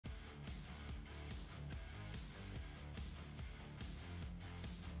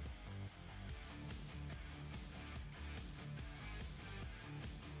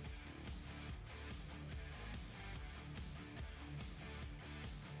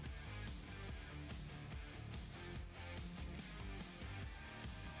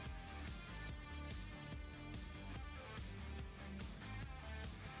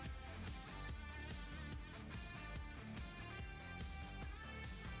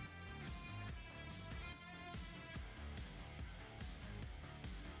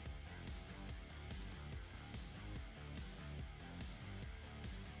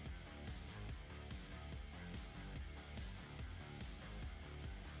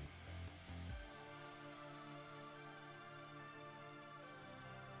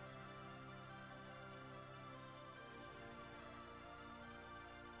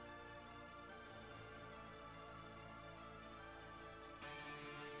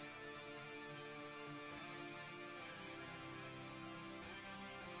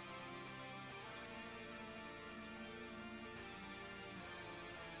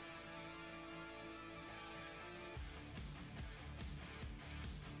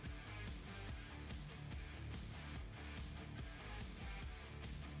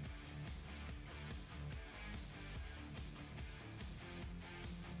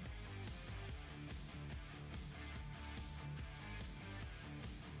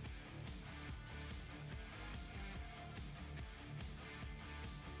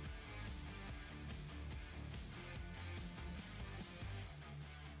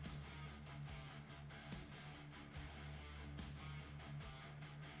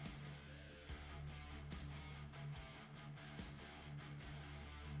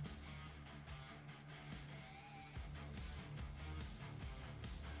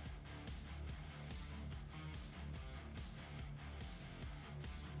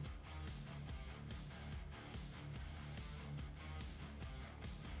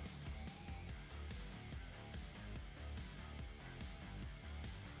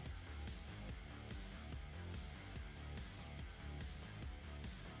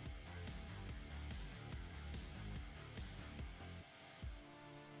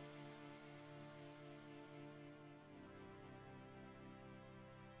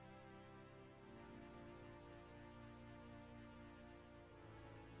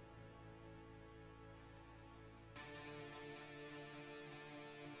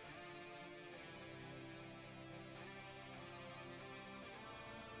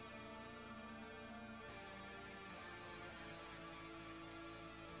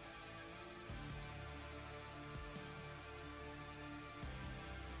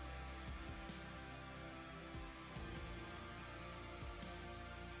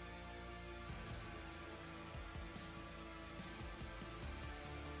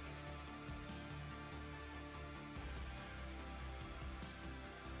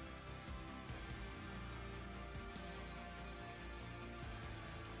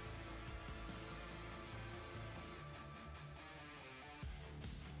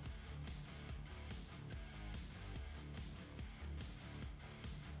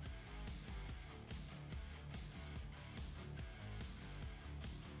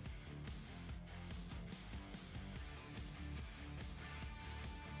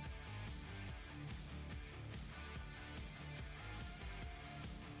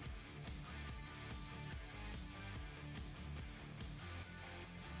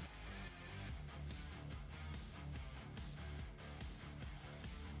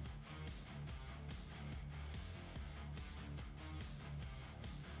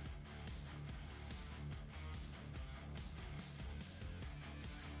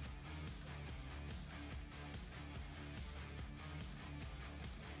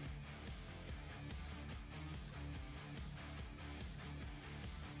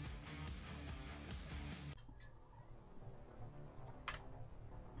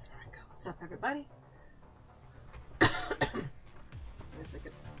What's up, everybody? Wait a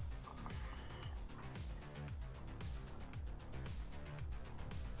second.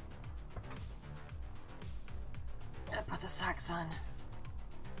 I put the socks on.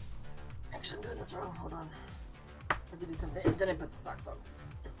 Actually, I'm doing this wrong. Hold on. I have to do something, and then I put the socks on.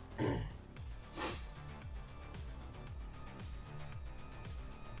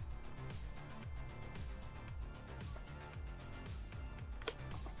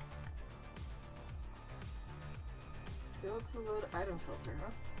 Failed to load item filter,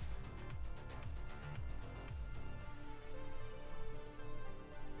 huh?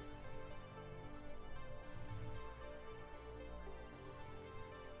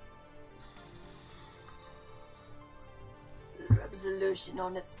 Rubs the lotion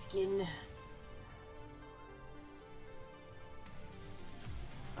on its skin.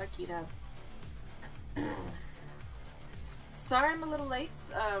 Akira. Sorry I'm a little late.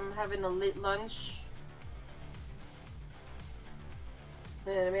 Having a late lunch.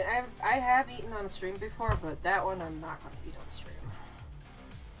 And, I mean, I have eaten on stream before, but that one I'm not going to eat on stream.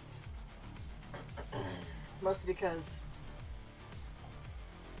 Mostly because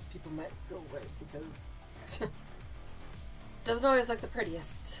people might go away because doesn't always look the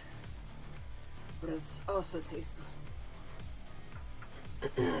prettiest, but it's oh so tasty.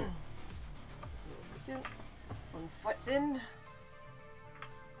 Wait a second. 1 foot in.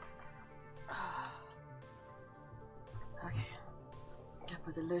 Okay. Gotta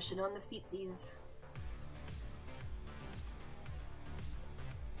put the lotion on the feetsies.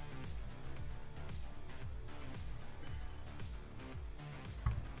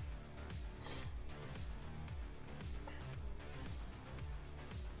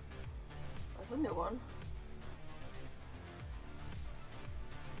 That's a new one.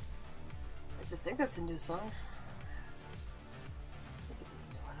 I used to think that's a new song. I think it is a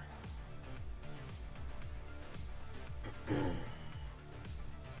new one.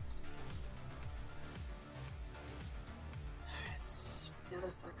 Alright, so the other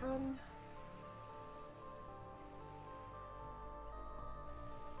second.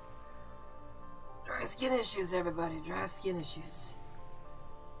 Dry skin issues, everybody. Dry skin issues.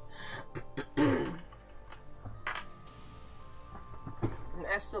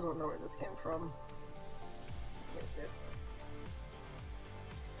 I still don't know where this came from. I can't see it.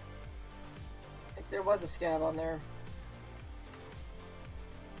 Like there was a scab on there.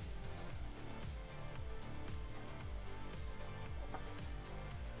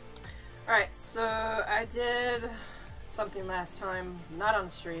 Alright, so I did something last time, not on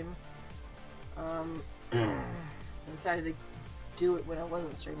stream. I decided to do it when I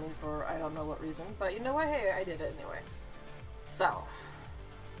wasn't streaming for I don't know what reason, but you know what? Hey, I did it anyway. So,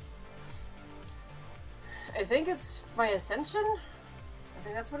 I think it's my Ascension? I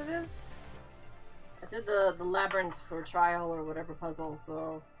think that's what it is. I did the Labyrinth or Trial or whatever puzzle,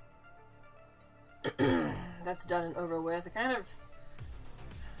 so that's done and over with. I kind of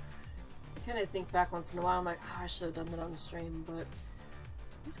think back once in a while, I'm like, oh, I should have done that on the stream, but it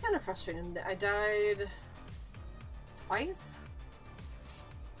was kind of frustrating. I died twice.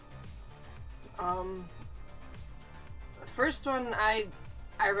 The first one I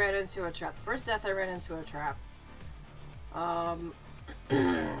ran into a trap. The first death I ran into a trap.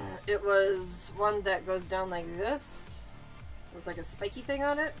 It was one that goes down like this with like a spiky thing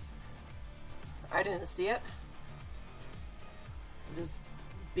on it. I didn't see it. It just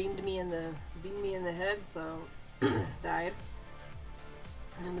beamed me in the head, so died.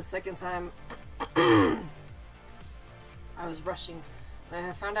 And then the second time I was rushing, and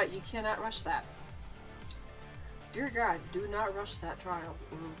I found out you cannot rush that. Dear God, do not rush that trial,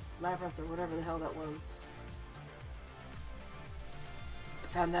 or labyrinth, or whatever the hell that was. I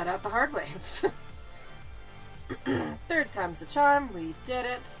found that out the hard way. Third time's the charm, we did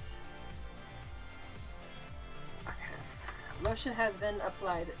it. Okay. Lotion has been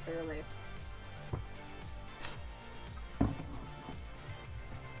applied thoroughly.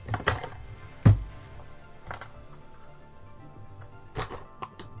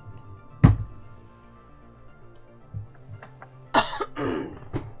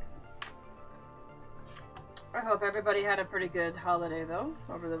 I hope everybody had a pretty good holiday, though,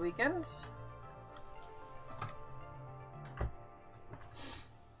 over the weekend.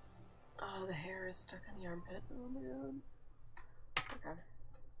 Oh, the hair is stuck in the armpit. Oh my god. Okay.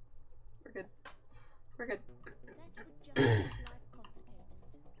 We're good. We're good.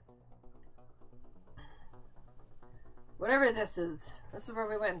 Whatever this is where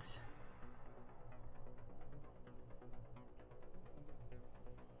we went.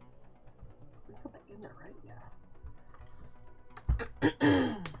 Did we go back in there, right? Yeah.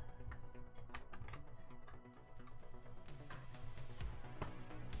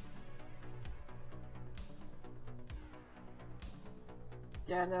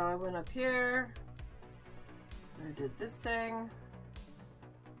 Yeah, no, I went up here. I did this thing.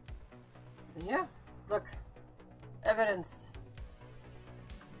 And yeah, look. Evidence.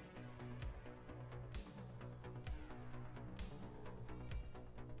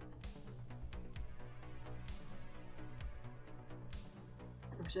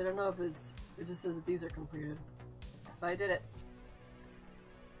 Which I don't know if it just says that these are completed. But I did it.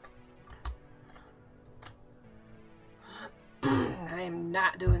 I am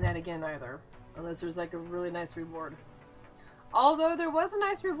not doing that again either. Unless there's like a really nice reward. Although there was a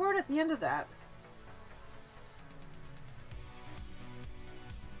nice reward at the end of that.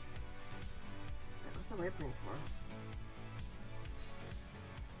 What was the waypoint for?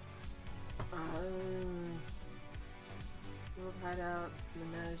 Field hideouts,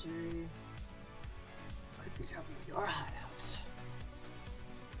 menagerie. Quit the job of your hideouts.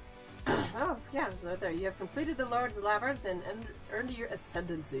 Oh, yeah, it's right there. You have completed the Lord's Labyrinth and earned your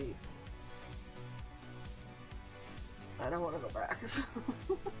ascendancy. I don't want to go back. It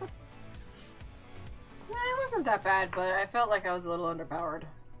wasn't that bad, but I felt like I was a little underpowered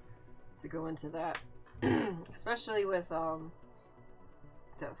to go into that. Especially with that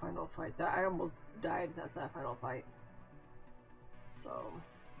final fight. That I almost died at that final fight. So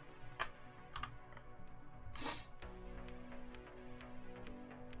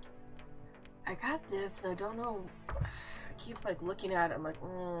I got this and I don't know, I keep like looking at it, I'm like,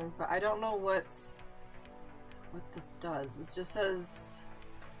 but I don't know what this does. It just says,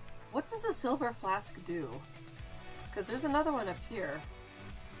 what does the silver flask do? Because there's another one up here.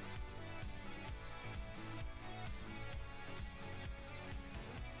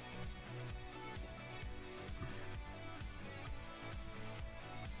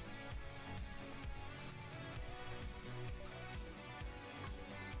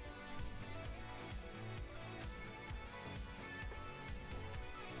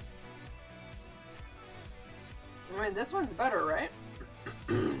 I mean, this one's better, right?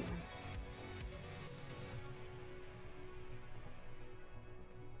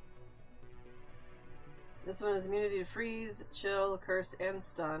 This one is immunity to freeze, chill, curse, and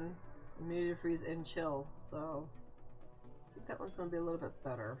stun. Immunity to freeze and chill. So I think that one's gonna be a little bit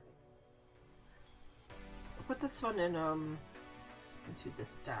better. I'll put this one in into the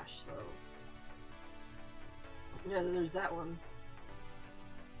stash though. Yeah, there's that one.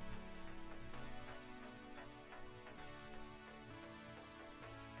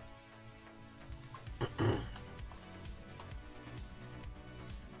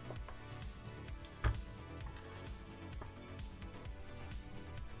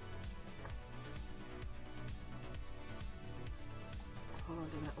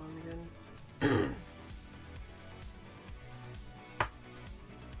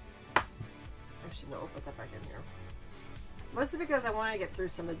 No, I'll put that back in here. Mostly because I want to get through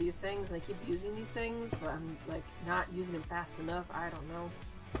some of these things and I keep using these things, but I'm like not using them fast enough. I don't know.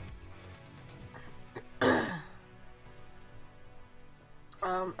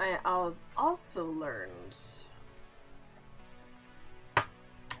 I'll also learned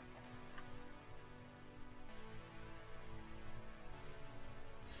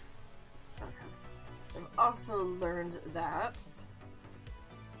I've also learned that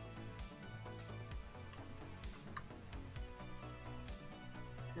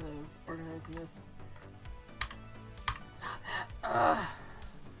kind of organizing this. Stop that.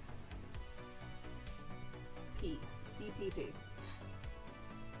 P.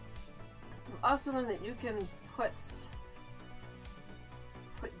 I've also learned that you can put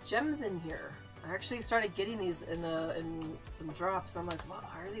gems in here. I actually started getting these in some drops. I'm like, what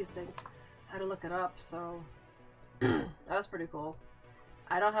are these things? I had to look it up, so that was pretty cool.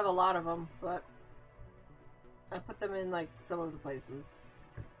 I don't have a lot of them, but I put them in like some of the places.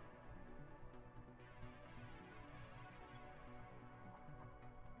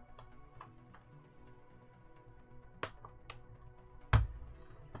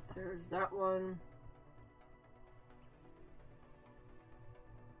 So there's that one.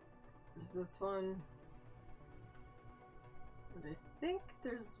 There's this one. And I think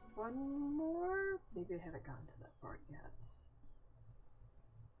there's one more. Maybe I haven't gotten to that part yet.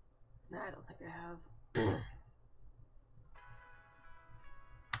 No, I don't think I have.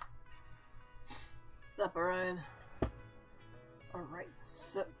 Sup, Orion? Alright,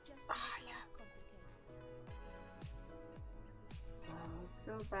 so... yeah. So, let's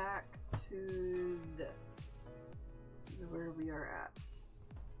go back to this. This is where we are at.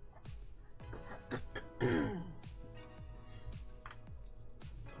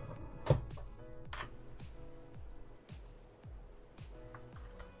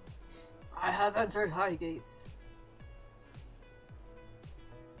 I have entered High Gates.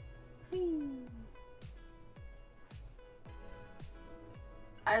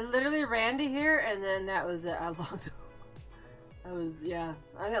 I literally ran to here and then that was it. I logged. Yeah.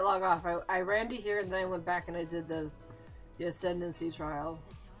 I didn't log off. I ran to here and then I went back and I did the ascendancy trial.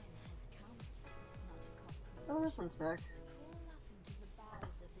 Oh, this one's back.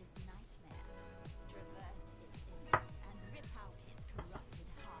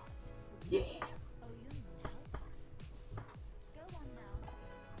 Yeah.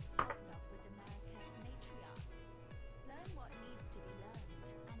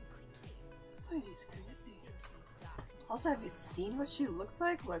 This lady's crazy. Also, have you seen what she looks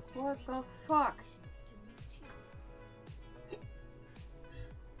like? Like, what the fuck?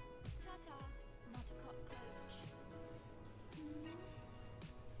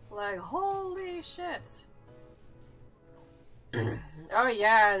 Like, holy shit. Oh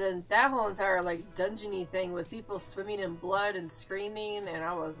yeah, and then that whole entire like dungeony thing with people swimming in blood and screaming, and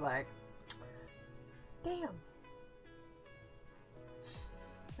I was like, damn.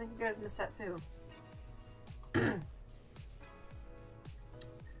 I think you guys missed that too. Let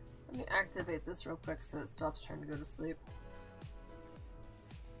me activate this real quick so it stops trying to go to sleep.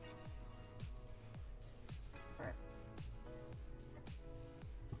 Alright.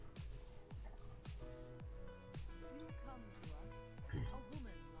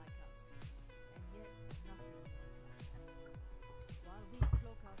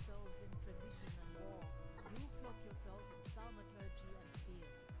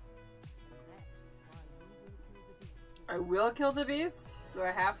 I will kill the beast? Do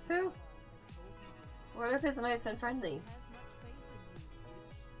I have to? What if it's nice and friendly?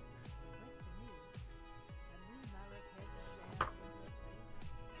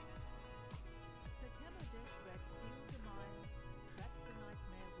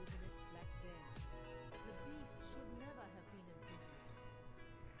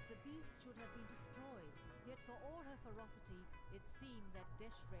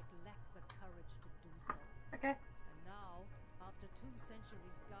 Okay. And now, after 2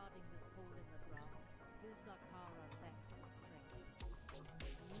 centuries guarding this hole in the ground, this Zakara lacks the strength.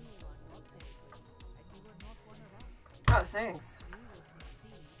 You are not Deshret, and you are not one of us. Oh, thanks. You will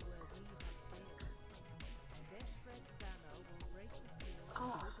succeed where we have failed. Deshret's banner will break the seal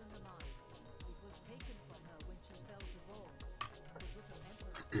and open the mines. It was taken from her when she fell to Vol. The Brittle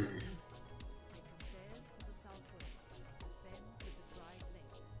Emperor took it. Take the stairs to the southwest. Ascend to the dried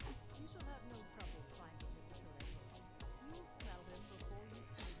lake. You shall have no trouble finding the Brittle Emperor. You'll smell him before you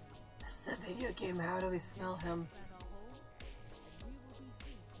see him. This is a video game. How do we smell him?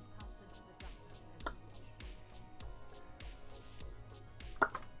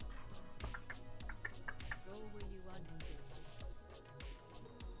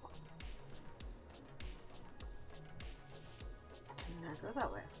 Go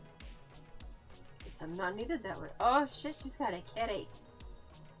that way. Guess I'm not needed that way. Oh shit, she's got a kitty.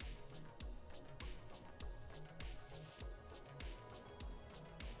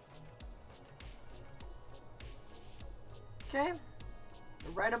 Okay.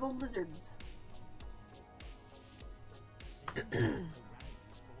 Rideable lizards.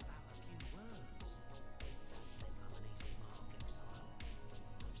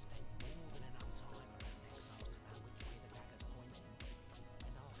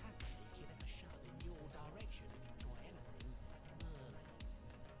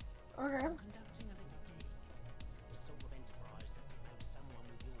 Okay. I'm conducting a little dig. The sort of enterprise that promotes someone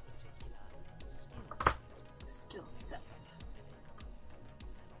with your particular skill set. Skill set.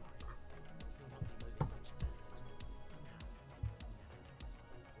 Don't worry. You'll not be moving much dirt. No.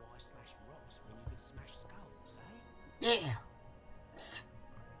 Why smash rocks when you can smash skulls, eh? Yeah.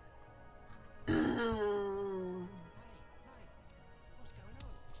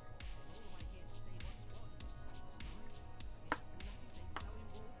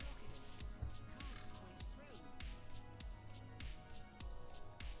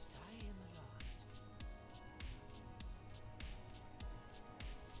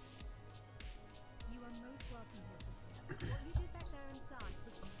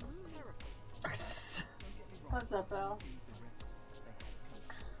 What's up, Al?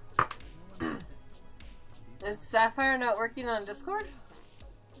 Is Sapphire not working on Discord?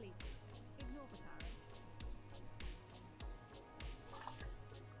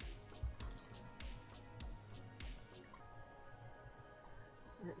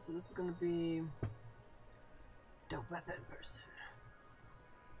 Alright, so this is gonna be the weapon person.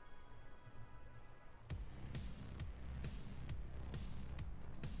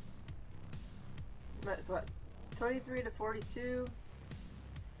 What? 23 to 42.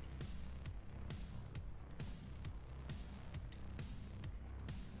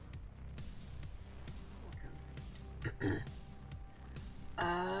 Okay.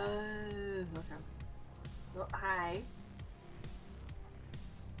 Well, hi.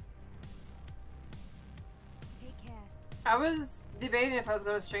 Take care. I was debating if I was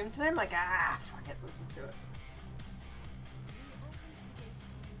going to stream today. I'm like, ah, fuck it, let's just do it.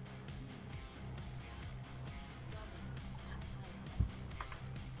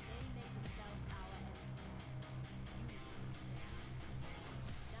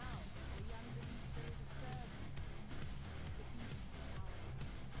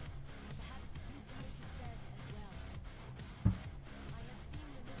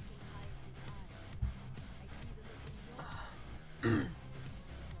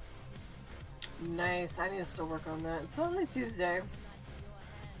 Nice. I need to still work on that. It's only Tuesday.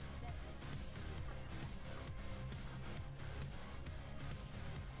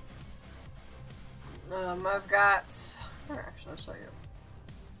 I've got. Here, actually, I'll show you.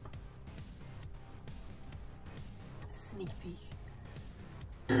 Sneak peek.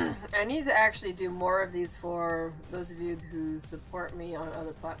 I need to actually do more of these for those of you who support me on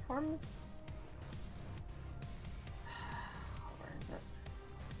other platforms. Where is it?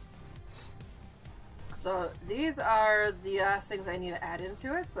 So these are the last things I need to add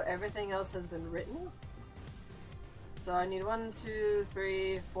into it, but everything else has been written. So I need 1, 2,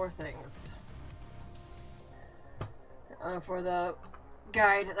 3, 4 things for the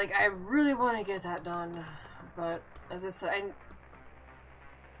guide. Like, I really want to get that done, but as I said,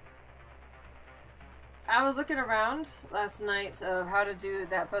 I was looking around last night of how to do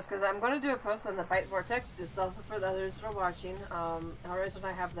that post, because I'm going to do a post on the Bite Vortex, just also for the others that are watching. Always when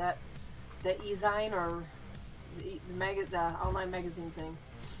I have that, the e-zine or the online magazine thing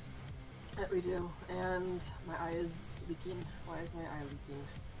that we do. And my eye is leaking. Why is my eye leaking?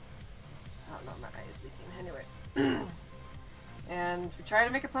 I don't know, my eye is leaking. Anyway. And we try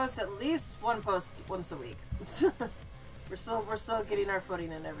to make a post, at least one post once a week. we're still getting our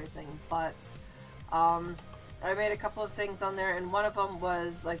footing and everything, but I made a couple of things on there, and one of them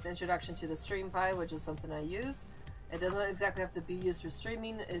was like the introduction to the Stream Pi, which is something I use. It doesn't exactly have to be used for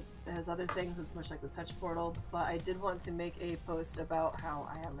streaming. It has other things. It's much like the Touch Portal, but I did want to make a post about how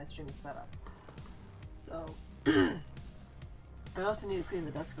I have my stream set up. So I also need to clean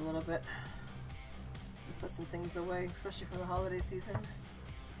the desk a little bit. Put some things away, especially for the holiday season.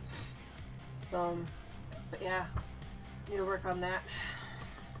 So, but yeah, need to work on that.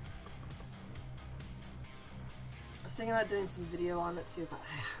 I was thinking about doing some video on it too, but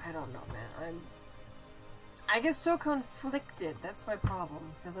I don't know, man. I get so conflicted. That's my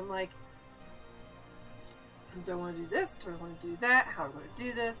problem, because I'm like, do I want to do this? Do I want to do that? How am I going to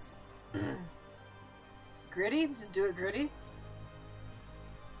do this? Gritty? Just do it gritty.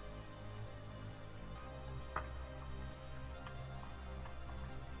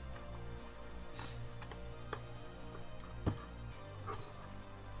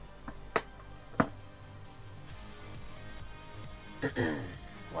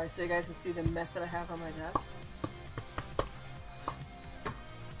 Why, so you guys can see the mess that I have on my desk?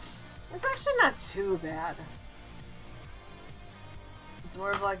 It's actually not too bad. It's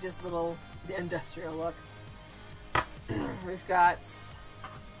more of like just the industrial look. We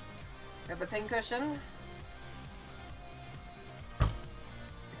have a pincushion.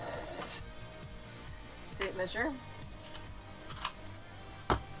 Tape measure.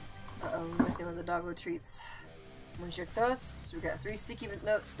 Uh-oh, we're missing one of the doggo treats. Muñecos. So we got 3 sticky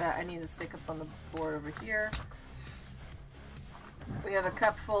notes that I need to stick up on the board over here. We have a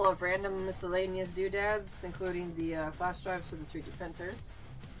cup full of random miscellaneous doodads, including the flash drives for the 3D printers.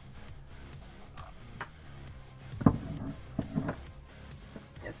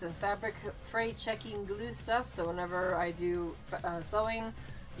 Yeah, some fabric fray checking glue stuff, so whenever I do sewing,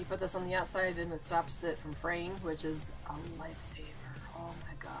 you put this on the outside and it stops it from fraying, which is a lifesaver. Oh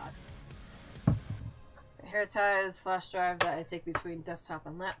my god. Hair ties, flash drive that I take between desktop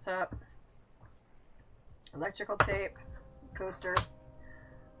and laptop, electrical tape, coaster,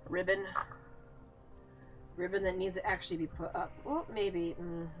 ribbon that needs to actually be put up. Well, maybe,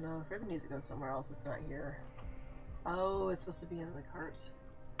 no, ribbon needs to go somewhere else. It's not here. Oh, it's supposed to be in the cart.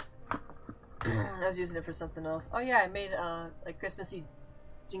 I was using it for something else. Oh yeah, I made like Christmassy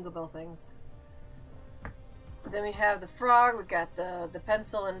jingle bell things. Then we have the frog. We got the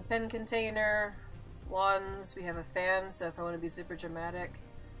pencil and pen container. Wands. We have a fan, so if I want to be super dramatic.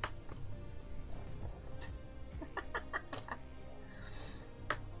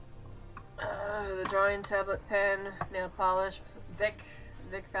 The drawing tablet pen, nail polish. Vic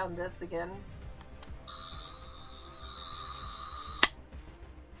found this again.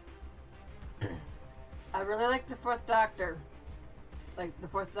 I really like the 4th Doctor. Like the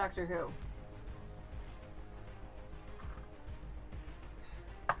 4th Doctor Who.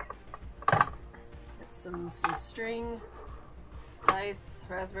 some string, dice,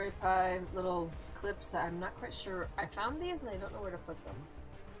 Raspberry Pi, little clips that I'm not quite sure. I found these and I don't know where to put them.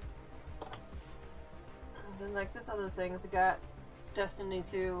 And then like just other things. I got Destiny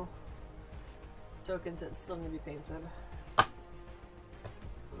 2 tokens that still need to be painted.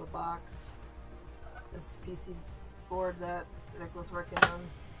 Little box. This PC board that Vic was working on.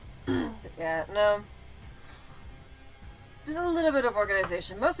 But yeah, no. Just a little bit of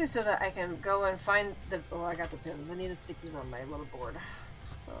organization, mostly so that I can go and find the. Oh, I got the pins. I need to stick these on my little board.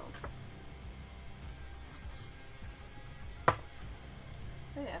 So. Oh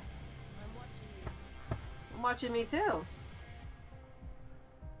yeah. I'm watching you. I'm watching me too.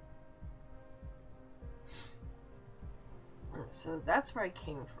 So that's where I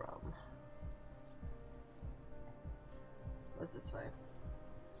came from. What's this way?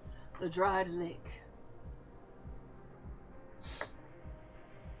 The dried lake.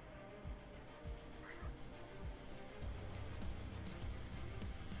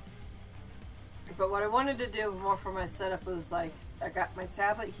 But what I wanted to do more for my setup was like, I got my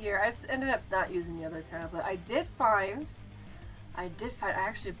tablet here. I ended up not using the other tablet. I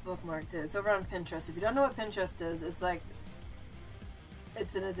actually bookmarked it. It's over on Pinterest. If you don't know what Pinterest is, it's like,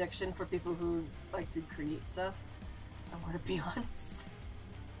 it's an addiction for people who like to create stuff. I'm gonna be honest.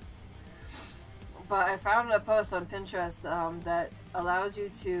 But I found a post on Pinterest that allows you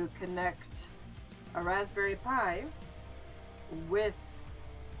to connect a Raspberry Pi with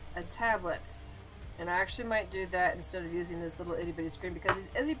a tablet. And I actually might do that instead of using this little itty bitty screen, because this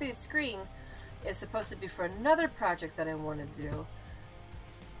itty bitty screen is supposed to be for another project that I want to do.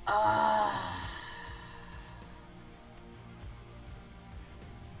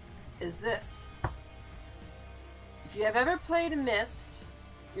 Is this. If you have ever played Myst,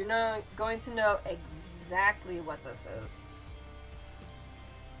 you're not going to know exactly what this is.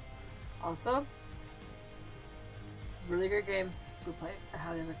 Also, really great game. Go play it. I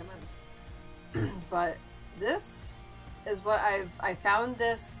highly recommend. But this is what I found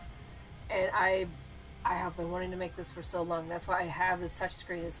this, and I have been wanting to make this for so long. That's why I have this touch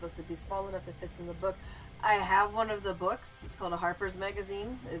screen. It's supposed to be small enough that fits in the book. I have one of the books. It's called a Harper's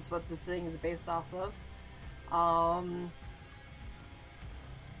Magazine. It's what this thing is based off of.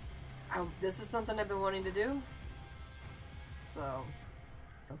 This is something I've been wanting to do. So,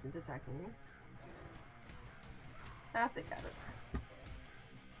 something's attacking me. I think I got it.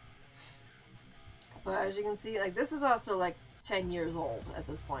 But as you can see, like, this is also like 10 years old at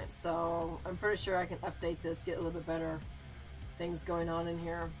this point, so I'm pretty sure I can update this, get a little bit better things going on in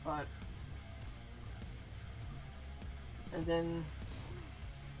here, but and then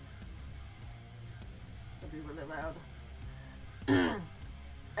it's gonna be really loud.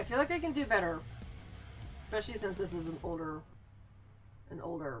 I feel like I can do better, especially since this is an older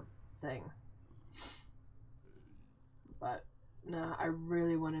thing. But nah, I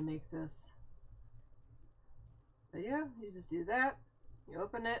really want to make this. But yeah, you just do that. You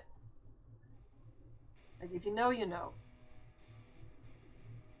open it. Like, if you know, you know.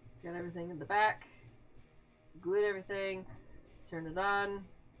 It's got everything in the back. Glued everything. Turn it on.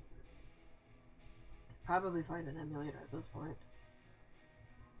 Probably find an emulator at this point.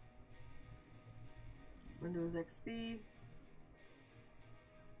 Windows XP.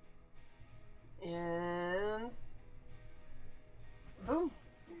 And boom.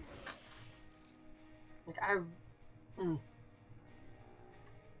 Like,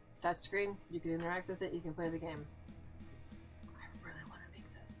 touch screen, you can interact with it, you can play the game. I really want to make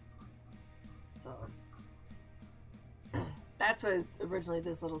this. So that's what originally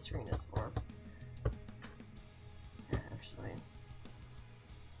this little screen is for. Actually.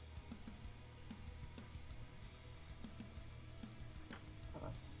 Hold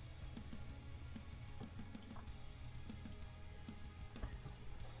on.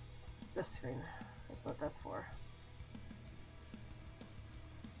 This screen is what that's for.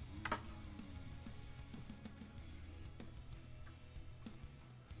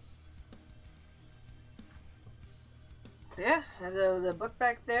 Yeah, I have the book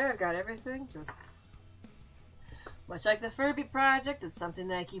back there. I've got everything. Just much like the Furby project, it's something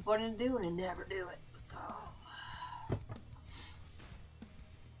that I keep wanting to do and I never do it. So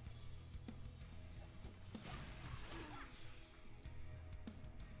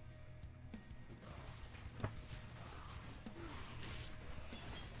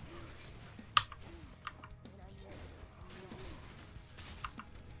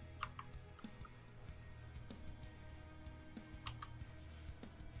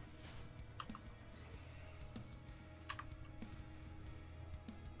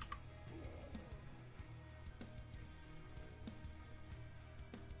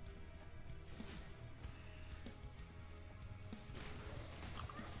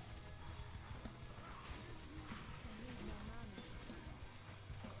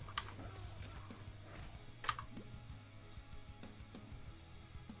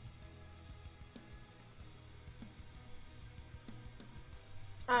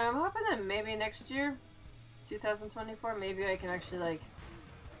I'm hoping that maybe next year, 2024, maybe I can actually like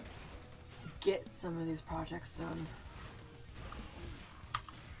get some of these projects done.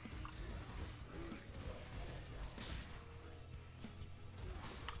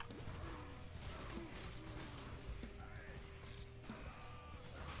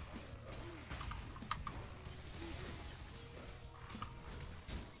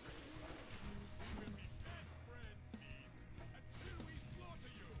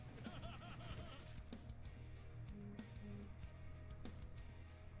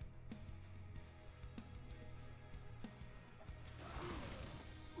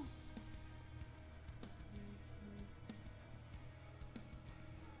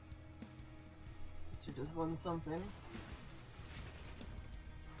 Sister just won something.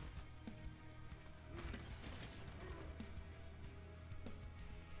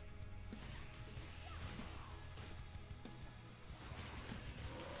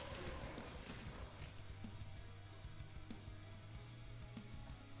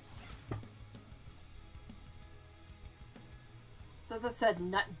 So that said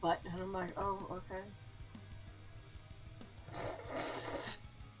nut butt, and I'm like, oh, okay.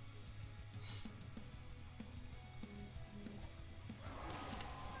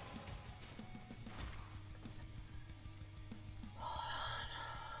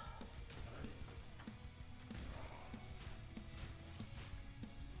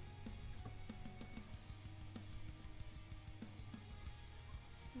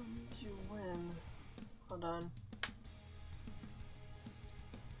 When did you win? Hold on.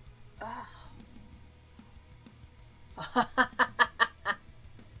 Ah.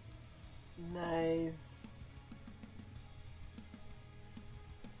 Nice.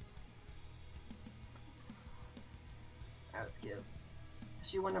 That was cute.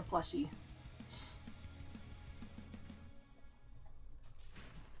 She won a plushie.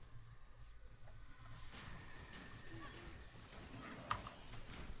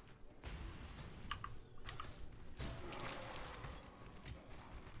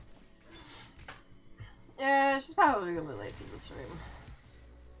 Yeah, she's probably gonna be late to the stream.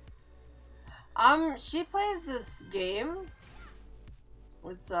 She plays this game.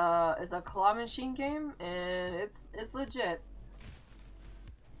 It's a claw machine game, and it's legit.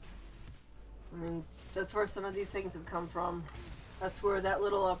 I mean, that's where some of these things have come from. That's where that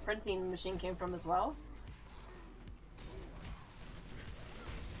little printing machine came from as well.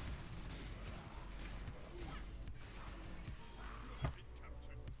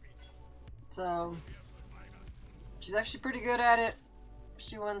 So, she's actually pretty good at it.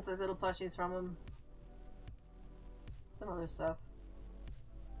 She wins like little plushies from him. Some other stuff.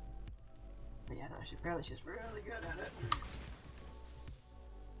 But yeah, no, she's really good at it.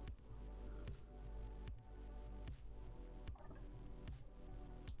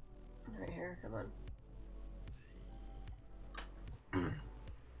 Right here, come on.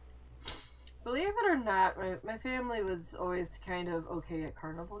 Believe it or not, my family was always kind of okay at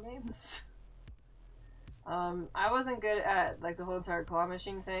carnival games. I wasn't good at like the whole entire claw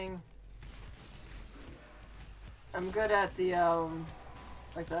machine thing. I'm good at the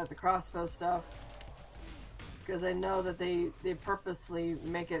like the crossbow stuff, because I know that they purposely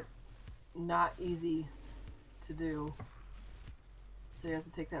make it not easy to do, so you have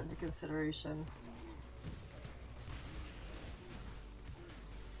to take that into consideration.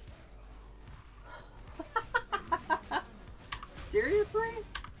 Seriously?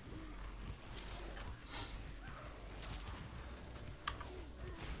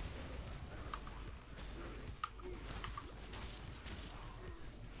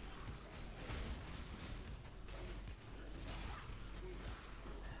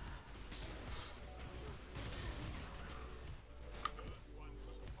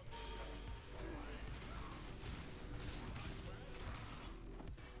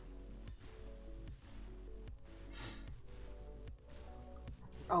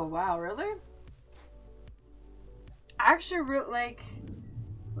 Oh wow, really? I actually really like...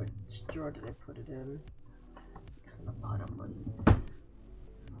 Which drawer did I put it in? It's in the bottom one.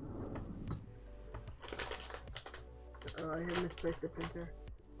 Oh, I had misplaced the printer.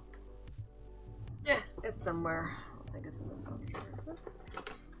 Yeah, it's somewhere. I think it's in the top drawer.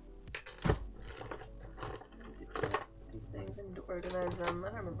 These things, I need to organize them. I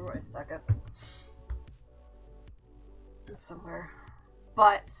don't remember where I stuck it. It's somewhere.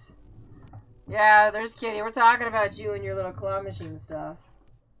 But, yeah, there's Kitty. We're talking about you and your little claw machine stuff.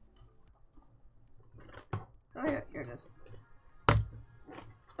 Oh yeah, here it is.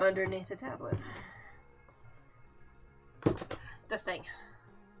 Underneath the tablet. This thing.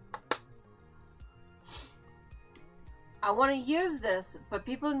 I want to use this, but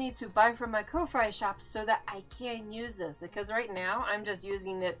people need to buy from my Ko-Fi shop so that I can use this. Because right now, I'm just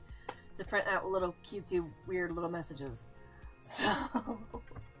using it to print out little cutesy, weird little messages. So...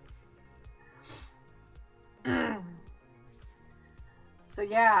 So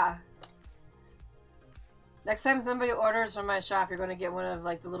yeah. Next time somebody orders from my shop, you're going to get one of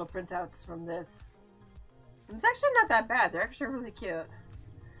like the little printouts from this. And it's actually not that bad. They're actually really cute.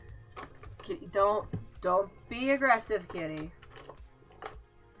 Kitty, don't be aggressive, kitty.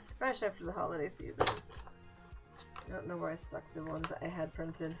 Especially after the holiday season. I don't know where I stuck the ones that I had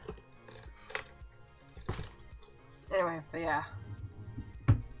printed. Anyway, but yeah.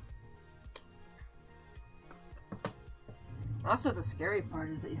 Also, the scary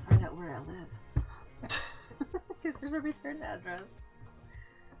part is that you find out where I live. Because there's a return address.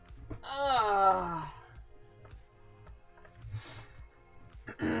 Ugh.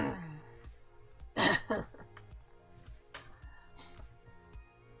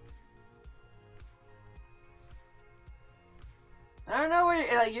 I don't know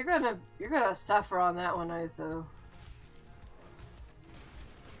where like you're gonna suffer on that one, ISO.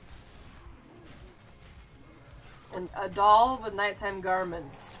 And a doll with nighttime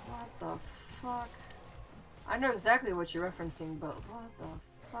garments. What the fuck? I know exactly what you're referencing, but what the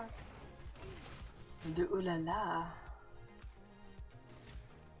fuck? De ooh la la.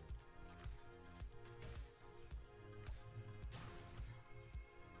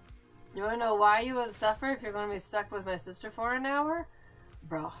 You wanna know why you would suffer if you're gonna be stuck with my sister for an hour?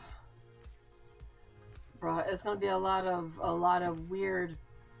 Bro. Bro, it's gonna be a lot of weird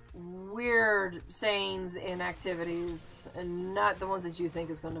sayings and activities, and not the ones that you think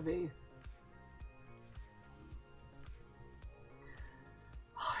is going to be.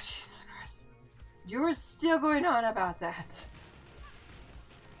 Oh, Jesus Christ. You were still going on about that.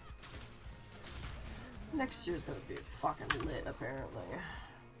 Next year's going to be fucking lit, apparently.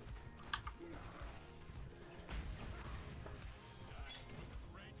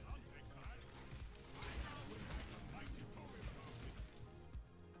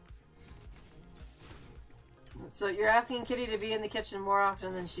 So you're asking Kitty to be in the kitchen more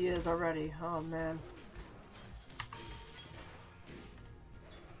often than she is already. Oh, man.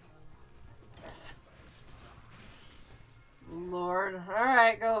 Lord.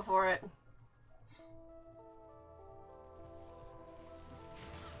 Alright, go for it.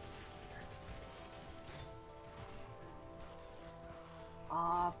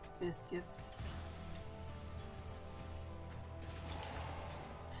 Ah, biscuits.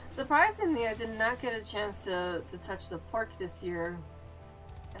 Surprisingly, I did not get a chance to touch the pork this year.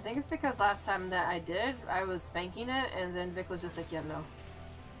 I think it's because last time that I did, I was spanking it, and then Vic was just like, yeah, no.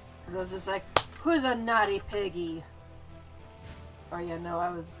 Because I was just like, who's a naughty piggy? Oh yeah, no, I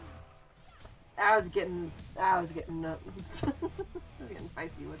was getting getting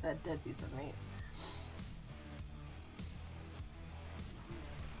feisty with that dead piece of meat.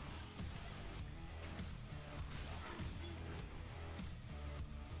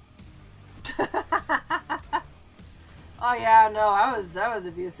 Oh yeah, no, I was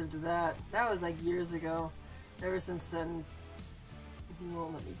abusive to that. That was like years ago. Ever since then, he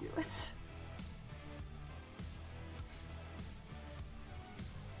won't let me do it.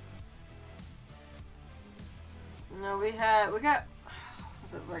 No, we got,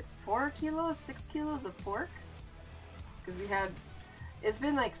 was it like 4 kilos, 6 kilos of pork? Because we had, it's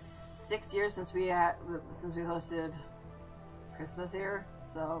been like 6 years since we hosted Christmas here,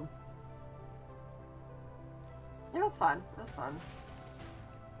 so it was fun. It was fun.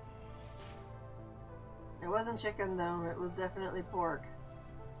 It wasn't chicken though, it was definitely pork.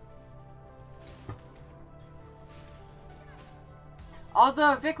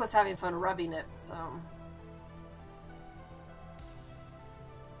 Although Vic was having fun rubbing it, so.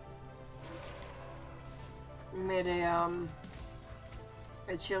 We made a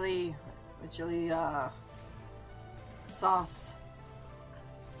chili sauce.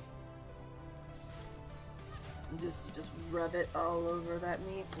 Just rub it all over that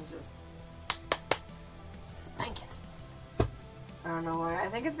meat and just spank it. I don't know why. I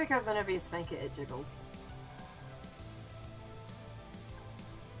think it's because whenever you spank it, it jiggles.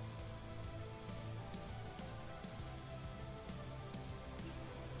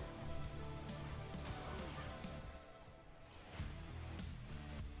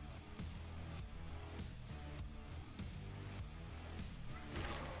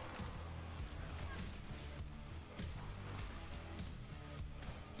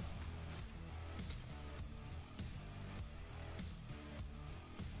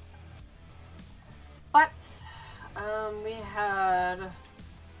 But we had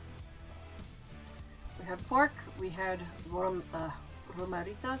pork, we had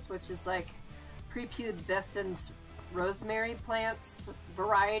romaritos, which is like prepubescent rosemary plants,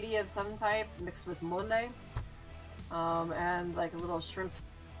 variety of some type, mixed with mole, and like a little shrimp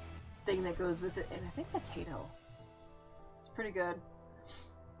thing that goes with it, and I think potato. It's pretty good.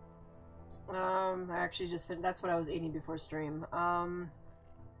 I actually just that's what I was eating before stream.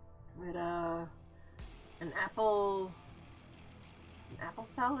 With an apple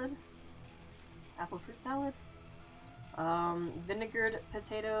salad, apple fruit salad, vinegared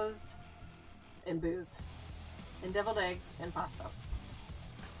potatoes, and booze, and deviled eggs, and pasta.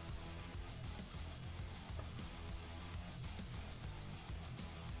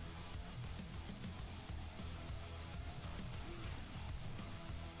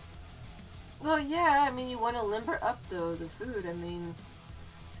 Well, yeah, I mean, you want to limber up, though, the food. I mean,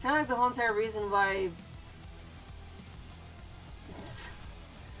 it's kind of like the whole entire reason why...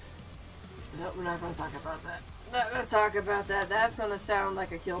 No, we're not going to talk about that. Not going to talk about that. That's going to sound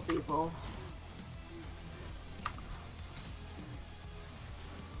like a kill people.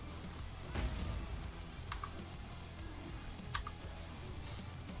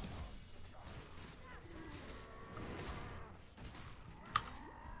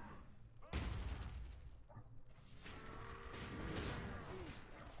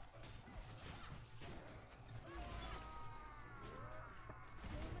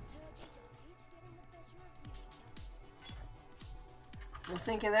 I was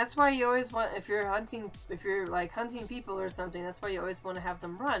thinking that's why you always want, if you're like hunting people or something, that's why you always want to have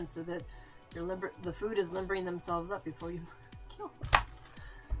them run so that the food is limbering themselves up before you kill them.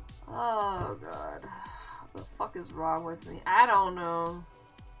 Oh god, what the fuck is wrong with me? I don't know.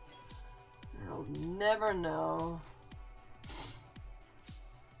 I'll never know.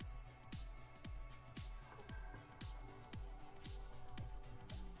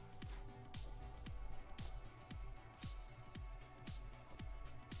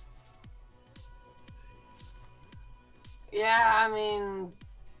 Yeah, I mean...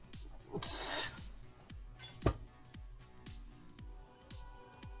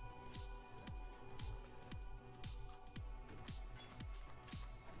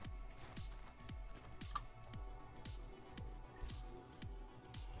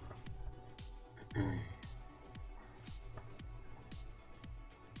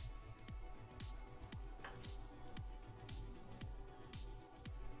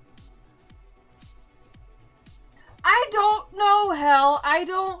 I don't know, hell. I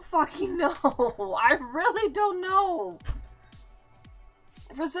don't fucking know. I really don't know.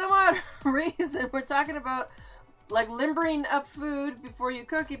 For some odd reason, we're talking about like limbering up food before you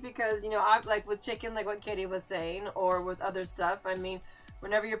cook it because, you know, like with chicken, like what Kitty was saying, or with other stuff. I mean,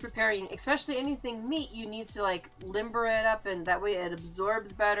 whenever you're preparing, especially anything meat, you need to like limber it up, and that way it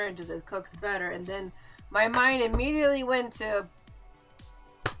absorbs better and just it cooks better. And then my mind immediately went to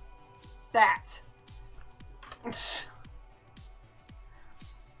that. I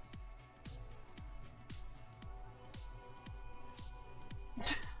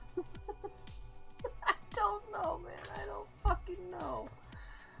don't know, man. I don't fucking know.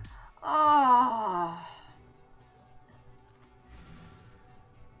 Oh.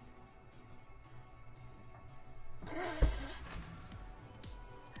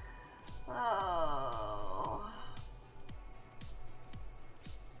 Oh.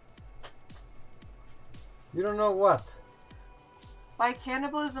 You don't know what? Why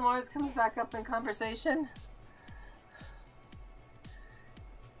cannibalism always comes back up in conversation?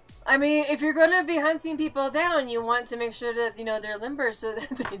 I mean, if you're gonna be hunting people down, you want to make sure that, you know, they're limber so that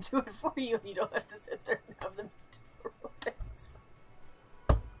they do it for you. You don't have to sit there and have them do things.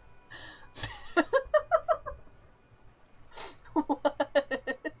 What?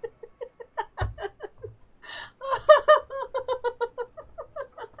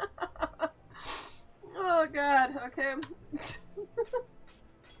 Oh god, okay.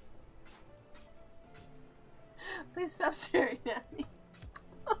 Please stop staring at me.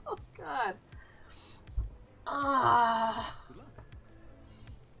 Oh god. Ah.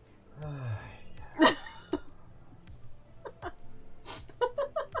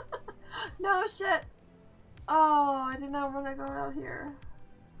 No shit. Oh, I did not want to go out here.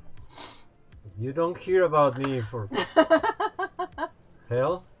 You don't hear about me for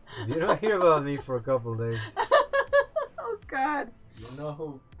hell. If you don't hear about me for a couple days. Oh god. You know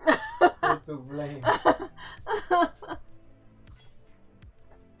who to blame.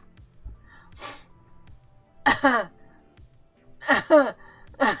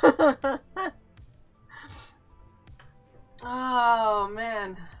 Oh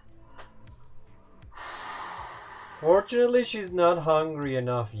man. Fortunately, she's not hungry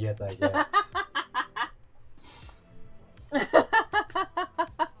enough yet, I guess.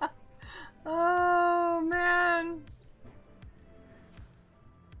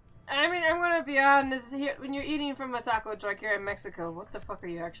 gonna be honest here. When you're eating from a taco truck here in Mexico, what the fuck are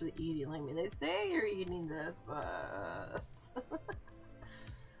you actually eating? Like, I mean, they say you're eating this, but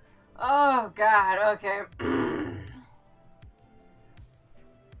oh god. Okay.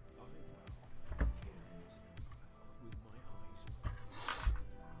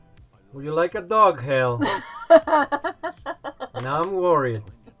 Would you like a dog, Hale? Now I'm worried.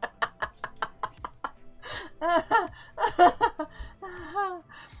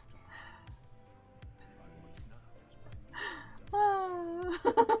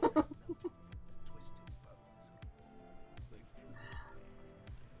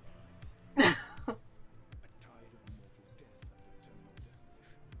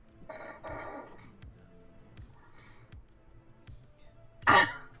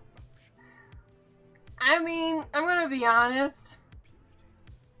 I mean, I'm gonna be honest.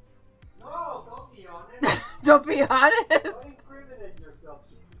 No, don't be honest. Don't be Don't honest. incriminate yourself.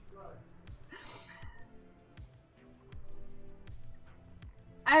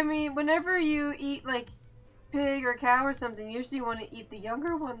 I mean, whenever you eat like pig or cow or something, you usually want to eat the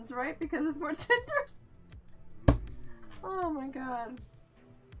younger ones, right? Because it's more tender. Oh my god.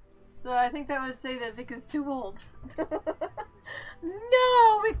 So I think that would say that Vic is too old.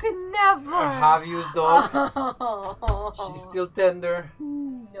 No, we could never. A have-used dog. Oh. She's still tender.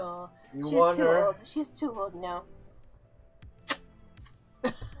 No. You She's want too her? old. She's too old now.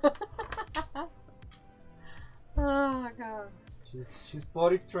 Oh my god. She's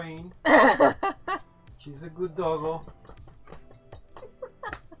potty trained. She's a good doggo.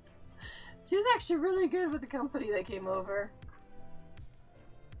 She was actually really good with the company that came over.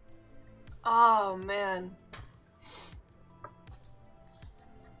 Oh man.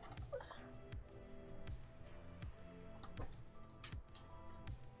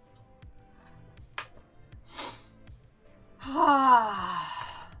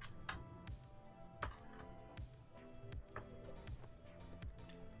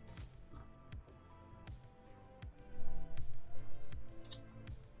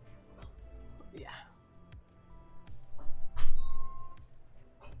 Yeah.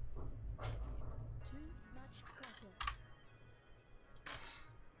 Too much pressure.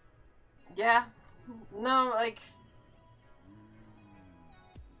 Yeah. No, like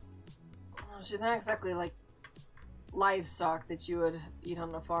she's not exactly like livestock that you would eat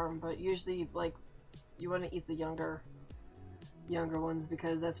on a farm, but usually like you want to eat the younger ones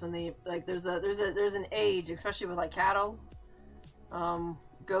because that's when they like there's an age, especially with like cattle,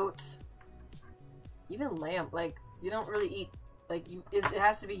 goat, even lamb. Like you don't really eat like it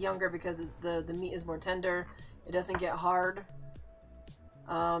has to be younger because the meat is more tender. It doesn't get hard.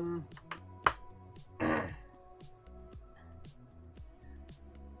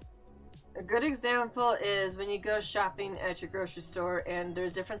 A good example is when you go shopping at your grocery store and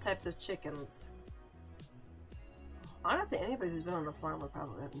there's different types of chickens. Honestly, anybody who's been on a farm would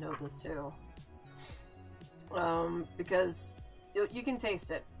probably know this too. Because you can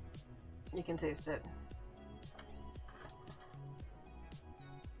taste it. You can taste it.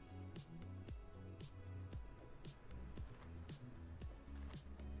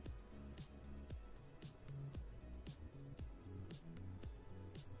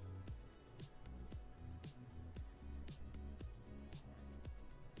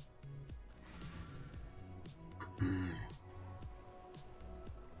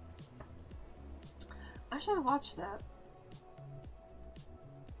 I should have watched that.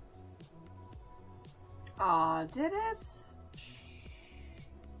 Aw, did it?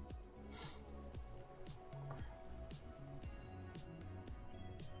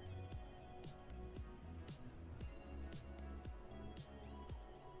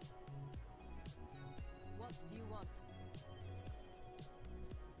 What do you want?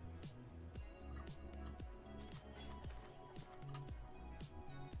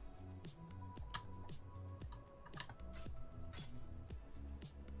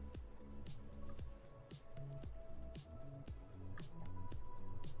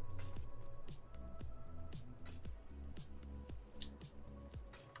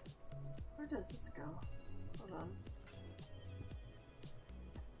 Where does this go? Hold on.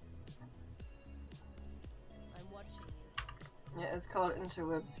 I'm watching you. Yeah, it's called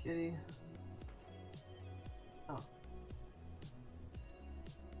Interwebs, kitty. Oh.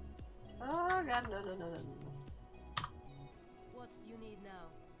 Oh god, no, no, no, no, no. What do you need now?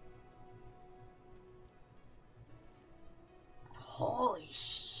 Holy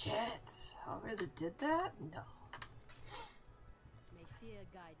shit. Hellraiser did that? No. May fear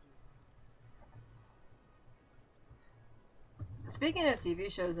guide you. Speaking of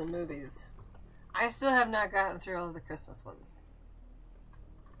TV shows and movies, I still have not gotten through all of the Christmas ones.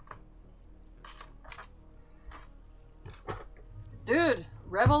 Dude,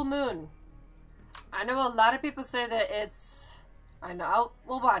 Rebel Moon. I know a lot of people say that it's... I know.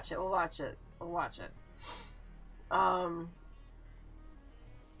 We'll watch it. We'll watch it. We'll watch it. I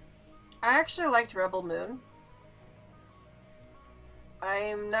actually liked Rebel Moon.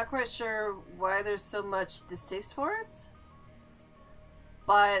 I'm not quite sure why there's so much distaste for it.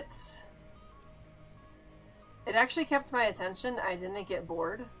 But... it actually kept my attention. I didn't get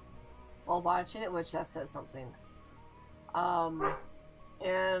bored while watching it, which that says something.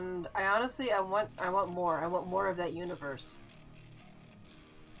 And I honestly, I want more. I want more of that universe.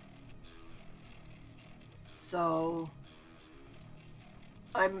 So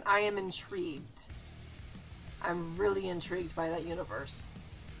I am intrigued. I'm really intrigued by that universe.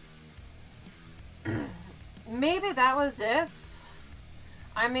 Maybe that was it.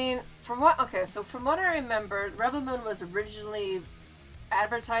 I mean, from what I remember, Rebel Moon was originally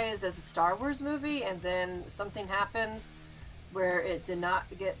advertised as a Star Wars movie, and then something happened where it did not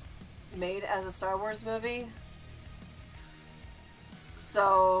get made as a Star Wars movie.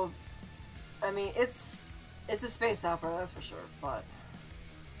 So, I mean, it's a space opera, that's for sure, but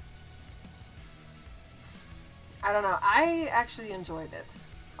I don't know. I actually enjoyed it.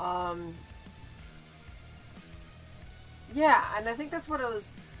 Yeah, and I think that's what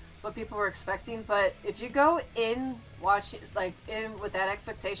people were expecting, but if you go in in with that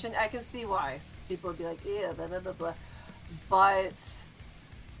expectation, I can see why people would be like, yeah, blah, blah, blah, blah. But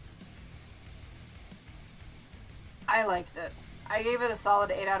I liked it. I gave it a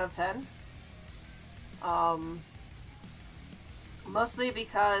solid 8 out of 10. Mostly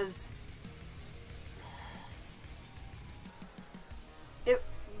because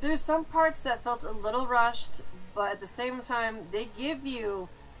there's some parts that felt a little rushed, but at the same time, they give you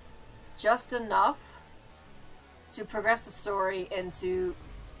just enough to progress the story and to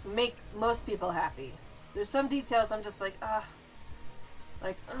make most people happy. There's some details I'm just like,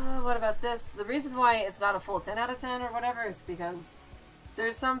 what about this? The reason why it's not a full 10 out of 10 or whatever is because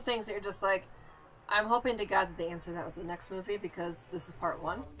there's some things that you're just like, I'm hoping to God that they answer that with the next movie, because this is part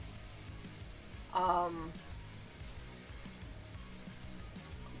 1.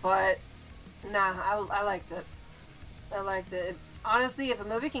 But nah, I liked it. I liked it. Honestly, if a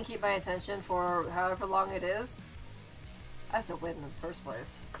movie can keep my attention for however long it is, that's a win in the first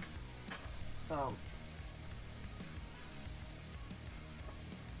place. So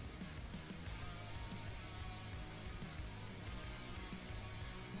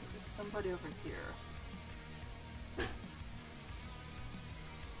there's somebody over here.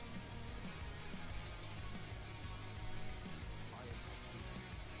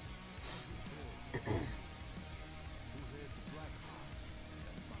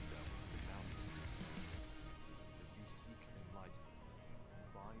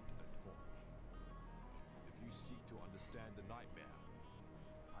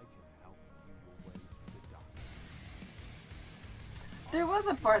 There was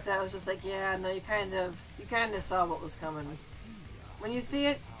a part that was just like, yeah, no, you kind of saw what was coming. When you see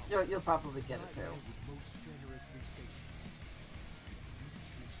it, you'll probably get it too.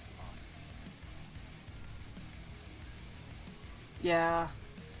 Yeah.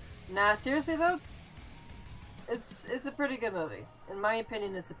 Nah, seriously though, it's a pretty good movie. In my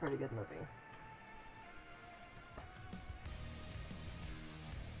opinion, it's a pretty good movie.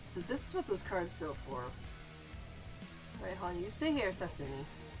 So this is what those cards go for. Alright, hon, you stay here, Tatsumi.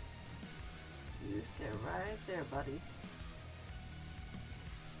 You stay right there, buddy.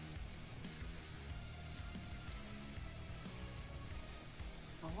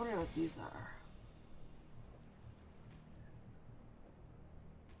 I wonder what these are.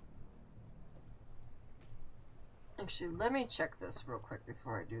 Actually, let me check this real quick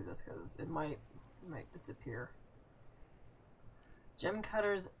before I do this, because it might disappear. Gem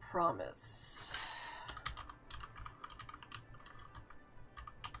Cutter's Promise.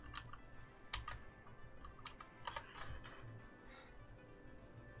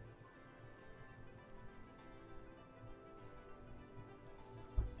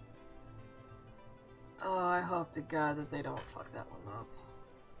 Oh, I hope to God that they don't fuck that one up.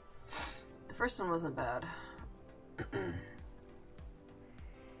 The first one wasn't bad.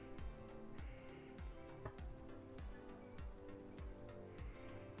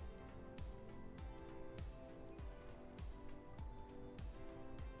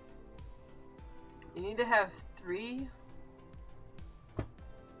 You need to have 3.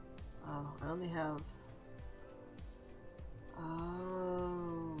 Oh, I only have...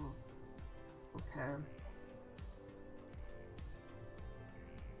 Oh... Okay.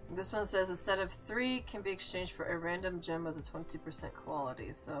 This one says a set of 3 can be exchanged for a random gem with a 20%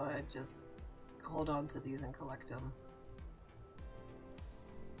 quality, so I just hold on to these and collect them.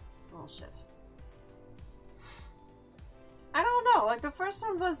 Oh shit. I don't know, like the first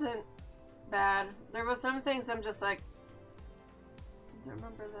one wasn't bad. There was some things I'm just like, I don't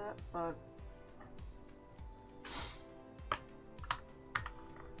remember that, but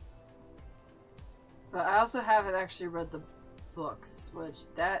I also haven't actually read the books, which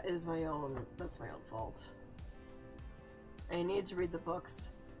that's my own fault. I need to read the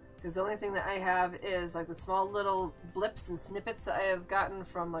books because the only thing that I have is like the small little blips and snippets that I have gotten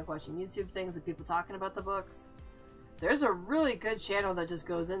from like watching YouTube things and people talking about the books. There's a really good channel that just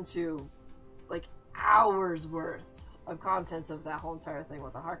goes into like hours worth of contents of that whole entire thing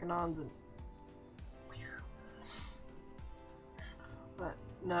with the Harkonnens and but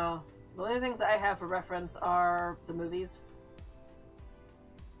no, the only things I have for reference are the movies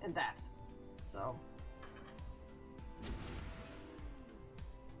and that. So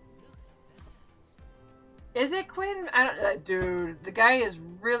is it Quinn? I don't dude, the guy is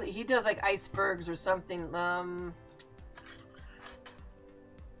really, he does like icebergs or something. Let's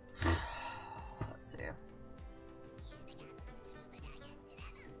see.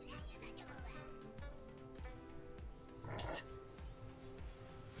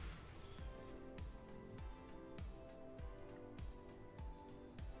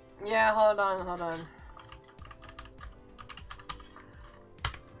 Yeah, hold on.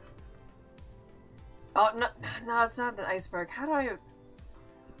 Oh, no, it's not the iceberg. How do I...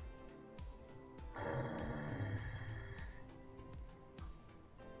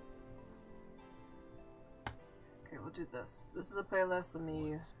 Okay, we'll do this. This is a playlist. Let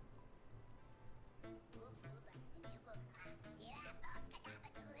me...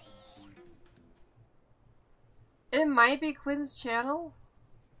 It might be Quinn's channel.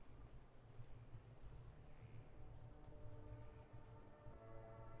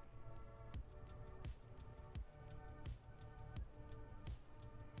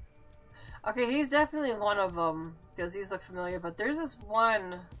 Okay, he's definitely one of them because these look familiar. But there's this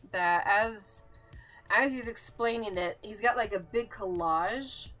one that, as he's explaining it, he's got like a big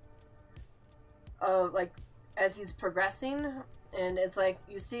collage of like as he's progressing, and it's like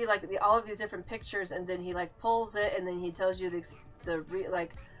you see like all of these different pictures, and then he like pulls it, and then he tells you the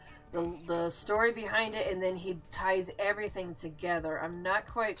story behind it, and then he ties everything together. I'm not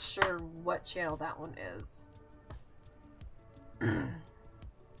quite sure what channel that one is.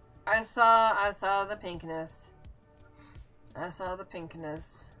 I saw the pinkness. I saw the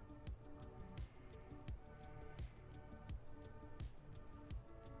pinkness.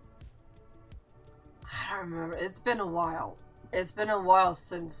 I don't remember. It's been a while. It's been a while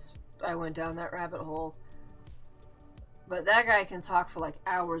since I went down that rabbit hole. But that guy can talk for like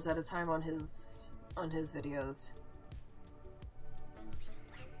hours at a time on his videos.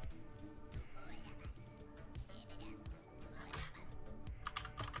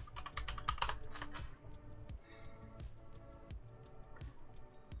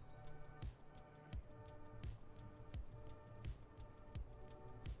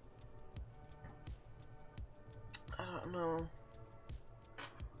 I don't know.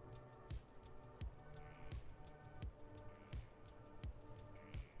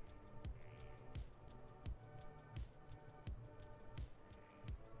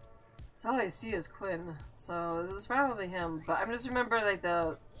 That's all I see is Quinn, so it was probably him. But I'm just remember like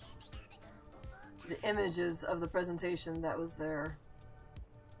the images of the presentation that was there.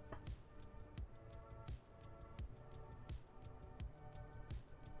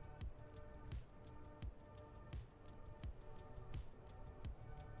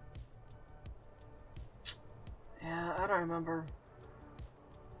 Yeah, I don't remember.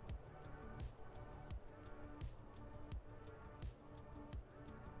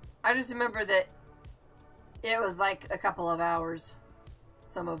 I just remember that it was like a couple of hours.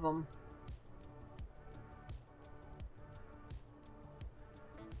 Some of them.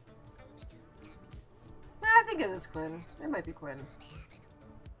 Nah, I think it is Quinn. It might be Quinn.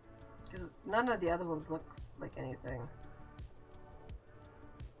 Because none of the other ones look like anything.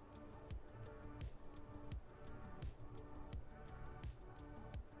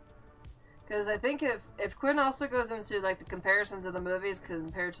 Because I think if Quinn also goes into like the comparisons of the movies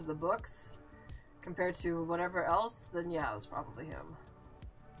compared to the books, compared to whatever else, then yeah, it was probably him.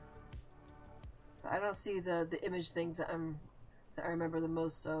 But I don't see the image things that I remember the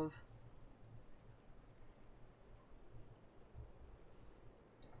most of.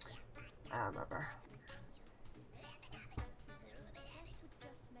 I don't remember. Would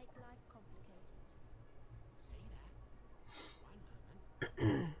just make life complicated. See that?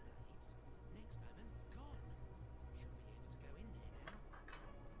 One moment.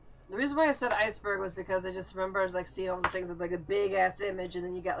 Next moment, gone. Should be able to go in there now. The reason why I said iceberg was because I just remembered like seeing all the things. It's like a big ass image, and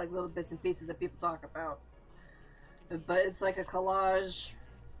then you got like little bits and pieces that people talk about. But it's like a collage,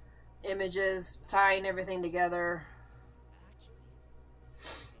 images tying everything together.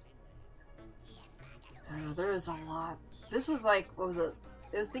 I don't know. There was a lot. This was like, what was it?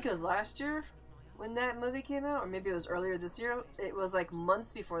 I think it was last year when that movie came out, or maybe it was earlier this year. It was like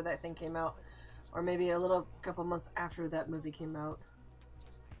months before that thing came out, or maybe a little couple months after that movie came out.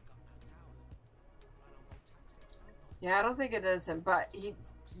 Yeah, I don't think it is him, but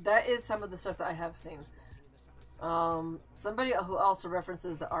that is some of the stuff that I have seen. Somebody who also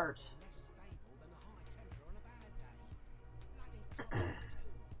references the art.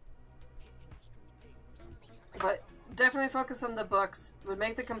 But definitely focus on the books. Would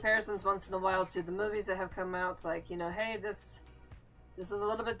make the comparisons once in a while to the movies that have come out. Like, you know, hey, this is a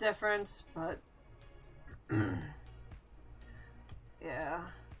little bit different, but yeah.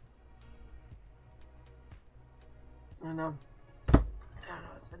 I don't know.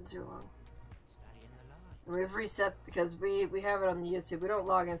 It's been too long. We've reset because we have it on the YouTube. We don't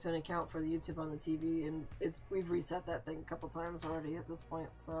log into an account for the YouTube on the TV, and we've reset that thing a couple times already at this point.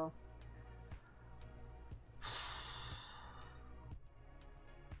 So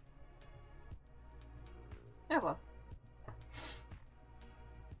yeah, well.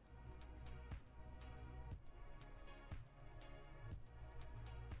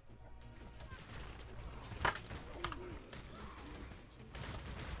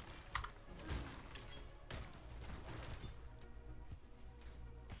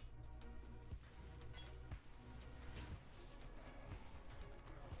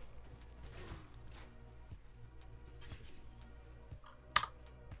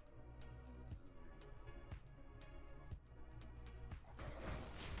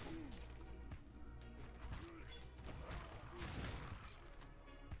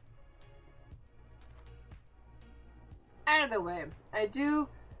 Out of the way. I do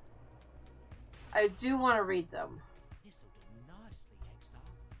want to read them. This'll do nicely, Exile.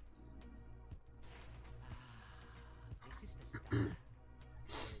 This is the stuff.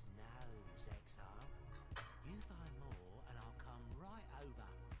 Good nose, Exile. You find more and I'll come right over.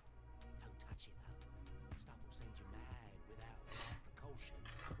 Don't touch it though. Stuff will send you mad without the right precautions.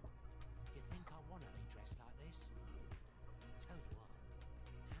 You think I want to be dressed like this? Tell you what,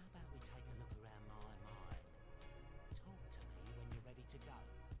 how about we take a look around my mind? Talk to me when you're ready to go.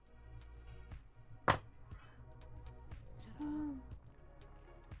 Ta-da.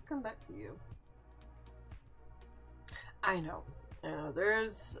 Come back to you. I know.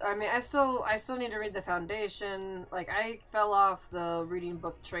 There's, I mean, I still need to read the Foundation. Like, I fell off the reading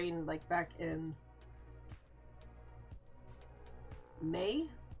book train, like, back in May?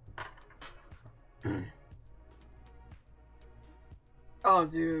 Oh,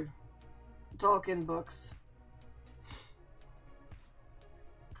 dude. Tolkien books.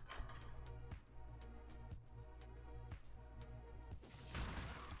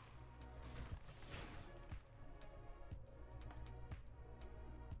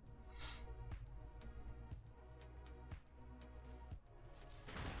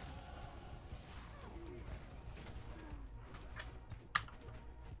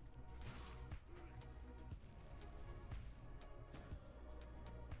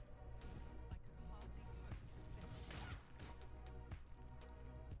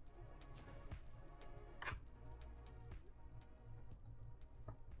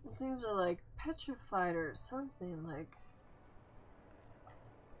 These things are like petrified or something, like.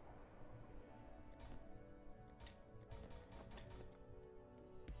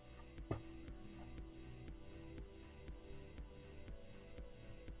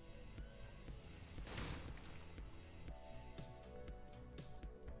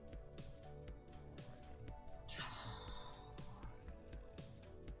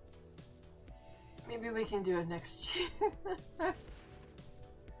 Maybe we can do it next year.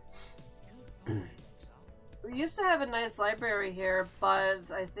 We used to have a nice library here,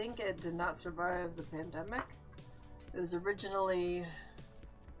 but I think it did not survive the pandemic. It was originally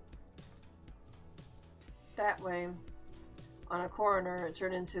that way on a corner. It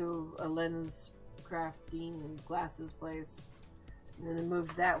turned into a lens crafting and glasses place, and then it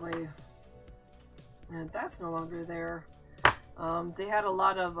moved that way, and that's no longer there. They had a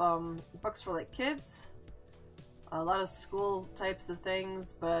lot of books for like kids, a lot of school types of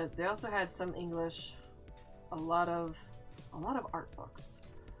things, but they also had some English. A lot of art books,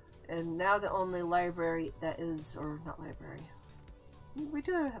 and now the only library that is, or not library, we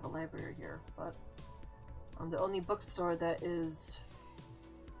do have a library here, but the only bookstore that is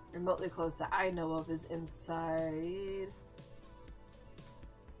remotely closed that I know of is inside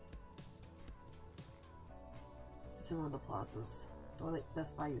to one of the plazas. The one that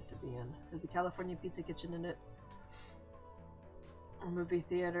Best Buy used to be in. There's the California Pizza Kitchen in it. A movie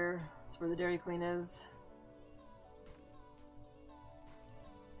theater. It's where the Dairy Queen is.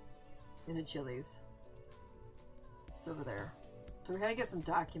 And a Chili's. It's over there. So we had to get some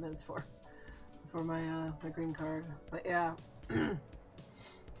documents for my my green card. But yeah.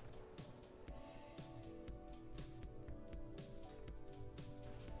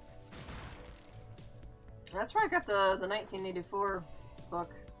 That's where I got the 1984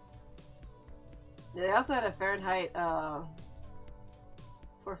 book. They also had a Fahrenheit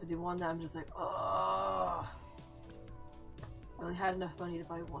 451 that I'm just like, oh. I only had enough money to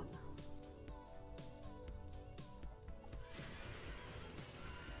buy one.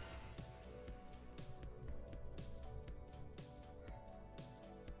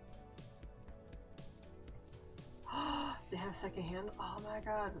 They have secondhand? Oh my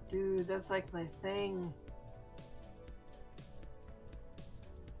god, dude, that's like my thing.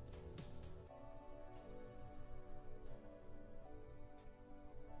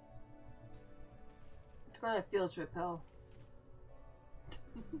 Let's go on a field trip, hell.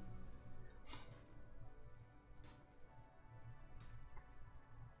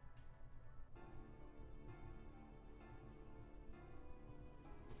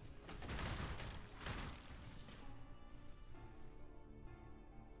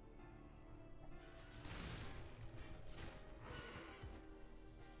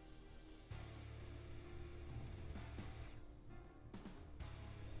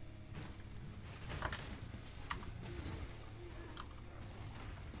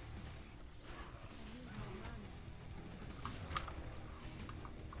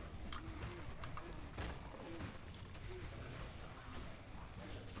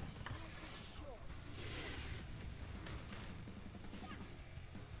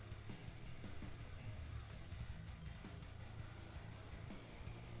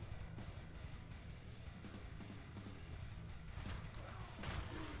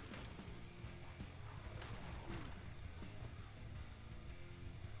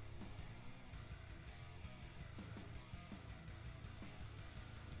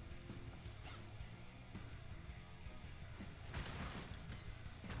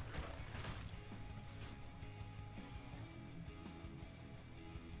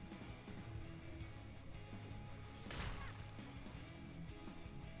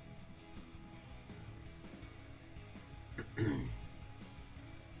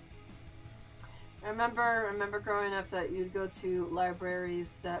 I remember growing up that you'd go to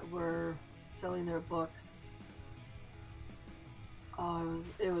libraries that were selling their books. Oh,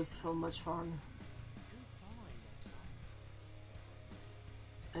 it was so much fun.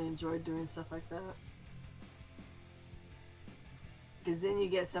 I enjoyed doing stuff like that. Because then you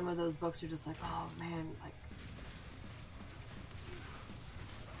get some of those books, you're just like, oh man, like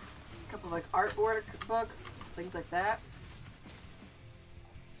a couple of like artwork books, things like that.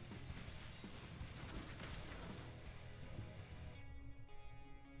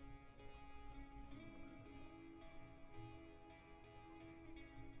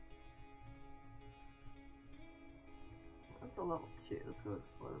 That's a level 2. Let's go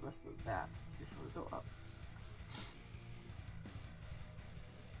explore the rest of the bats before we go up.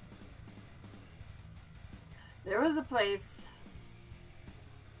 There was a place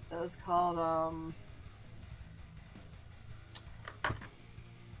that was called, oh, I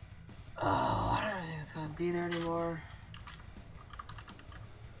don't think it's gonna be there anymore.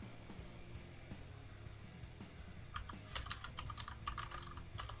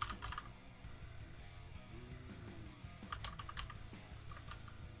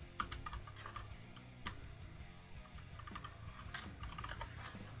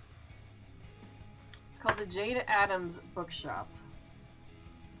 Called the Jade Addams Bookshop.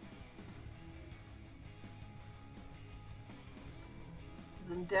 This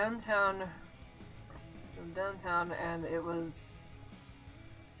is in downtown, and it was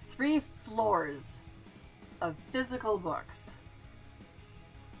 3 floors of physical books.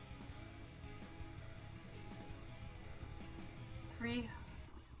 Three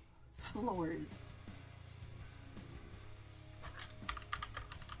floors.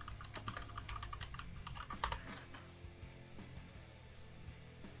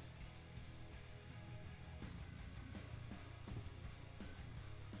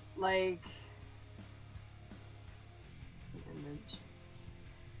 Like image.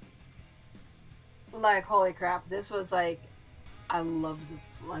 Like holy crap, this was like I loved this.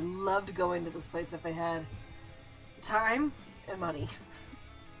 I loved going to this place if I had time and money.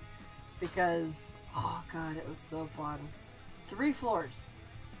 Because oh god, it was so fun. 3 floors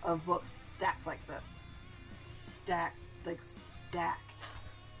of books stacked like this. stacked, like stacked.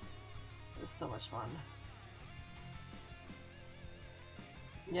 It was so much fun.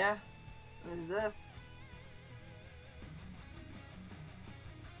 Yeah, there's this.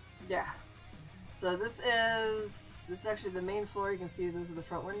 Yeah. So this is actually the main floor. You can see those are the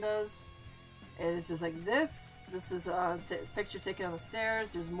front windows. And it's just like this. This is a picture taken on the stairs.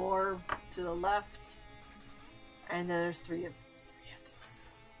 There's more to the left. And then there's three of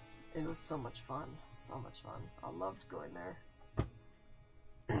these. It was so much fun. So much fun. I loved going there.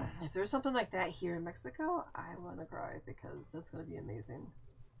 If there's something like that here in Mexico, I want to cry because that's going to be amazing.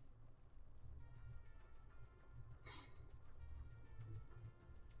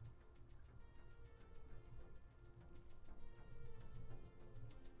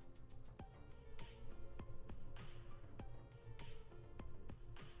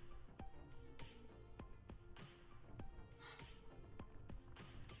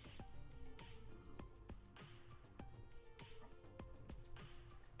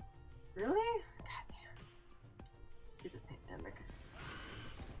 Really? Goddamn. Stupid pandemic.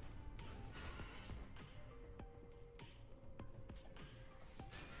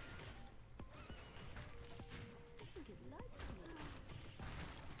 I think it likes me.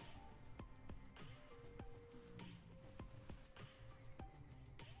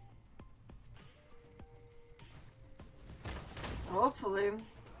 Hopefully.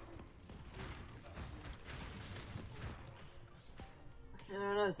 I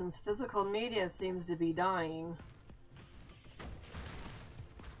don't know, since physical media seems to be dying.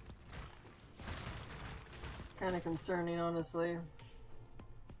 Kind of concerning, honestly.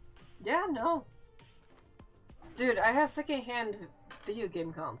 Yeah, no. Dude, I have secondhand video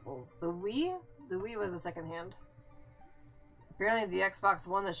game consoles. The Wii was a secondhand. Apparently the Xbox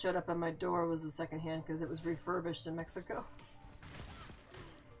One that showed up at my door was a secondhand because it was refurbished in Mexico.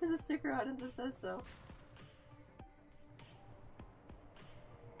 There's a sticker on it that says so.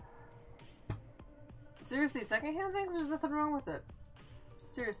 Seriously, secondhand things, there's nothing wrong with it.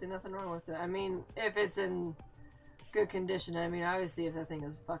 Seriously, nothing wrong with it. I mean, if it's in good condition, I mean, obviously if that thing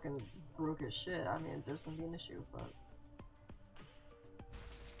is fucking broke as shit, I mean, there's gonna be an issue, but... Another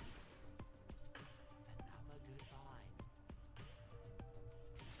goodbye.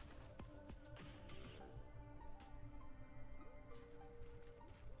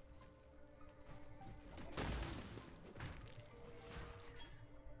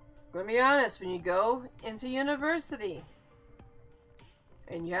 Gonna be honest, when you go into university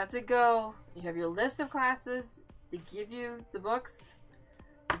and you have to go, you have your list of classes, they give you the books,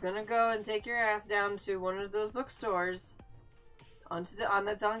 you're gonna go and take your ass down to one of those bookstores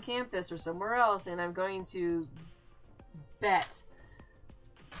that's on campus or somewhere else, and I'm going to bet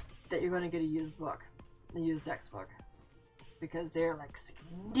that you're gonna get a used book, a used textbook, because they're like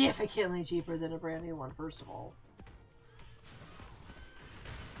significantly cheaper than a brand new one, first of all.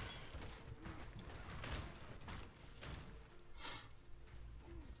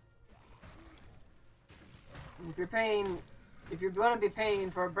 If you're going to be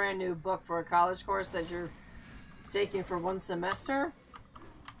paying for a brand new book for a college course that you're taking for one semester,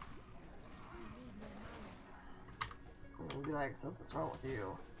 you'll be like, something's wrong with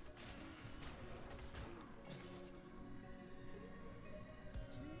you.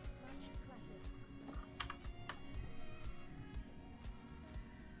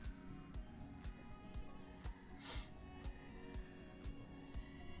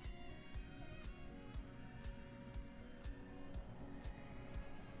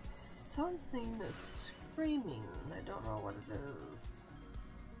 Something is screaming. I don't know what it is.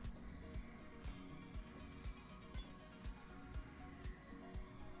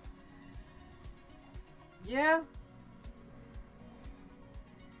 Yeah.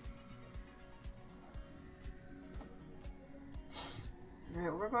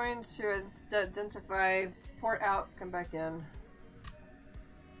 Alright, we're going to identify, port out, come back in.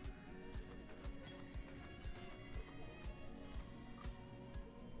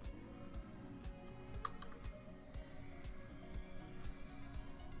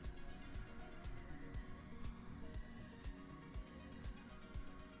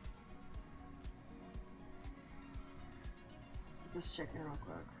 Just checking real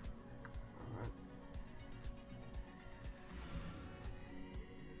quick. Alright.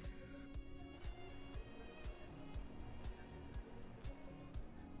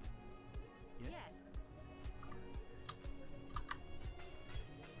 Yes.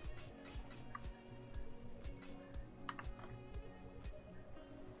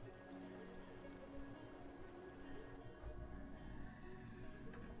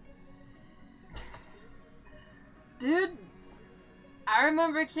 Dude, I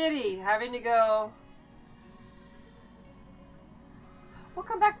remember Kitty having to go We'll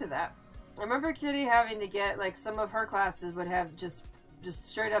come back to that. I remember Kitty having to get, like, some of her classes would have just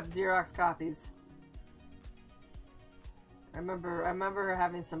straight up Xerox copies. I remember her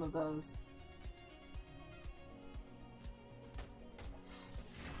having some of those.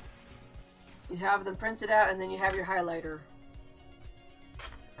 You have them printed out and then you have your highlighter.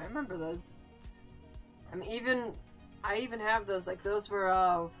 I remember those. I mean, I even have those, like, those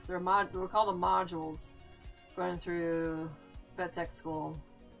were, they were called them modules going through vet tech school.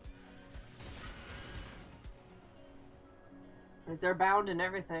 Like, they're bound and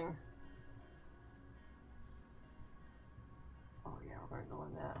everything. Oh yeah, we're gonna go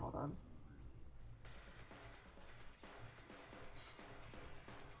in that. Hold on.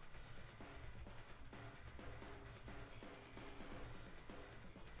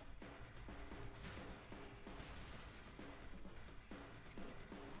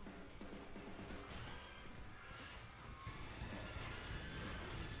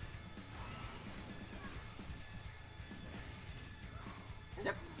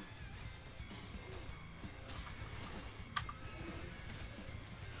 Yep.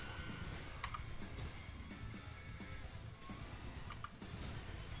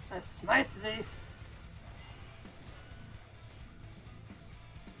 I smite thee.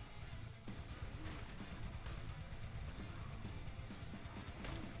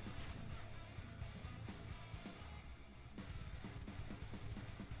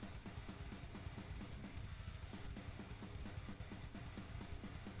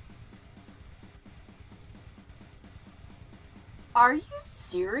 Are you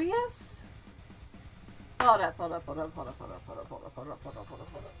serious? Hold up.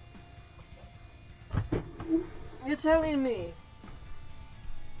 You're telling me.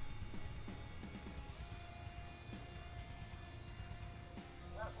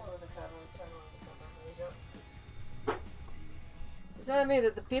 You're telling me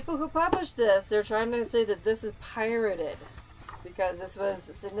that the people who published this, they're trying to say that this is pirated because this was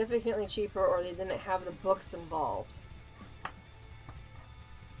significantly cheaper or they didn't have the books involved.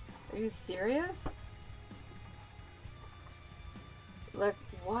 Are you serious? Like,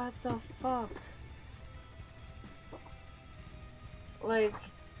 what the fuck? Like...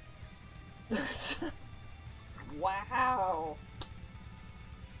 wow.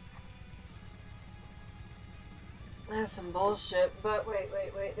 That's some bullshit. But wait.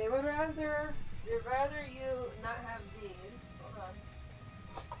 They'd rather you not have these. Hold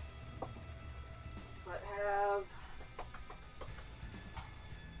on. But have...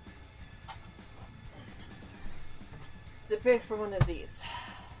 to pick for one of these.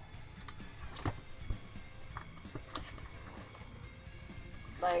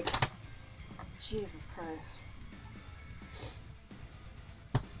 Like, Jesus Christ.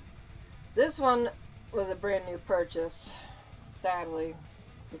 This one was a brand new purchase, sadly,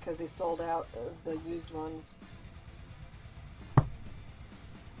 because they sold out of the used ones.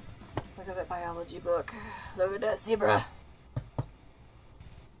 Look at that biology book. Look at that zebra.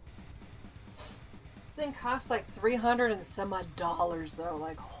 Thing costs like $300 and some odd dollars though.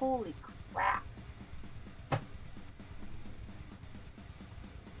 Like, holy crap.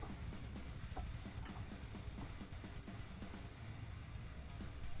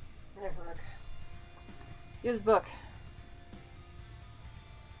 Here, look. Used book.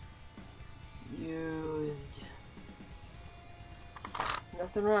 Used.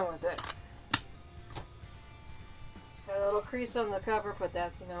 Nothing wrong with it. Got a little crease on the cover, but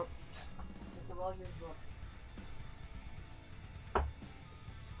that's, you know, just a well-used book.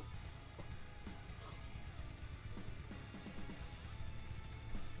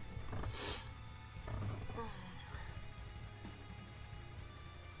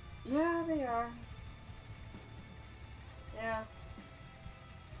 Yeah, they are. Yeah.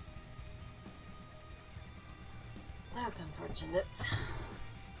 That's unfortunate.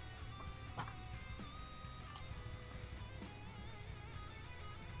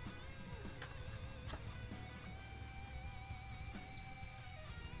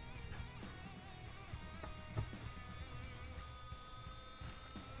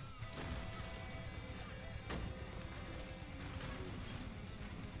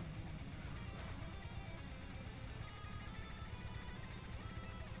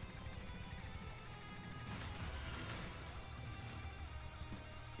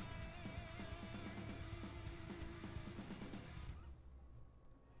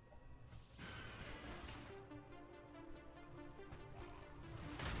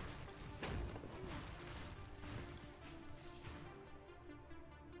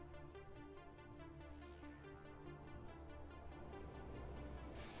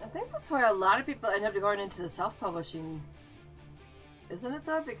 I think that's why a lot of people end up going into the self-publishing Isn't it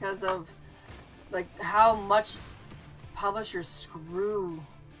though? Because of like how much publishers screw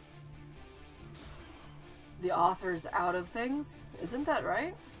the authors out of things. Isn't that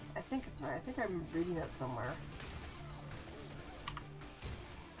right? I think it's right. I think I'm reading that somewhere.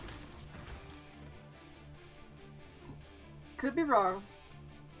 Could be wrong.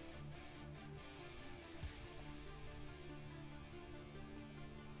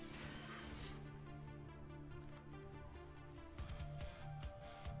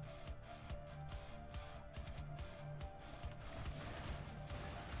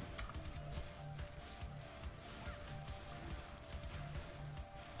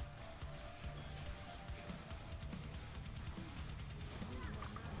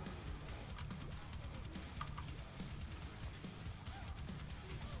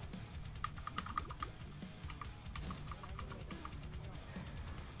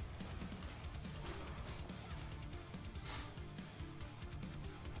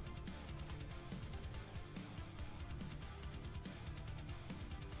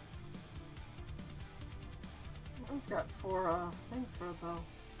 It's got 4 things for a bow.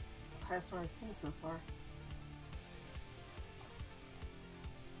 The highest one I've seen so far.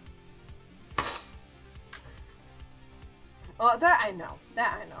 Oh, that I know.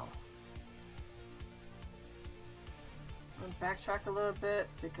 That I know. I'm gonna backtrack a little bit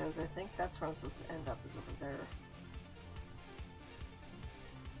because I think that's where I'm supposed to end up, is over there.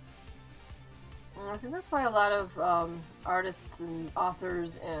 And I think that's why a lot of artists and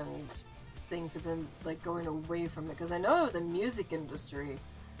authors and things have been like going away from it, because I know the music industry,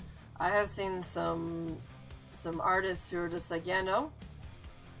 I have seen some artists who are just like, yeah, no,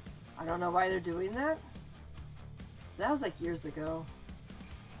 I don't know why they're doing that. That was like years ago.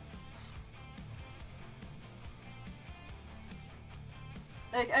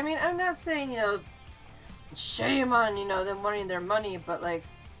 Like, I mean, I'm not saying, you know, shame on, you know, them wanting their money, but like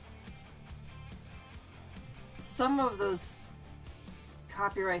some of those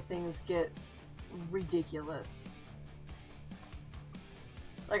copyright things get ridiculous.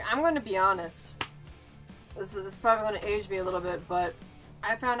 Like, I'm going to be honest. This is probably going to age me a little bit, but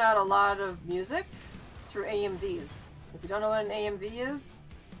I found out a lot of music through AMVs. If you don't know what an AMV is,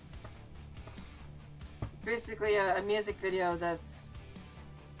 it's basically a music video that's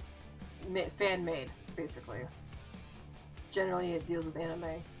fan-made, basically. Generally, it deals with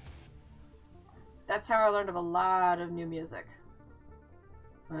anime. That's how I learned of a lot of new music.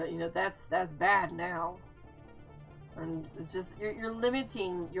 But, you know, that's bad now. And it's just, you're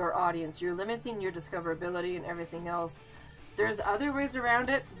limiting your audience. You're limiting your discoverability and everything else. There's other ways around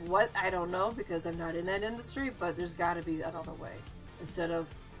it. What? I don't know, because I'm not in that industry, but there's gotta be another way. Instead of,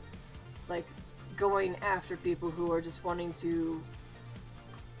 like, going after people who are just wanting to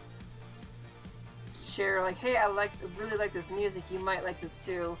share, like, hey, I really like this music, you might like this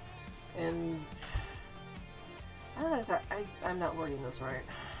too. And I don't know, I'm not wording this right.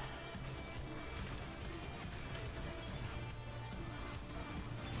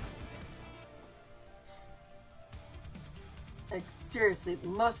 Like, seriously,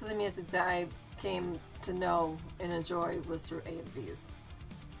 most of the music that I came to know and enjoy was through AMVs.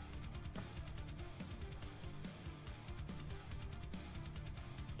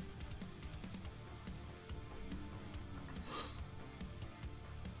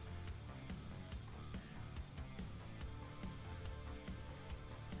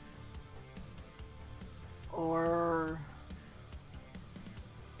 Or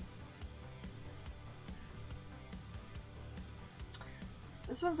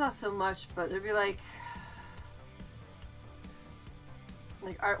this one's not so much, but there'd be like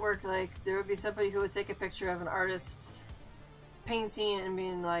artwork, like there would be somebody who would take a picture of an artist's painting and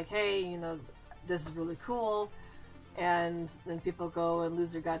being like, hey, you know, this is really cool, and then people go and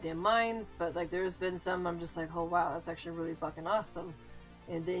lose their goddamn minds. But like there's been some I'm just like, oh wow, that's actually really fucking awesome.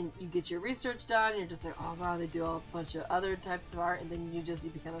 And then you get your research done, and you're just like, oh wow, they do a bunch of other types of art, and then you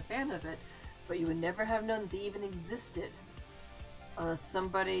become a fan of it. But you would never have known they even existed unless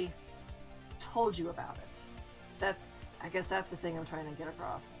somebody told you about it. I guess that's the thing I'm trying to get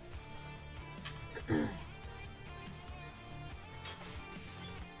across.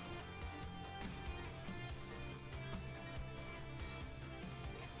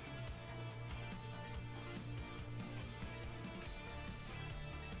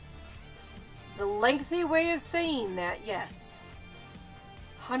 It's a lengthy way of saying that, yes.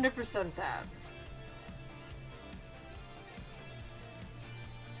 100% that.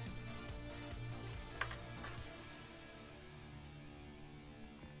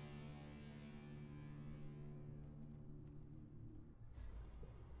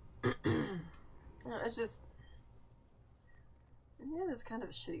 It's just, Yeah, it's kind of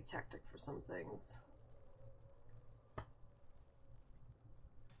a shitty tactic for some things.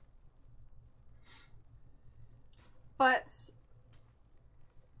 But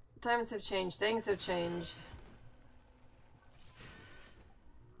times have changed, things have changed.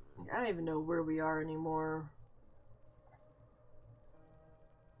 I don't even know where we are anymore.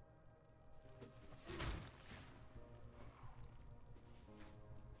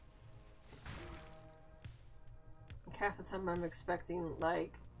 Like half the time I'm expecting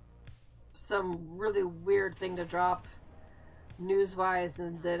like some really weird thing to drop news-wise,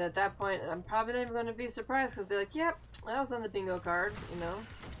 and then at that point I'm probably not even going to be surprised because I'll be like, yep, that was on the bingo card, you know.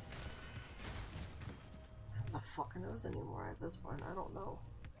 Who the fuck knows anymore at this point? I don't know.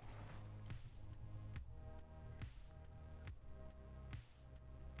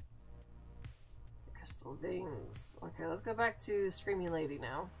 Crystal veins. Okay, let's go back to Screaming Lady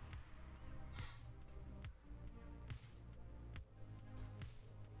now.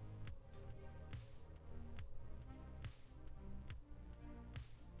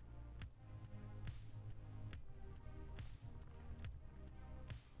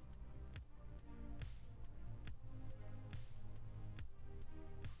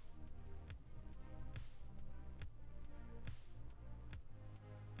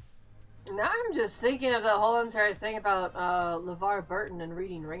 Now I'm just thinking of the whole entire thing about LeVar Burton and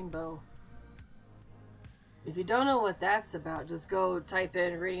Reading Rainbow. If you don't know what that's about, just go type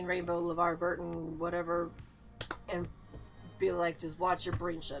in Reading Rainbow, LeVar Burton, whatever, and be like, just watch your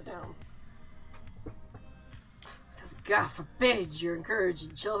brain shut down. Because God forbid you're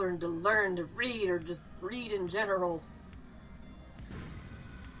encouraging children to learn to read or just read in general.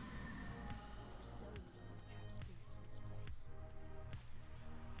 So many more trapped spirits in this place.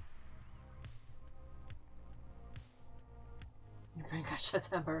 Your brain got shut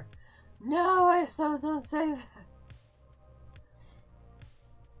down, Bert. No, I so don't say that.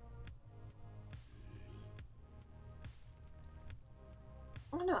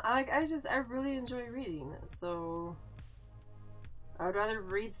 I don't know. I really enjoy reading, so I would rather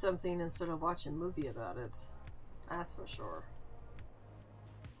read something instead of watch a movie about it. That's for sure.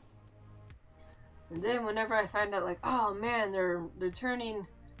 And then whenever I find out, like, oh man, they're turning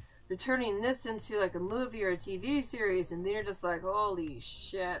this into like a movie or a TV series, and then you're just like, holy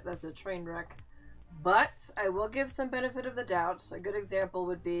shit, that's a train wreck. But I will give some benefit of the doubt. A good example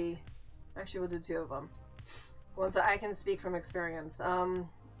would be, actually we'll do two of them. Ones that I can speak from experience.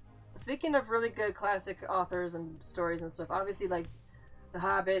 Speaking of really good classic authors and stories and stuff, obviously like The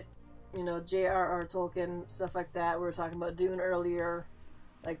Hobbit, you know, J.R.R. Tolkien, stuff like that. We were talking about Dune earlier.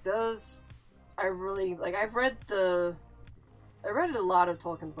 Like those, I really, like I read a lot of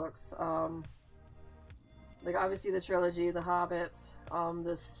Tolkien books. Like obviously the trilogy, The Hobbit,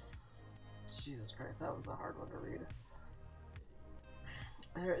 Jesus Christ, that was a hard one to read.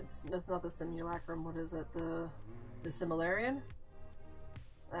 That's not the Simulacrum. What is it? The Similarian?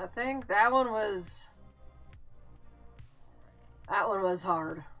 That thing? That one was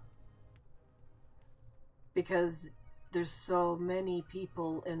hard. Because there's so many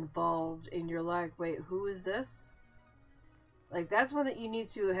people involved and you're like, wait, who is this? Like that's one that you need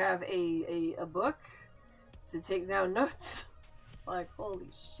to have a book to take down notes. Like, holy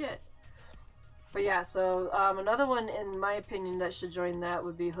shit. But yeah, so another one in my opinion that should join that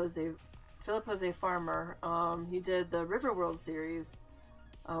would be Philip Jose Farmer. He did the Riverworld series,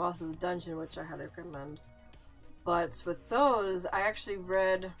 also the Dungeon, which I highly recommend. But with those, I actually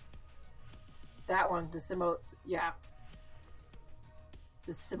read that one, the Silmarillion.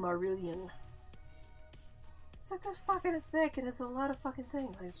 It's like this fucking is thick, and it's a lot of fucking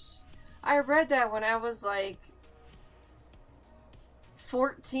things. I read that when I was like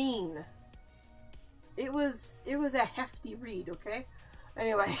 14. It was a hefty read, okay?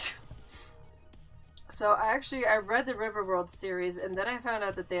 Anyway, so I read the Riverworld series, and then I found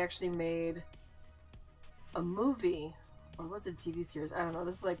out that they actually made a movie, or was it a TV series? I don't know.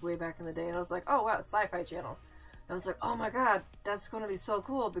 This is like way back in the day, and I was like, oh wow, Sci-Fi Channel. And I was like, oh my god, that's going to be so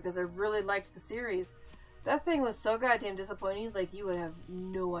cool because I really liked the series. That thing was so goddamn disappointing, like you would have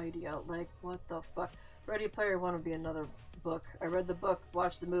no idea. Like, what the fuck? Ready Player One would be another book. I read the book,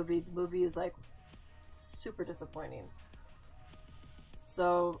 watched the movie. The movie is like super disappointing.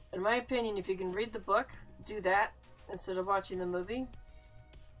 So, in my opinion, if you can read the book, do that instead of watching the movie.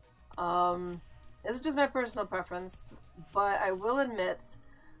 This is just my personal preference, but I will admit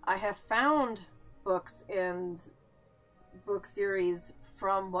I have found books and book series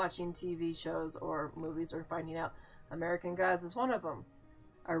from watching TV shows or movies or finding out. American Gods is one of them.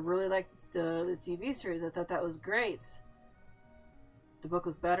 I really liked the TV series. I thought that was great. The book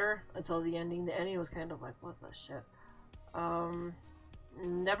was better until the ending. The ending was kind of like, what the shit?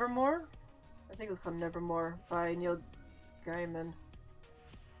 Nevermore? I think it was called Nevermore by Neil Gaiman.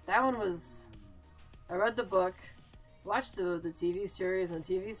 That one was... I read the book, watched the TV series, and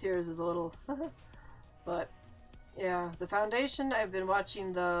the TV series is a little... but, yeah. The Foundation, I've been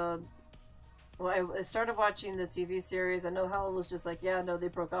watching the... Well, I started watching the TV series. I know Helen was just like, yeah, no, they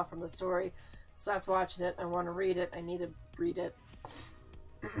broke off from the story. Stopped watching it. I want to read it. I need to read it.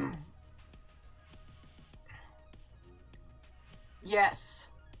 Yes.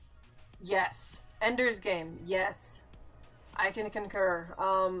 Yes. Ender's Game. Yes. I can concur.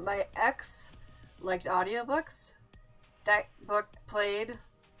 My ex liked audiobooks. That book played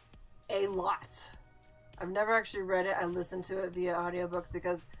a lot. I've never actually read it. I listened to it via audiobooks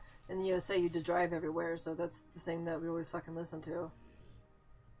because in the USA you just drive everywhere, so that's the thing that we always fucking listen to.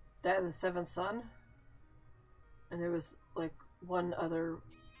 That and The Seventh Son. And there was like one other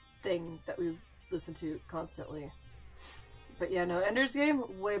thing that we listened to constantly. But yeah, no, Ender's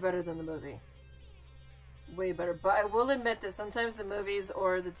Game, way better than the movie. Way better. But I will admit that sometimes the movies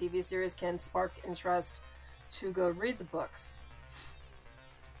or the TV series can spark interest to go read the books.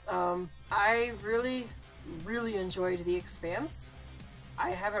 I really, really enjoyed The Expanse.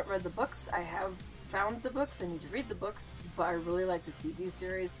 I haven't read the books. I have found the books. I need to read the books. But I really like the TV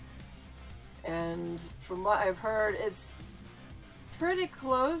series. And from what I've heard, it's pretty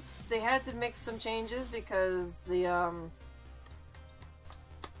close. They had to make some changes because the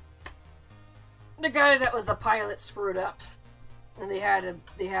guy that was the pilot screwed up, and they had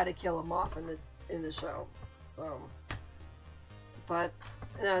to kill him off in the show. So, but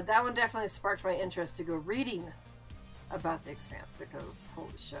that one definitely sparked my interest to go reading about The Expanse because holy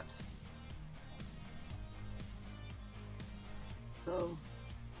shit. So,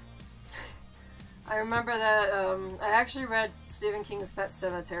 I remember that I actually read Stephen King's Pet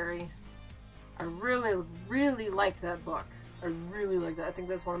Sematary. I really, really like that book. I really like that. I think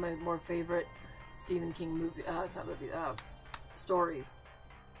that's one of my more favorite Stephen King stories.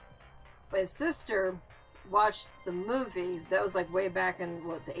 My sister watched the movie. That was like way back in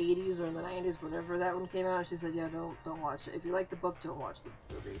what, the 80s or in the 90s, whenever that one came out. She said, "Yeah, don't watch it. If you like the book, don't watch the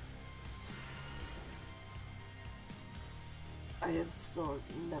movie." I have still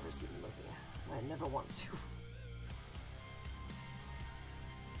never seen the movie. I never want to.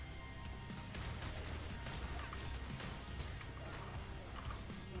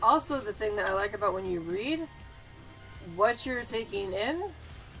 Also, the thing that I like about when you read, what you're taking in,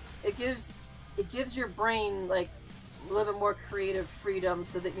 it gives your brain like a little bit more creative freedom,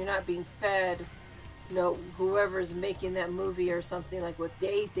 so that you're not being fed, whoever's making that movie or something, like what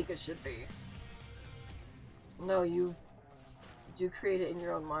they think it should be. No, you create it in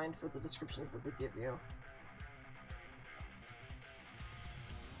your own mind for the descriptions that they give you.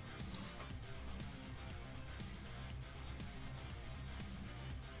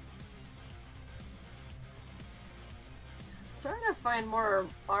 Starting to find more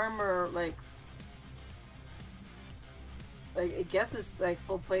armor, like I guess it's like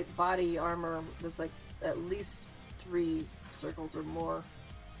full plate body armor that's like at least 3 circles or more.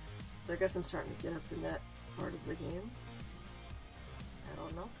 So I guess I'm starting to get up in that part of the game. I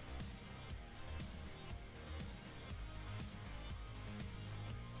don't know.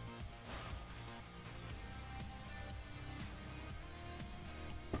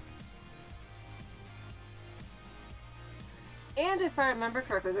 And if I remember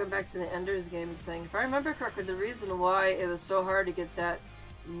correctly, going back to the Ender's Game thing, if I remember correctly, the reason why it was so hard to get that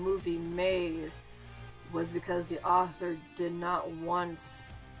movie made was because the author did not want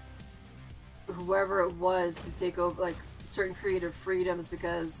whoever it was to take over, like, certain creative freedoms,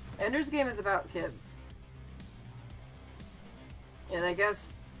 because Ender's Game is about kids. And I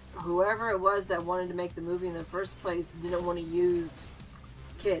guess whoever it was that wanted to make the movie in the first place didn't want to use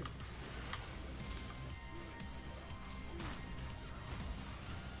kids.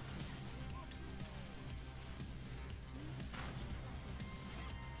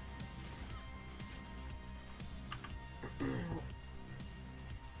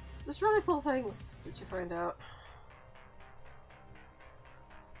 Just really cool things that you find out.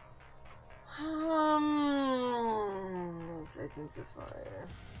 Let's identify.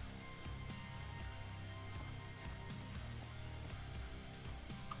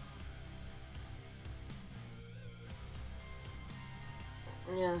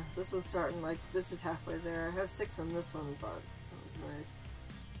 Yeah, this was starting, like, this is halfway there. I have 6 on this one, but that was nice.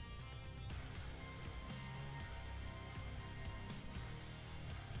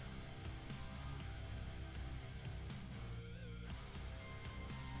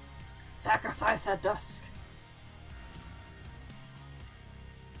 Sacrifice at dusk.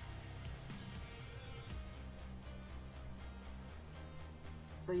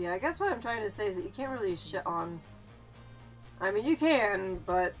 So yeah, I guess what I'm trying to say is that you can't really shit on... I mean, you can,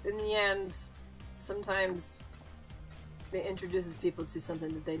 but in the end, sometimes it introduces people to something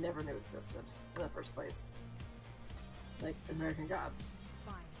that they never knew existed in the first place. Like American Gods.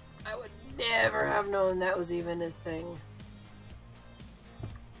 Fine. I would never have known that was even a thing.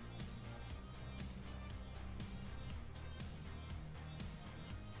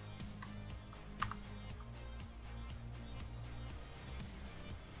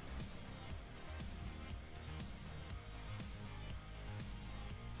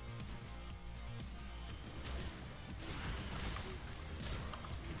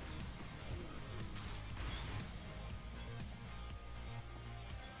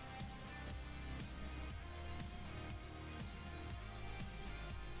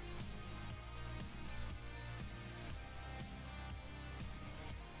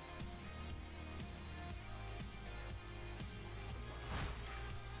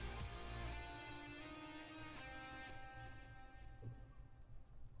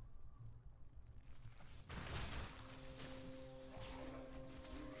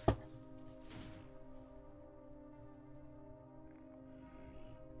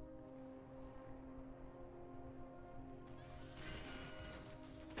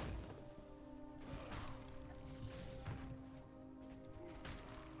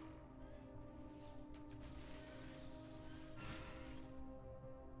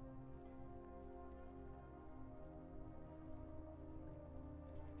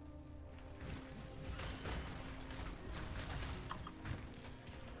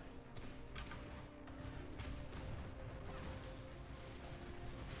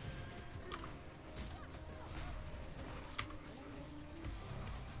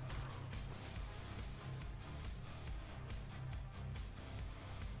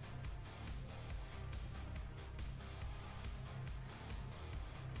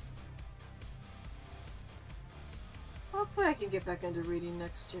 Hopefully I can get back into reading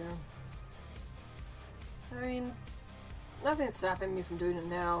next year. I mean, nothing's stopping me from doing it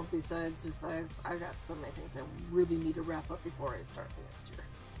now, besides just I've got so many things I really need to wrap up before I start the next year.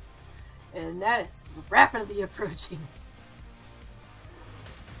 And that is rapidly approaching.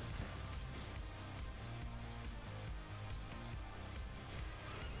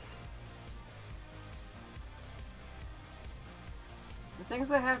 The things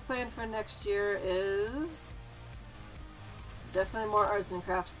I have planned for next year is definitely more arts and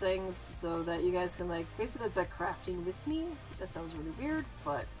crafts things, so that you guys can, like, basically it's like crafting with me. That sounds really weird,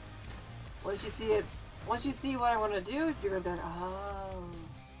 but once you see it, once you see what I want to do, you're gonna be like, oh.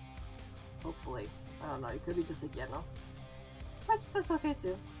 Hopefully. I don't know, it could be just like, yeah, no. But that's okay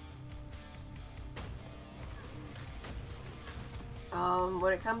too.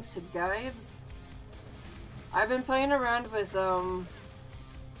 When it comes to guides, I've been playing around with, they're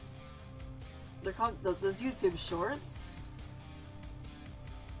called those YouTube shorts.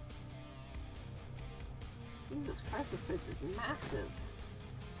 Jesus Christ, this place is massive.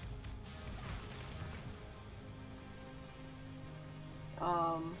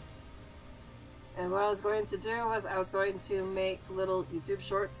 And what I was going to do was I was going to make little YouTube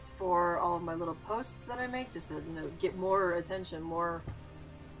shorts for all of my little posts that I make, just to, you know, get more attention, more,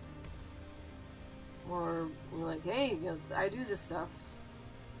 you know, like, hey, you know, I do this stuff.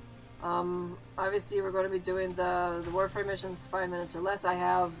 Obviously we're going to be doing the Warframe missions 5 minutes or less. I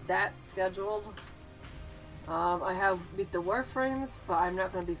have that scheduled. I have beat the Warframes, but I'm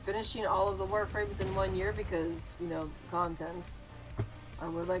not going to be finishing all of the Warframes in 1 year because, you know, content. I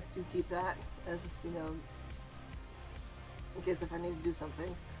would like to keep that as, you know, in case if I need to do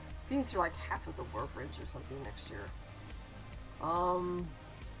something. Getting through like half of the Warframes or something next year. I'm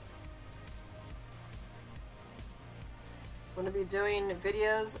going to be doing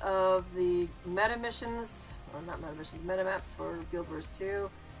videos of the meta missions, or not meta missions, meta maps for Guild Wars 2.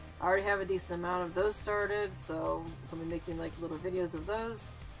 I already have a decent amount of those started, so I'm going to be making like little videos of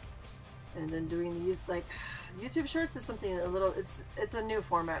those. And then doing the, like, YouTube shorts is something a little, it's a new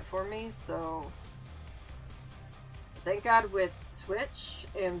format for me, so thank God with Twitch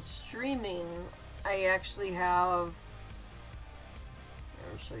and streaming, I actually have,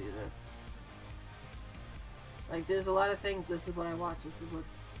 I'll show you this. Like, there's a lot of things, this is what I watch, this is what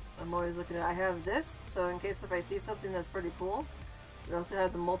I'm always looking at. I have this, so in case if I see something that's pretty cool. We also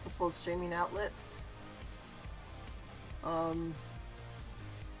have the multiple streaming outlets.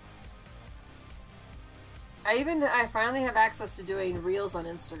 I finally have access to doing reels on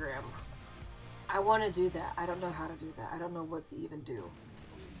Instagram. I want to do that. I don't know how to do that. I don't know what to even do.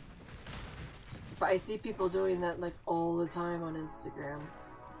 But I see people doing that like all the time on Instagram.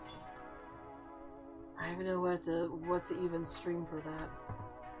 I don't even know what to even stream for that.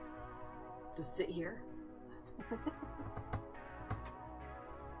 Just sit here.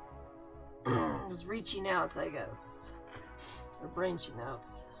 Just reaching out, I guess. Or branching out.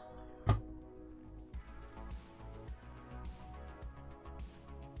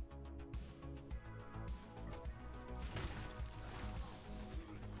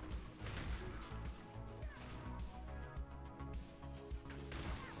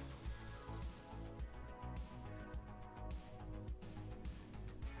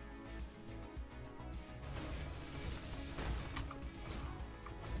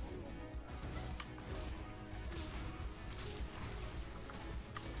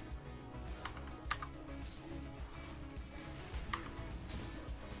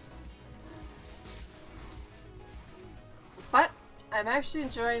 But I'm actually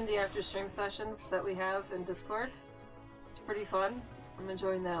enjoying the after stream sessions that we have in Discord. It's pretty fun. I'm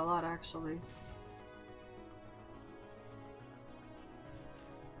enjoying that a lot, actually.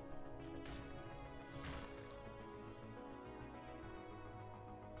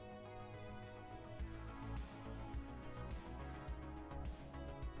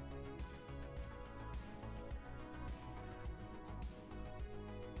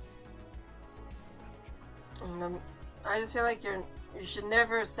 I just feel like you should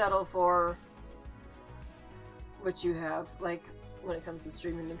never settle for what you have, like when it comes to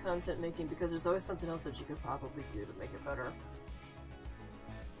streaming and content making, because there's always something else that you could probably do to make it better.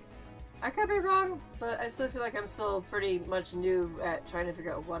 I could be wrong, but I still feel like I'm still pretty much new at trying to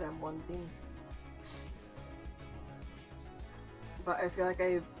figure out what I'm wanting. But I feel like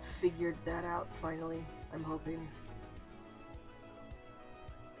I figured that out finally, I'm hoping.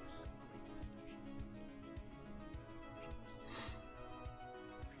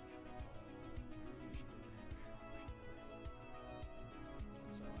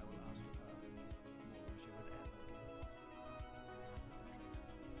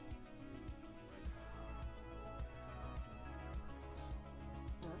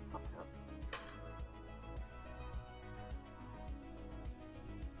 That's fucked up.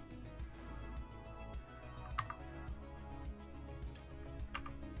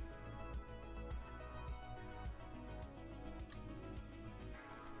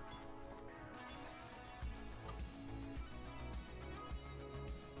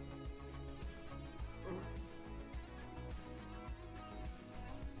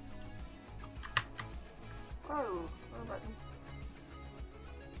 Whoa, wrong button.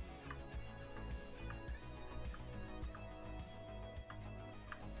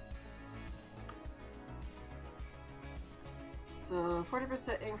 So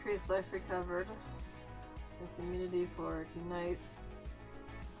 40% increased life recovered with immunity for ignites.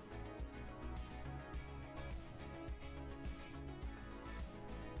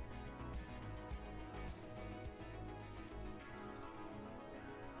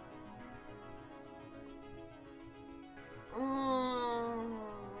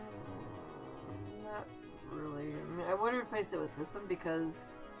 Not really. I mean, I would replace it with this one because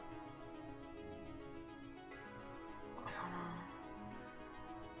I don't know.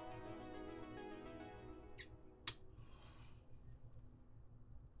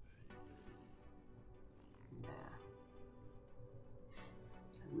 Nah.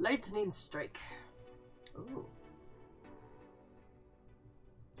 Lightning strike. Ooh.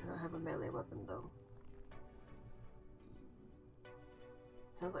 I don't have a melee weapon though.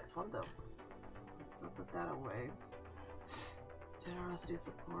 Sounds like fun though. So put that away. Generosity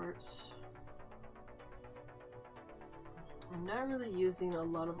support. I'm not really using a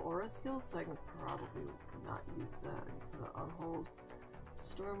lot of aura skills, so I can probably not use that and put it on hold.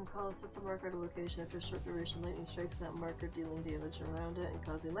 Storm call sets a marker at a location after a short duration. Lightning strikes that marker, dealing damage around it and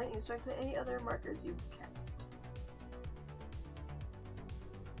causing lightning strikes at any other markers you cast.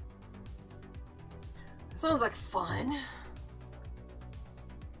 Sounds like fun.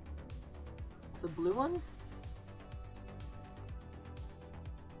 It's a blue one.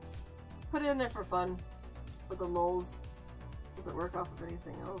 Let's put it in there for fun. For the lulz. Doesn't work off of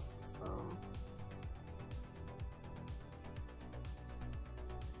anything else, so.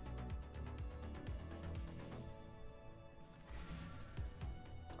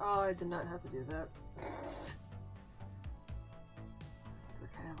 Oh, I did not have to do that. It's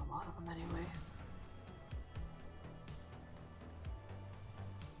okay, I have a lot of them anyway.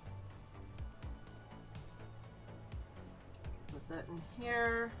 Put that in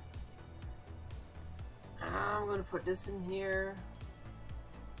here. I'm gonna put this in here.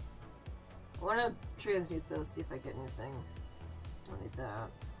 I wanna transmute those, see if I get anything. Don't need that. I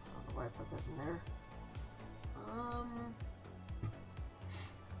don't know why I put that in there.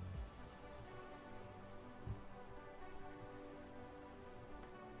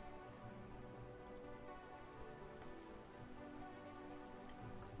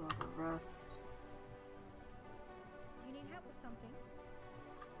 rest. Do you need help with something?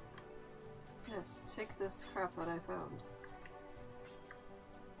 Yes, take this crap that I found.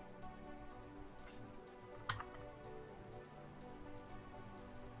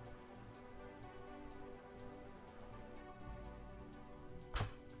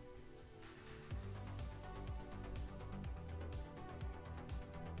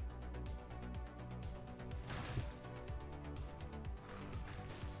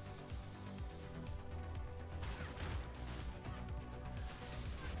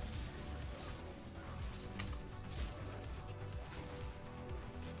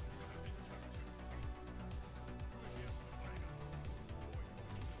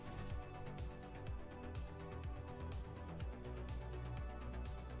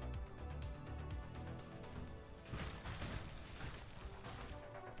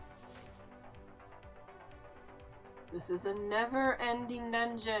 This is a never-ending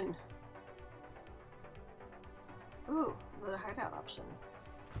dungeon. Ooh, another hideout option.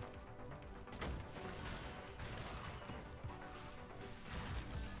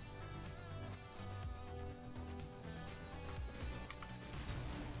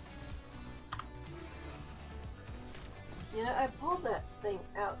 You know, I pulled that thing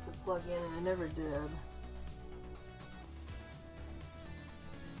out to plug in and I never did.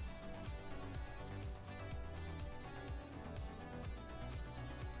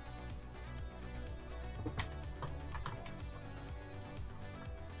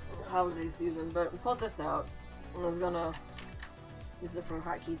 Holiday season, but I pulled this out. I was gonna use it for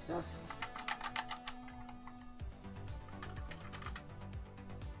hotkey stuff.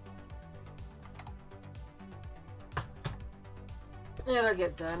 It'll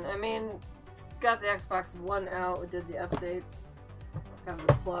get done. I mean, got the Xbox One out, we did the updates, got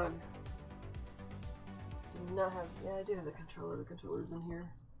the plug. Do not have, yeah, I do have the controller. The controller's in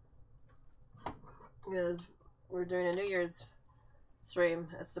here. Because we're doing a New Year's stream,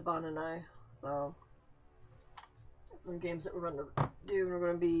 Esteban and I, so some games that we're going to do, we're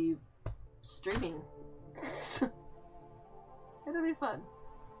going to be streaming. It'll be fun,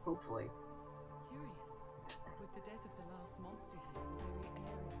 hopefully. Curious. With the death of the last monster here, the very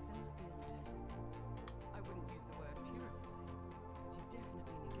air itself feels different. I wouldn't use the word purify, but you've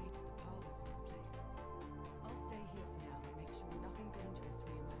definitely negated the power of this place. I'll stay here for now and make sure nothing dangerous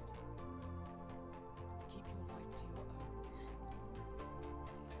re-emerges. Keep your life to your own.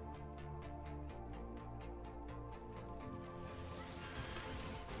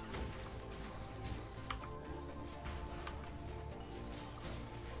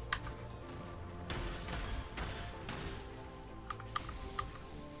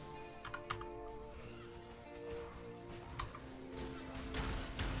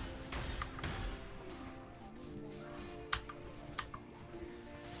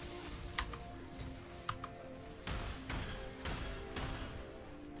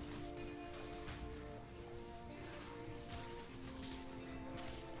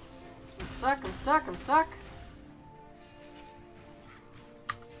 I'm stuck.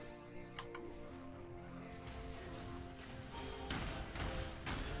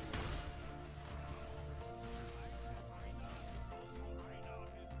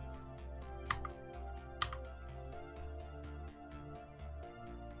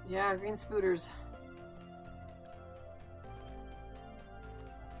 Yeah, green spooters.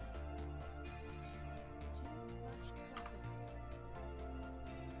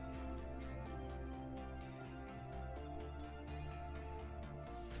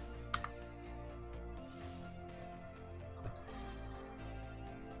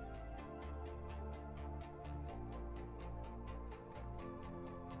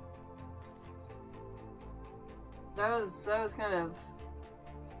 That was kind of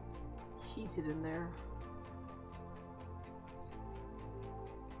heated in there.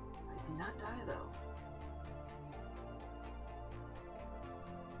 I did not die though.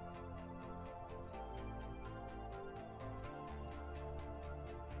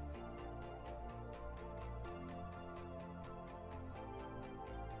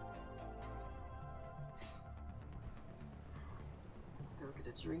 I'll get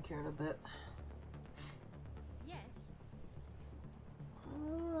a drink here in a bit.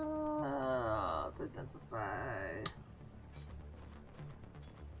 To intensify.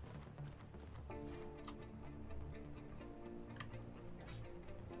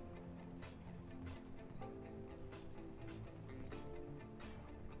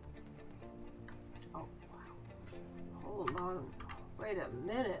 Oh wow. Hold on. Wait a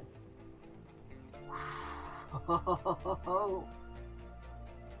minute.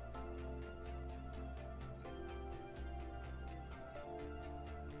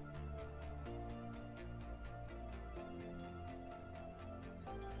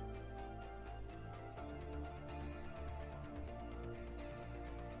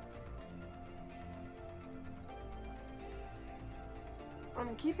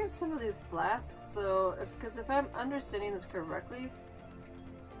 I'm keeping some of these flasks, so if I'm understanding this correctly,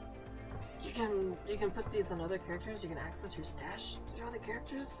 you can put these on other characters. You can access your stash to other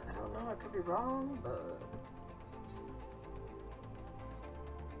characters. I don't know. I could be wrong, but.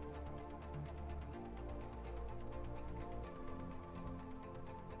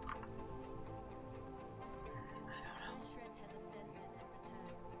 Ashret has ascended and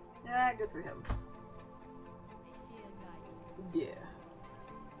returned. Yeah, good for him. May fear guide you. Yeah.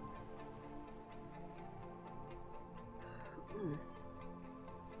 Mm.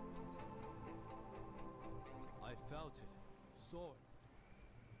 I felt it, saw it.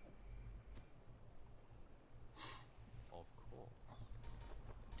 Of course.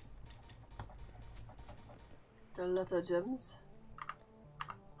 The leather gems.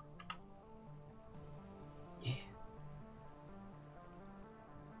 Yeah.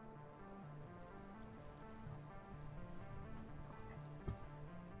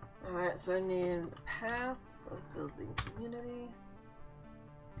 Alright, so I need path of building community.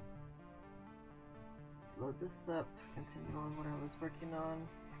 Let's load this up, continue on what I was working on.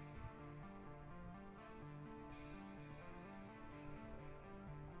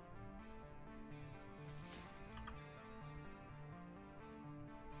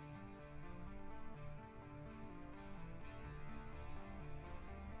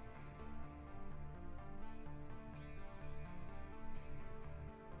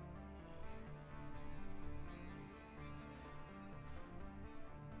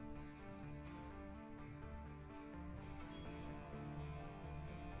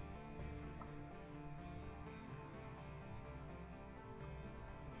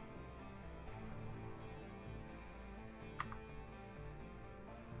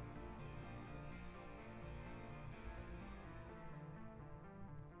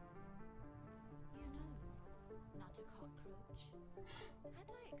 You know, not a cockroach. Had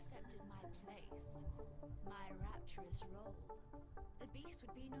I accepted my place, my rapturous role, the beast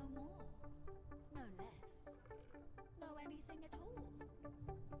would be no more, no less, no anything at all.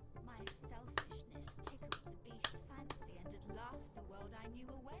 My selfishness tickled the beast's fancy and it laughed the world I knew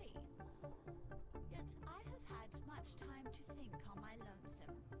away. Yet I have had much time to think on my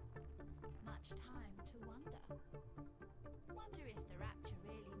lonesome, much time to wonder. Wonder if the rapture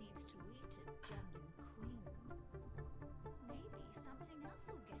really needs to eat a German queen. Maybe something else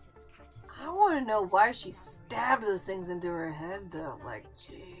will get its catastrophe. I want to know why she stabbed those things into her head, though. Like,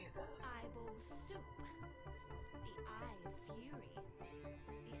 Jesus. Eyeball soup. The eye of fury.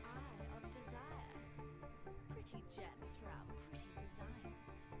 The eye of desire. Pretty gems for our pretty designs.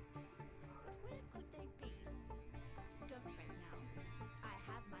 But where could they be? Don't fret now. I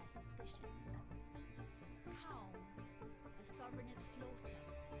have my suspicions. Calm, the sovereign of slaughter.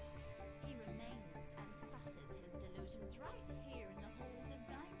 He remains and suffers his delusions right here in the halls of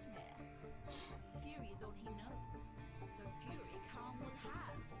nightmare. Fury is all he knows, so fury Calm will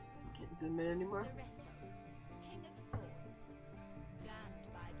have. Can't zoom in anymore. Deresso, king of swords, damned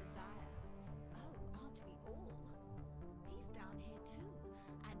by desire. Oh, aren't we all? He's down here too,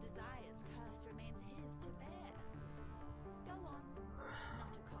 and desire's curse remains his to bear. Go on,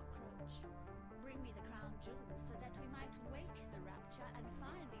 not a cockroach. Bring me the crown jewels so that we might wake the rapture and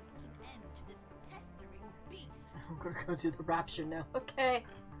finally put an end to this pestering beast. I'm gonna go do the rapture now. Okay.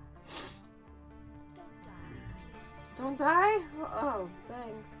 Don't die, please. Don't die? Oh,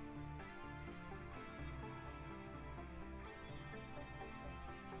 thanks.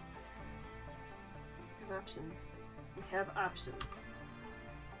 We have options. We have options.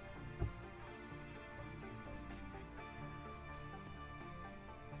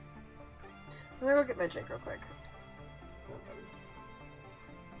 Let me go get my drink real quick.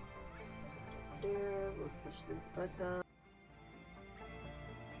 There, we'll push this button.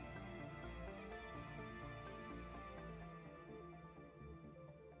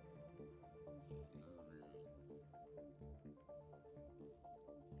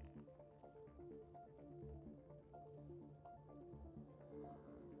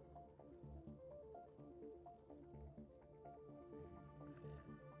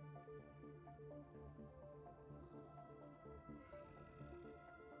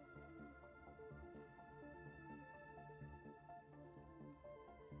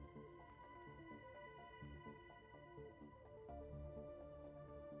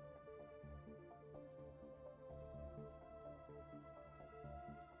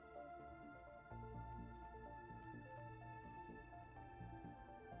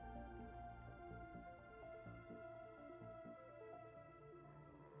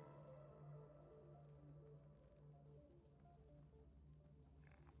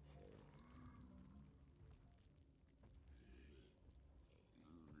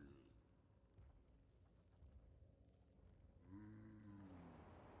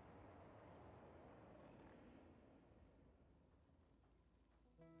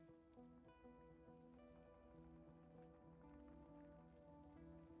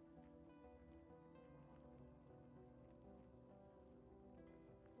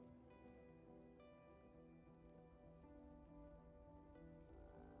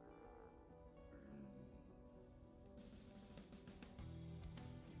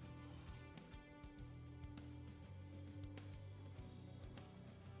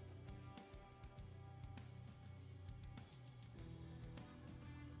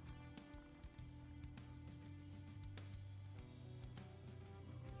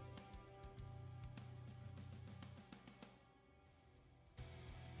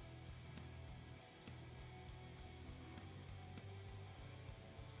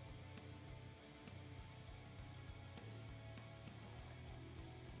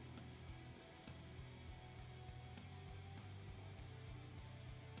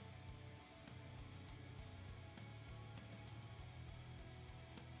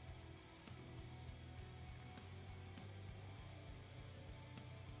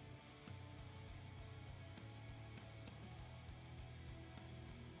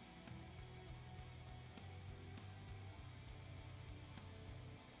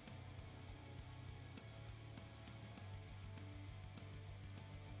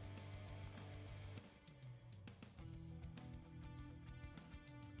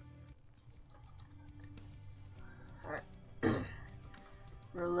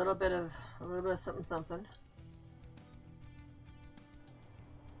 For a little bit of something something.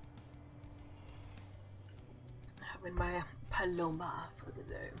 Having my paloma for the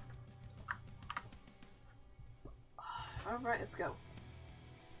day. Alright, let's go.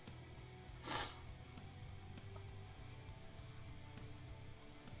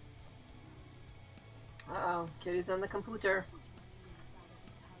 Uh-oh, Kitty's on the computer.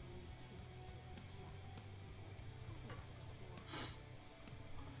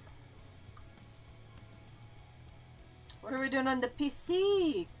 What are we doing on the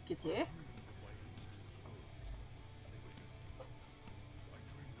PC, Kitty?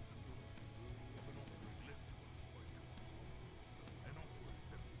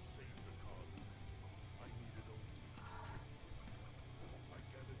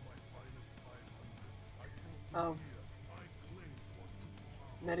 Oh.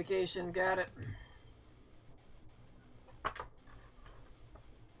 Medication, got it.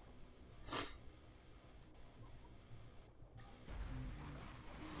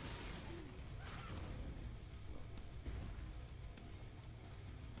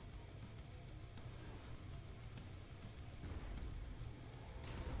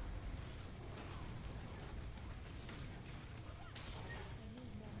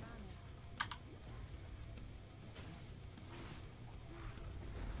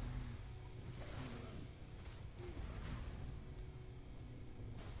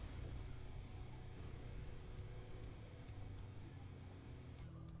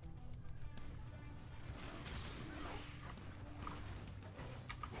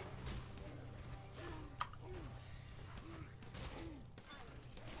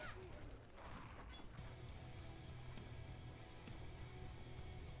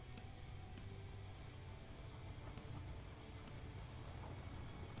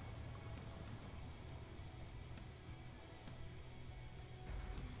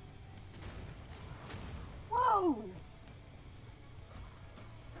 Whoa!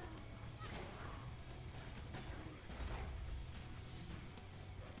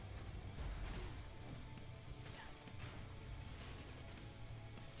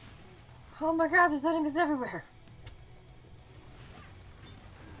 Oh my god, there's enemies everywhere!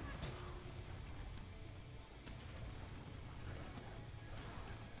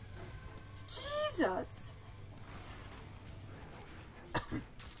 Jesus!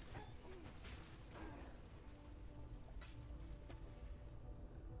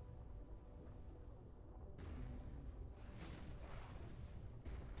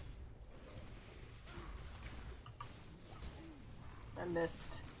 I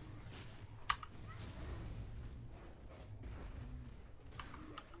missed.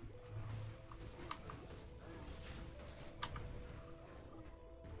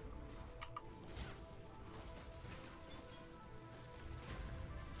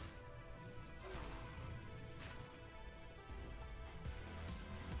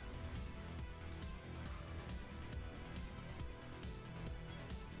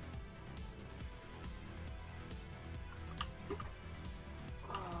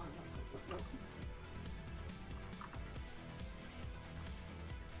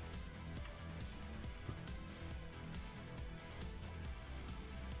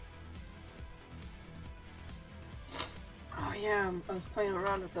 Oh yeah, I was playing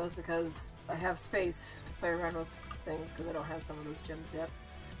around with those because I have space to play around with things because I don't have some of those gems yet.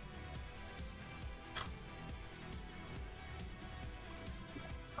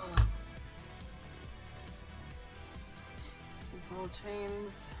 Hold on. Some ball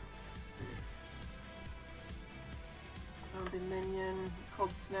chains. Zombie minion.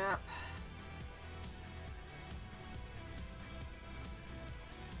 Cold snap.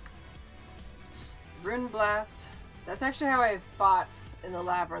 Rune blast. That's actually how I fought in the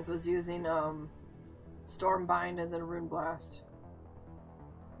labyrinth, was using Stormbind and then Rune Blast.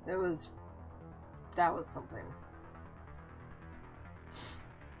 That was something.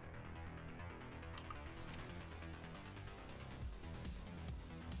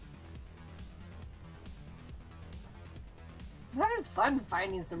 I'm having fun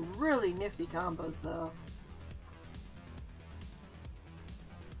finding some really nifty combos though.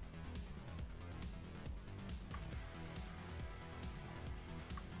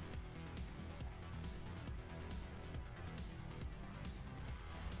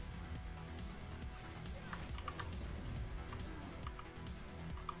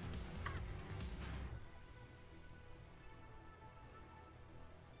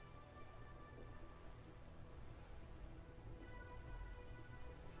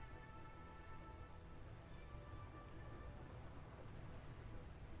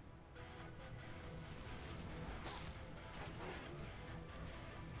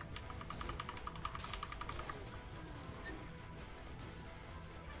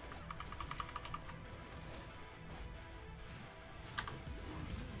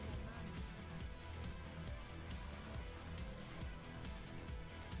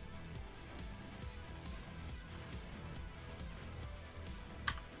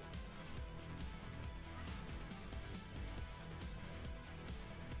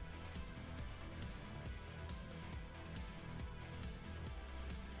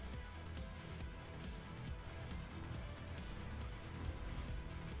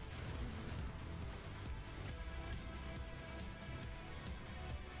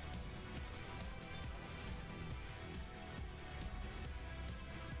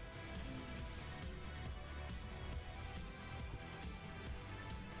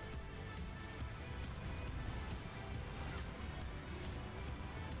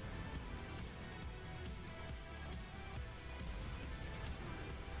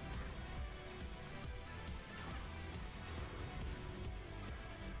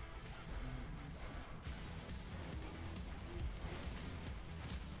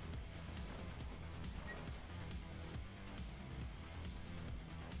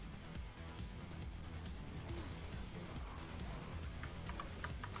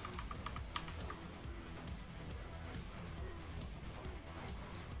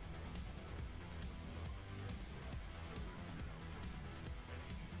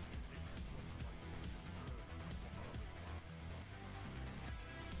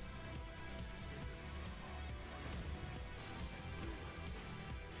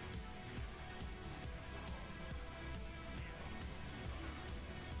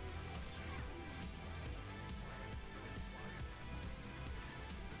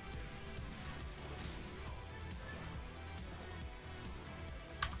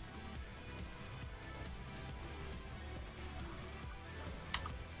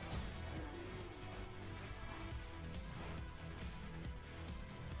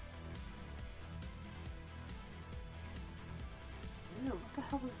 the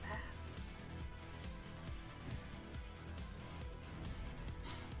hell was that?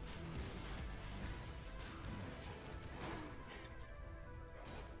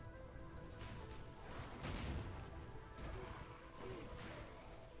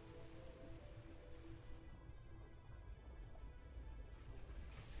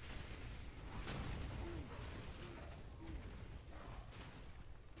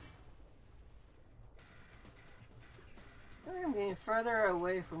 I think I'm getting further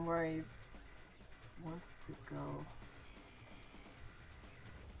away from where I wanted to go.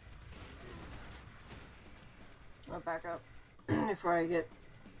 I'll back up before I get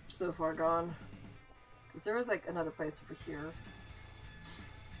so far gone. Because there was like another place over here.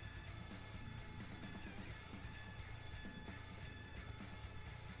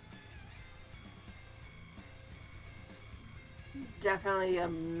 He's definitely a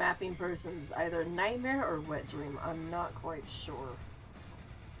mapping person's either nightmare or wet dream. I'm not quite sure.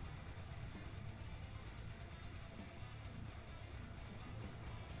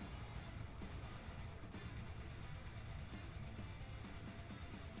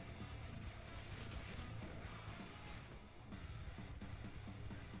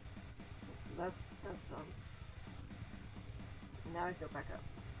 So that's done. Now I go back up.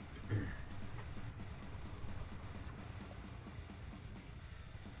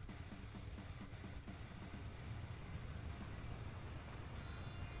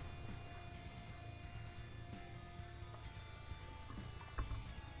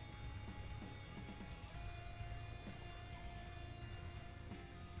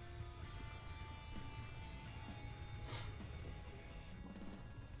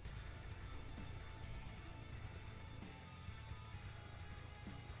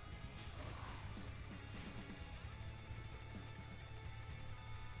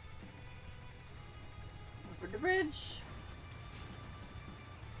 Over the bridge.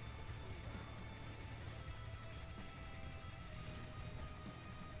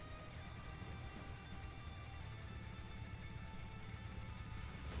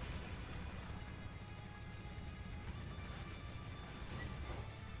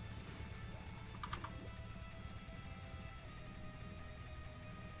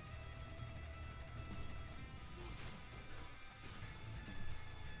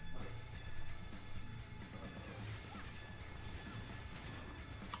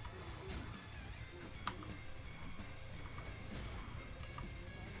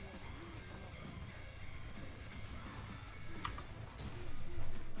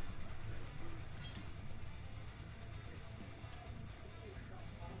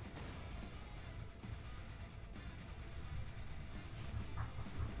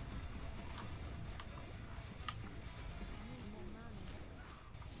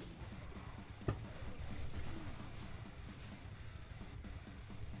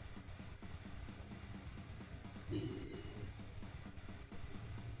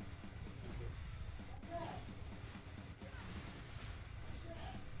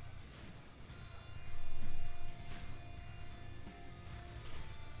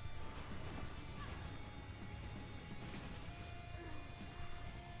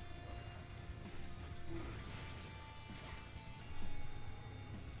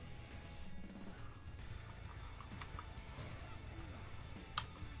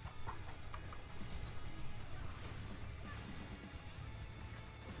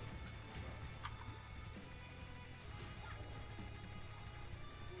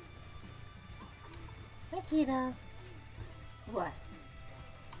 Nikita. What?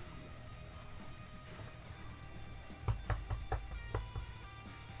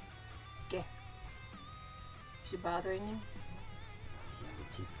 Okay. She bothering you? She said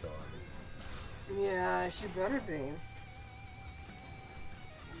she's sorry. Yeah, she better be.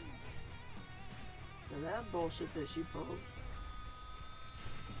 For that bullshit that she pulled.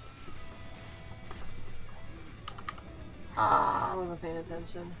 Ah, I wasn't paying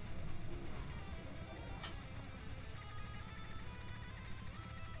attention.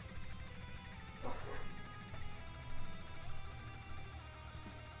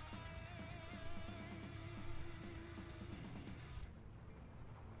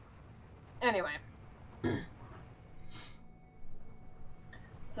 Anyway.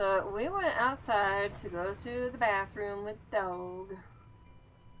 So we went outside to go to the bathroom with the dog.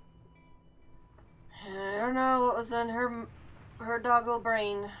 And I don't know what was in her doggo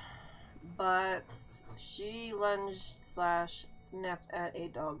brain, but she lunged / snapped at a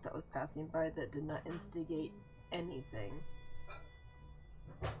dog that was passing by that did not instigate anything.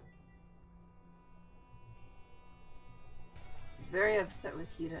 Very upset with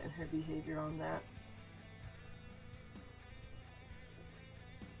Kita and her behavior on that.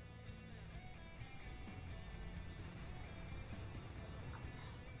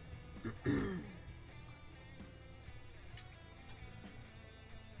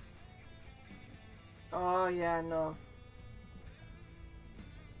 Oh yeah, no.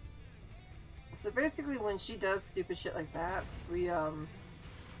 So basically when she does stupid shit like that, we end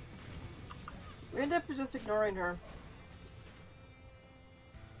up just ignoring her.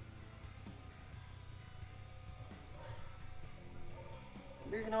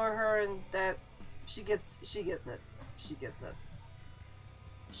 We ignore her and that she gets it. She gets it.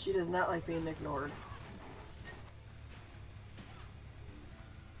 She does not like being ignored.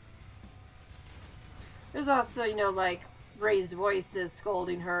 There's also, you know, like raised voices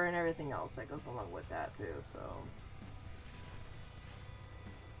scolding her and everything else that goes along with that too, so.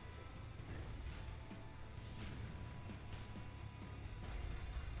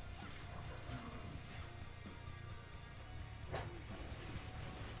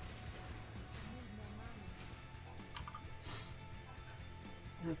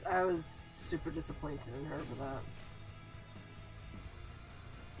 Because I was super disappointed in her for that.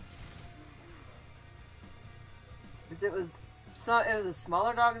 Because it was a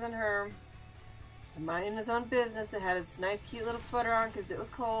smaller dog than her. Just minding his own business. It had its nice cute little sweater on because it was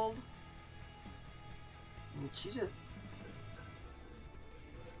cold. And she just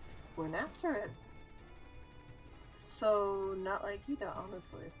went after it. So not like Ida,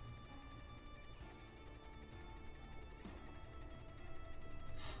 honestly.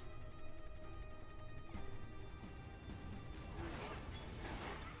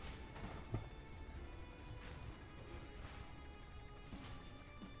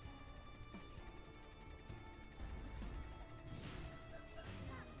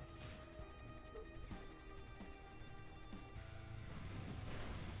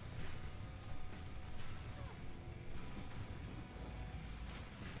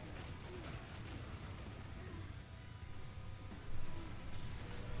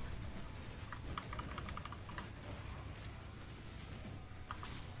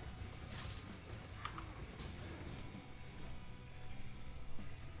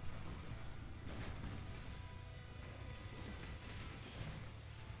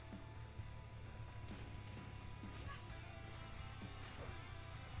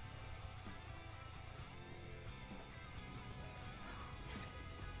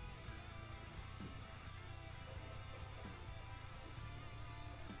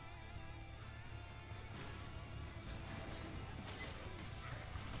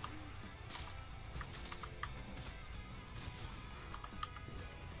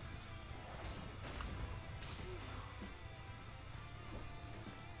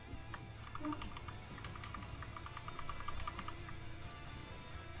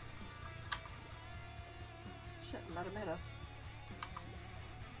 Shit, I'm out of mana.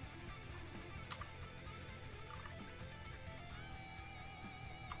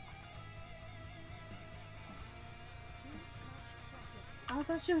 Oh,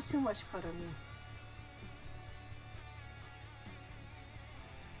 don't you too much clutter me.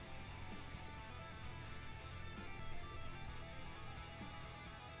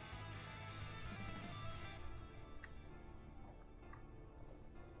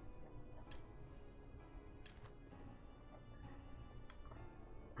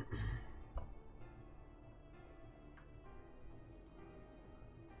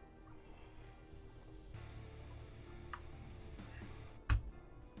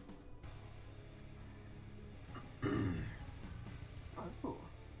 Oh.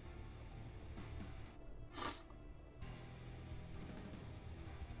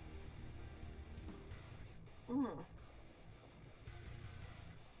 Mm.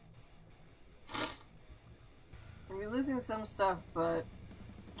 We're losing some stuff, but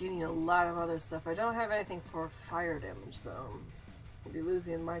getting a lot of other stuff. I don't have anything for fire damage, though. I'll be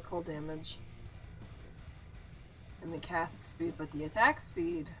losing my cold damage and the cast speed, but the attack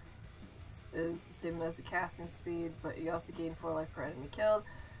speed is the same as the casting speed, but you also gain 4 life per enemy killed,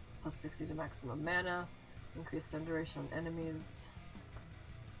 plus 60 to maximum mana, increased stun duration on enemies.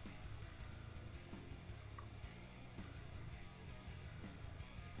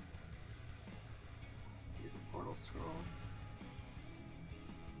 Let's use a portal scroll.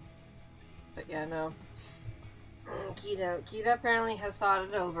 But yeah, no. Kita apparently has thought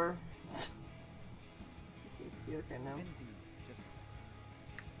it over. Seems to be okay now.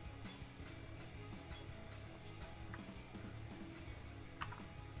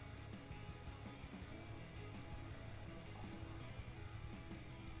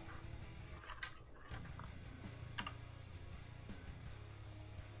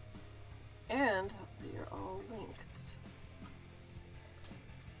 And they are all linked.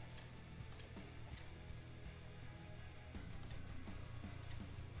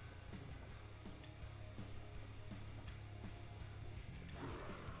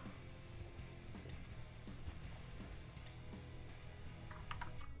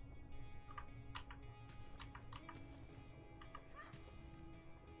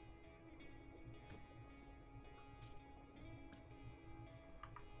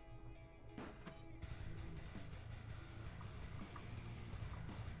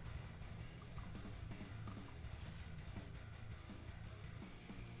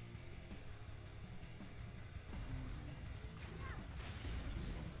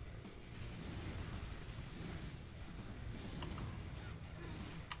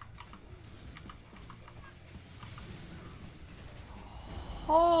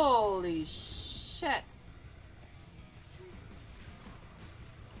 Holy shit.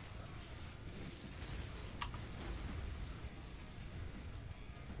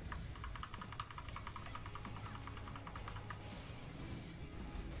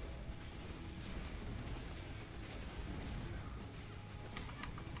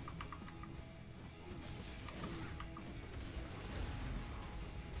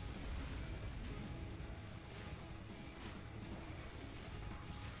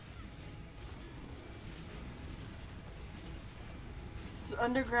 The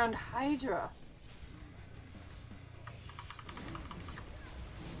underground Hydra.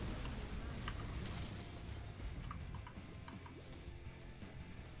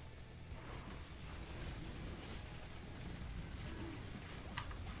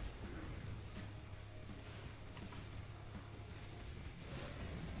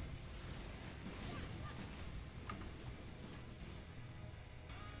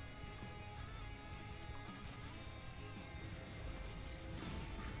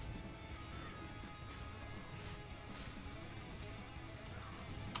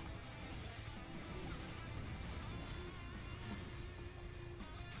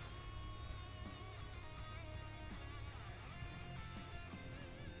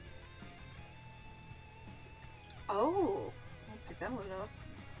 Oh, I'll pick that one up.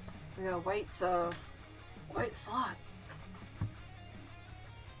 We got white slots.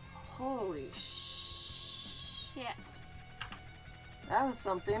 Holy shit. That was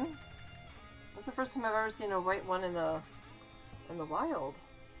something. That's the first time I've ever seen a white one in the wild.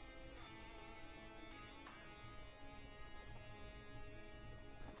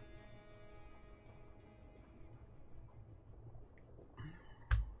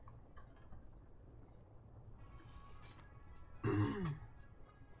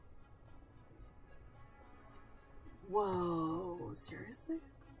 Whoa, seriously?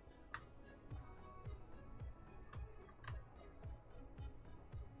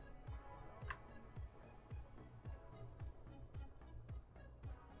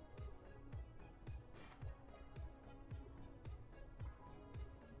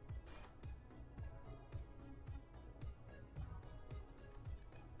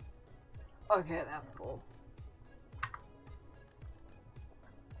 Okay, that's cool.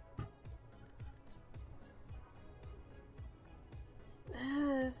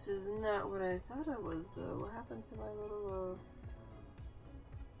 This is not what I thought it was, though. What happened to my little,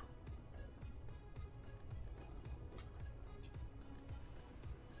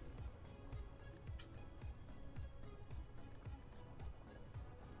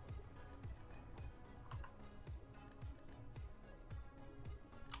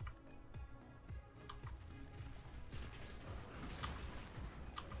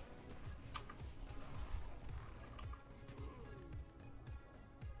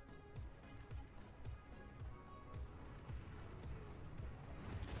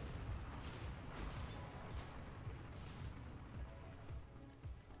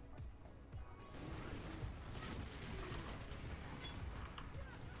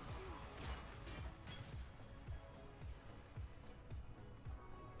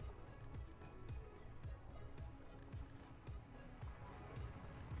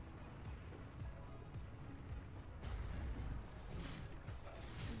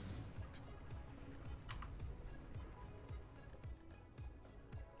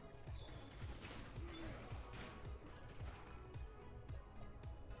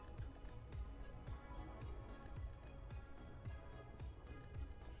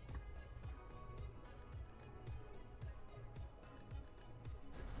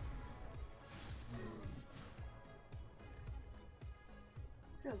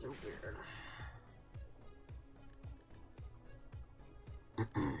 these guys are weird.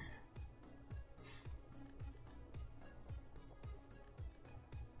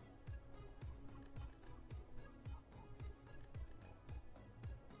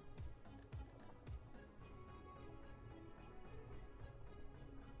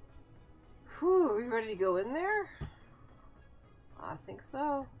 Whew, are we ready to go in there? I think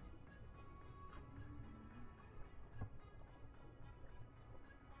so.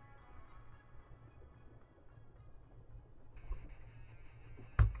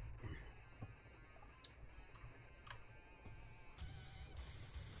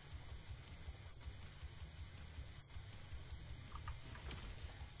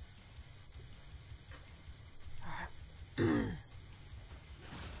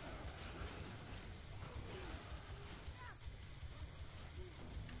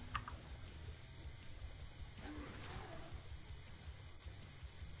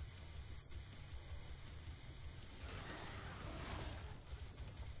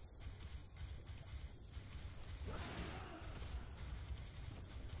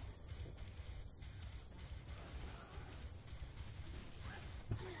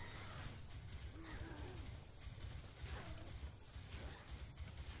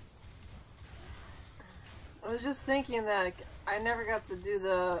 I was just thinking that like, I never got to do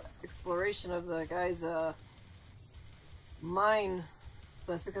the exploration of the guy's mine,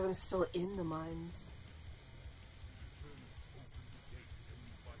 but it's because I'm still in the mines.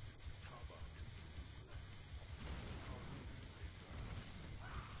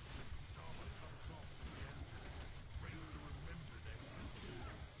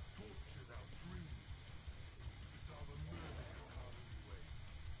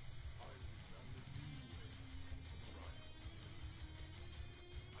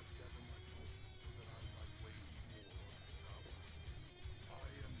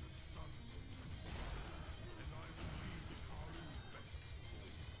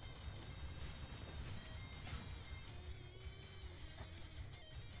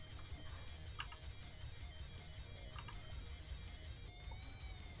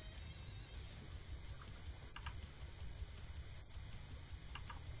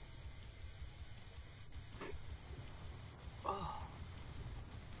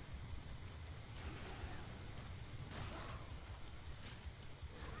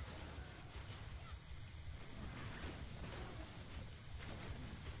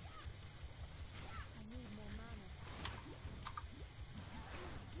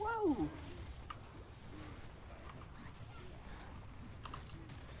 Whoa!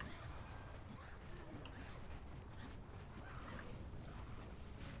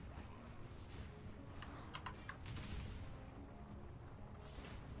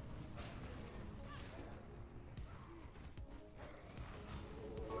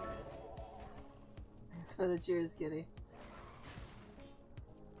 Thanks for the cheers, kitty.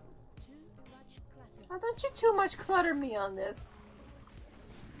 Too much clutter. Oh, don't you too much clutter me on this.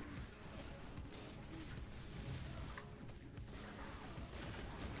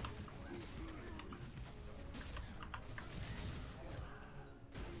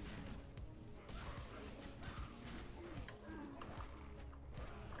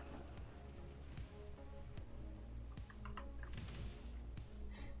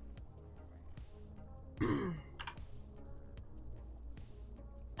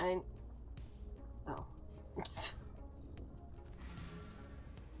 No.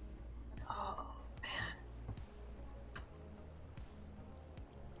 Oh, man.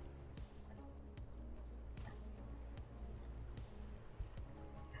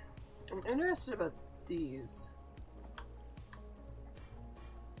 I'm interested about these.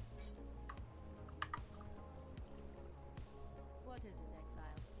 What is it,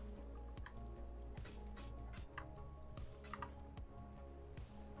 Exile?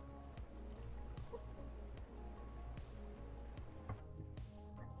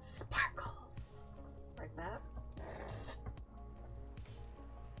 Sparkles. Like that.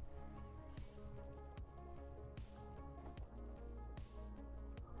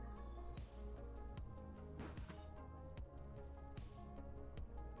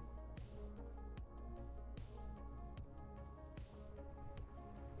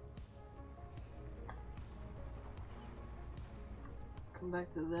 Come back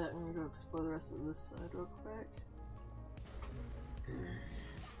to that and go explore the rest of this side real quick.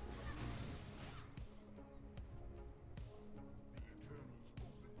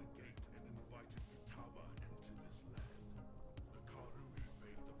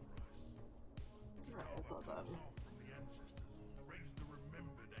 Alright, that's all done.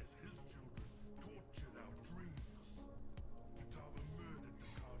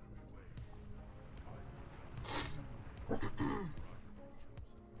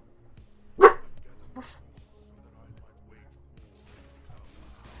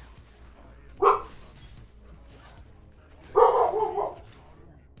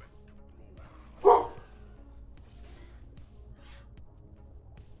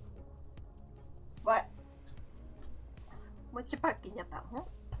 What? What you barking about, huh?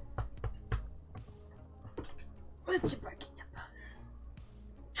 What you barking about?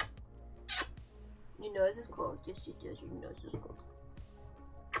 Your nose is cold. Yes, it does. Your nose is cold.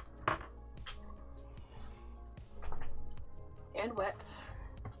 And wet.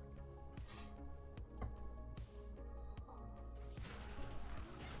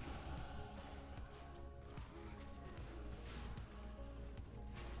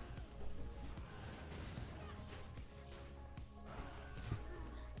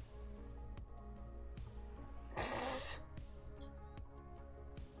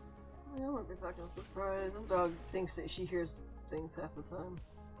 I wouldn't be fucking surprised. This dog thinks that she hears things half the time.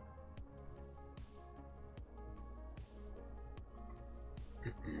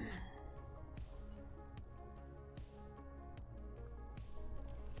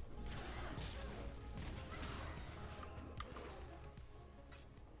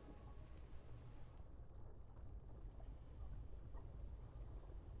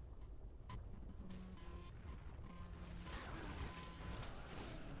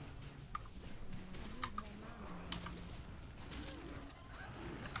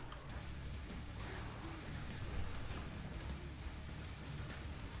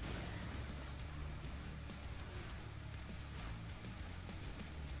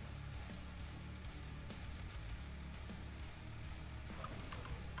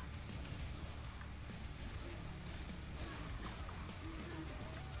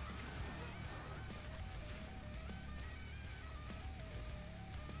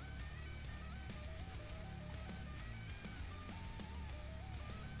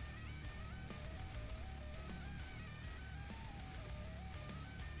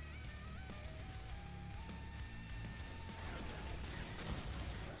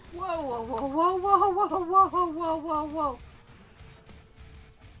 Whoa, whoa, whoa, whoa, whoa, whoa, whoa, whoa, whoa,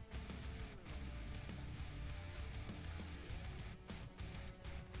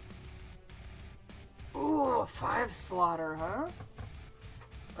 whoa. Ooh, 5 slaughter, huh?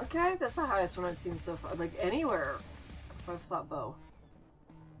 Okay, that's the highest one I've seen so far. Like, anywhere. 5 slot bow.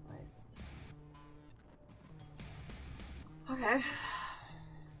 Nice. Okay.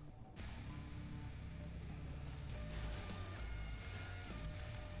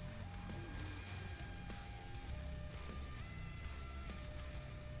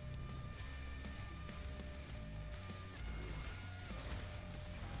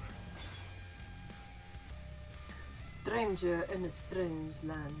 Stranger in a strange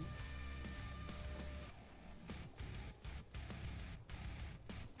land.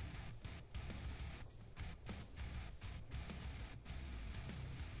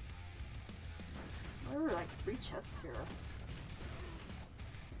 There were like 3 chests here.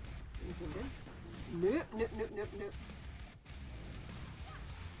 Anything good? Nope, nope, nope, nope, nope.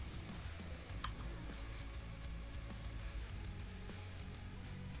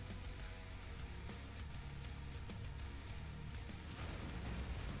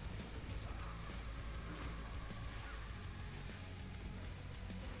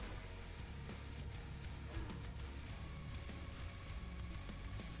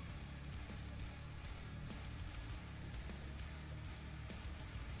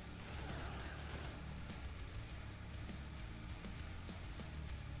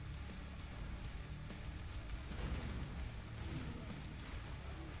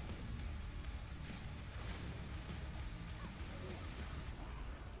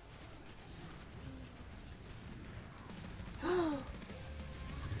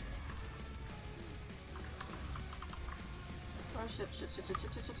 Oh shit, shit, shit, shit, shit,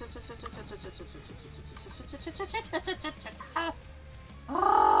 shit, shit, shit, shit, shit, shit, shit, shit, shit, shit, shit.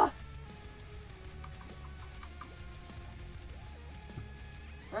 Ah!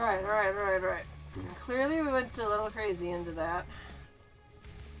 Alright, alright, alright, alright. Clearly we went a little crazy into that.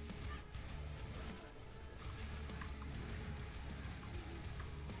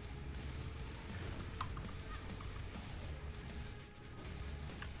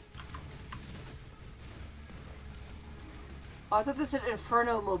 Oh, I thought this said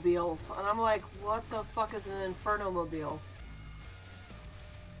Inferno Mobile, and I'm like, what the fuck is an Inferno Mobile?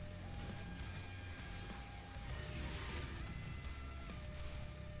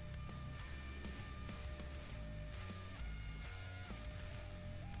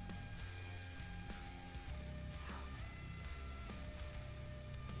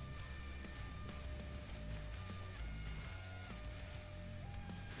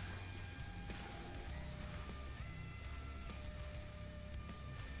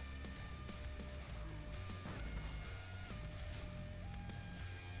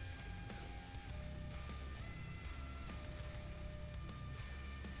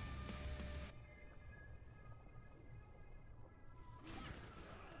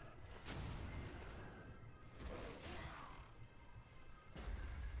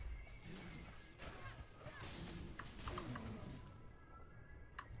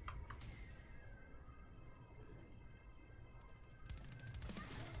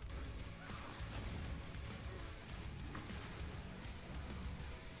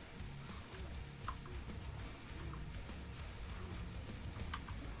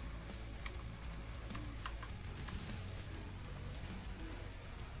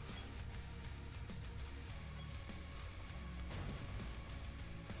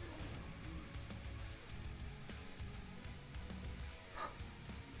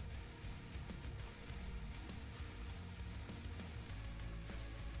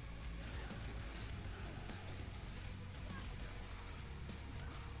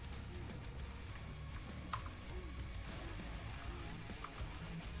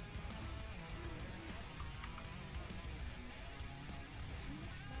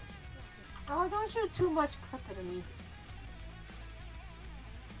 Oh, don't shoot too much cut at me.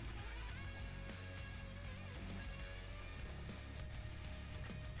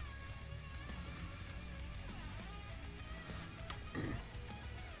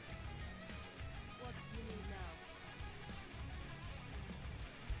 What do you need now?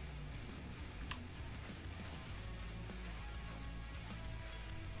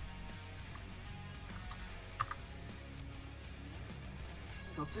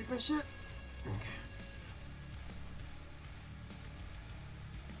 I'll take my shit. Okay.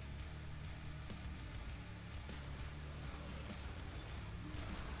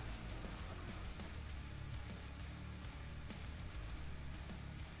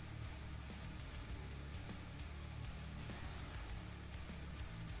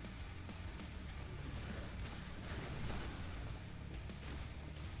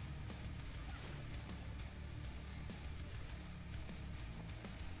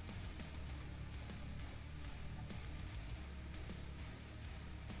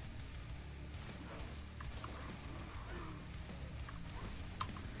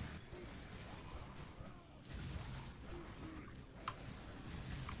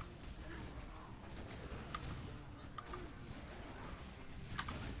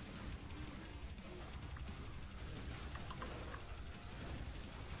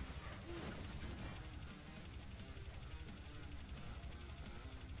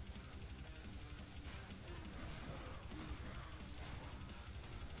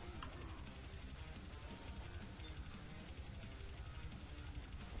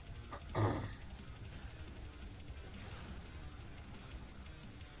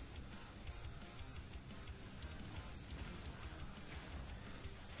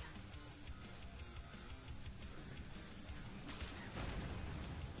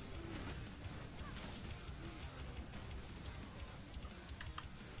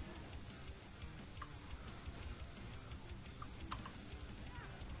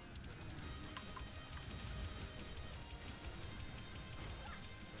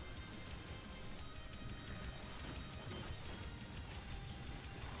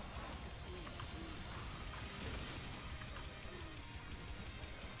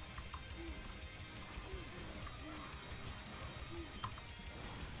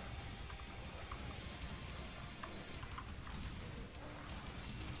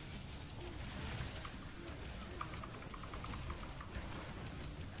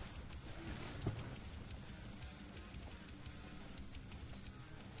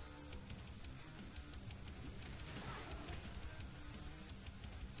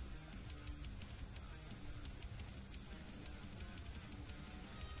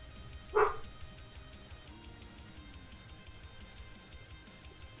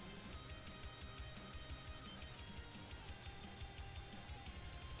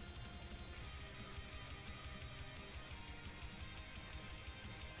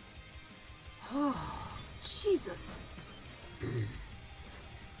 Oh, Jesus.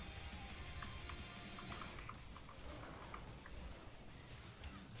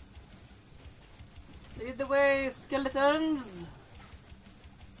 Lead the way, skeletons!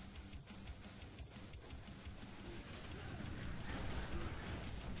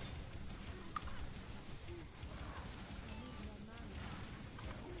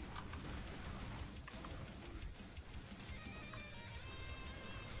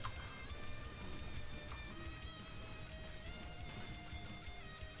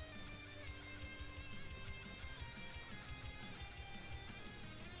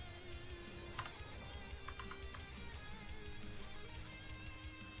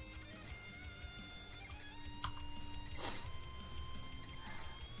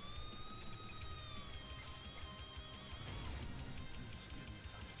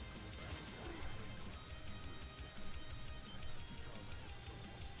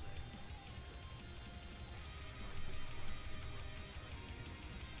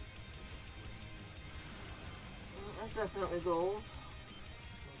 That's definitely goals.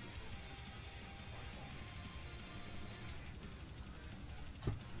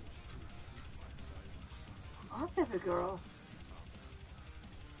 Oh, baby girl.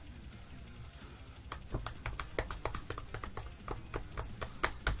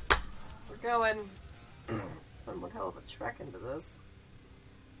 We're going one hell of a trek into this.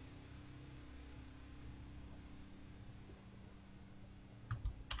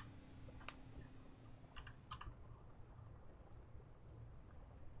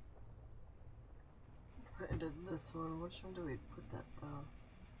 Put into this one. Which one do we put that though?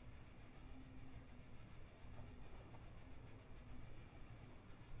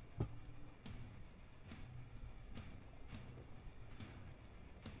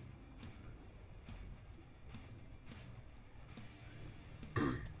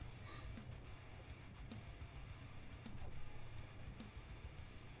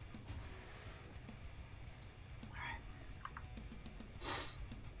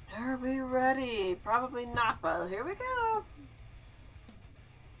 Are we ready? Probably not, but here we go.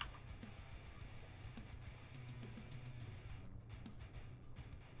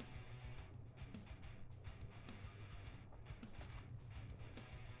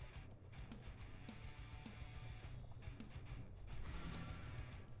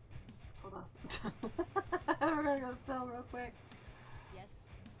 Hold on. We're gonna go sell real quick. Yes.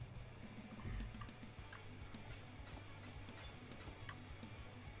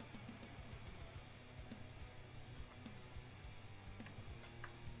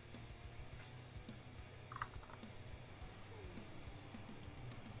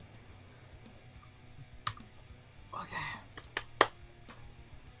 Okay.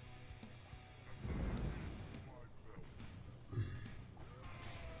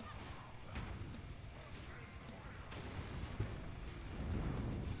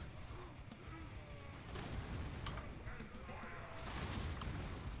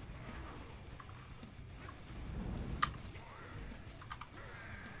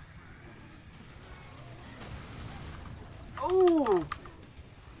 Ooh!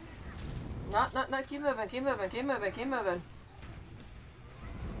 Not, keep moving, keep moving, keep moving, keep moving.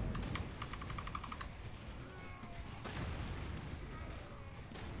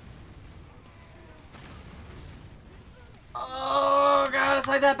 Oh god, it's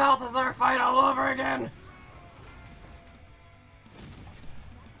like that Balthazar fight all over again!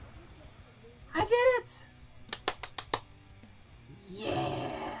 I did it!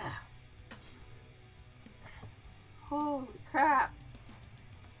 Yeah! Holy crap!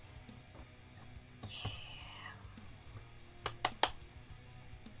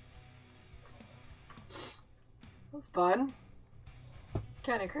 It was fun.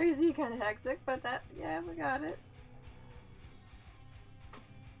 Kind of crazy, kind of hectic, but that, yeah, we got it.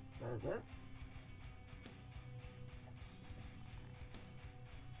 That is it.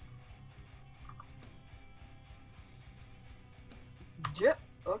 Yep,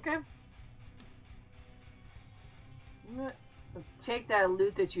 okay. Take that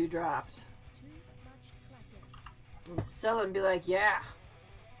loot that you dropped. Too much clutter. And sell it and be like, yeah.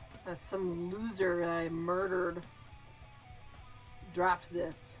 Some loser I murdered dropped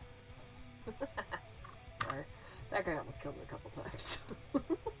this. Sorry. That guy almost killed me a couple times. It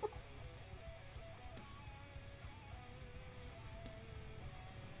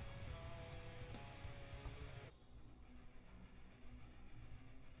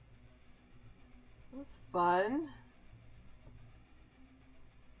was fun.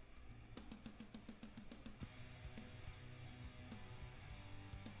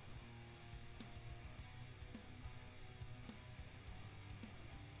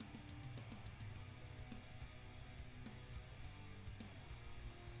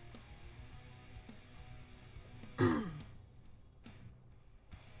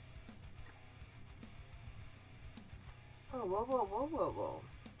 Oh, whoa, whoa, whoa, whoa, whoa.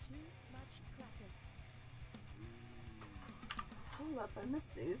 Too much clutter. Hold up, I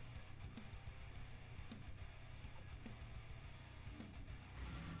missed these.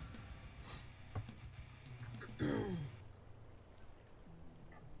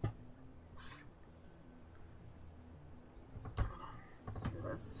 Let's do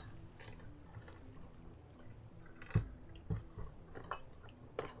this.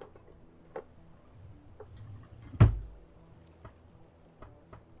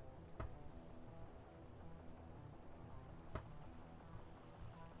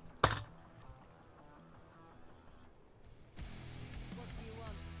 What do you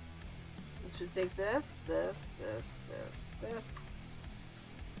want? We should take this, this, this.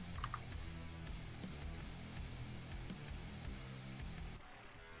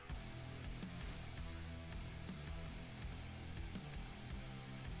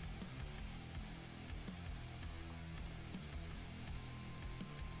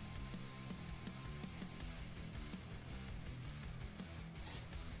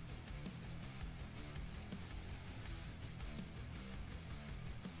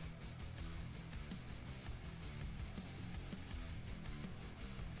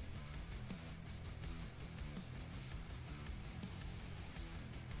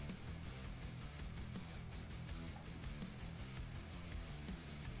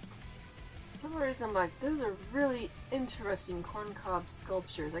 For some reason, I'm like, those are really interesting corncob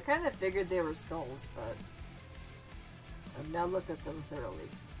sculptures. I kind of figured they were skulls, but I've now looked at them thoroughly.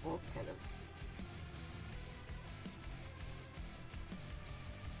 Well, kind of.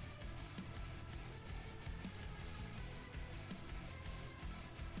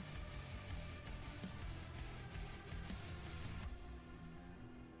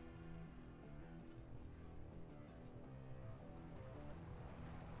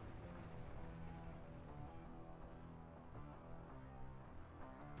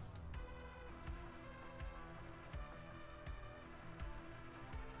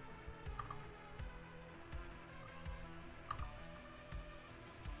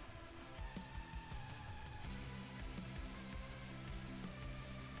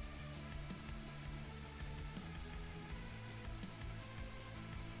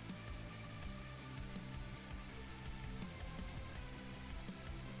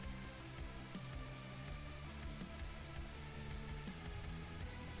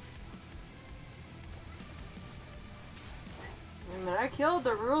 I mean, I killed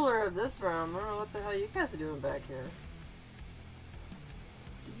the ruler of this realm. I don't know what the hell you guys are doing back here.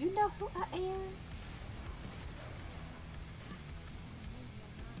 Do you know who I am?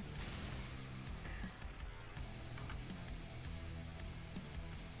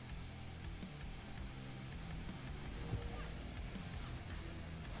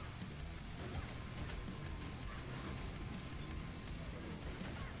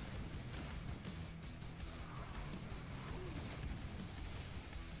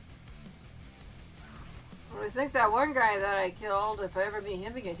 I think that one guy that I killed, if I ever meet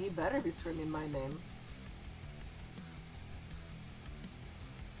him again, he better be screaming my name.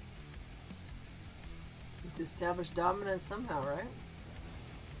 To establish dominance somehow, right?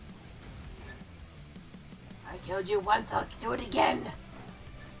 I killed you once, I'll do it again!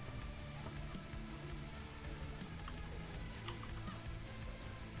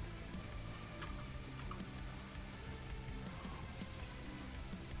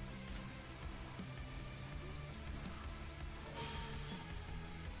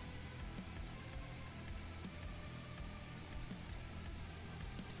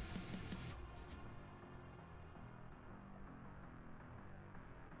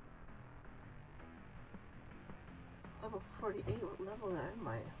 Level 48, what level am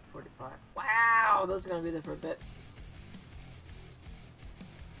I? 45. Wow, those are gonna be there for a bit.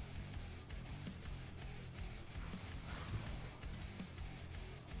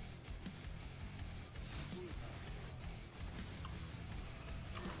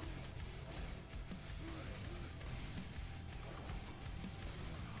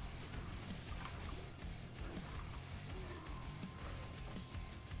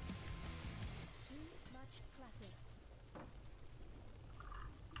 Too much clutter.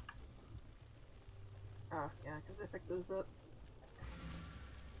 Oh, yeah, because I picked those up.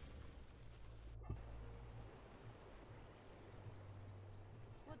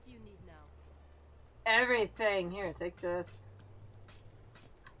 What do you need now? Everything! Here, take this.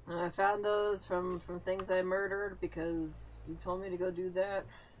 And I found those from things I murdered because you told me to go do that.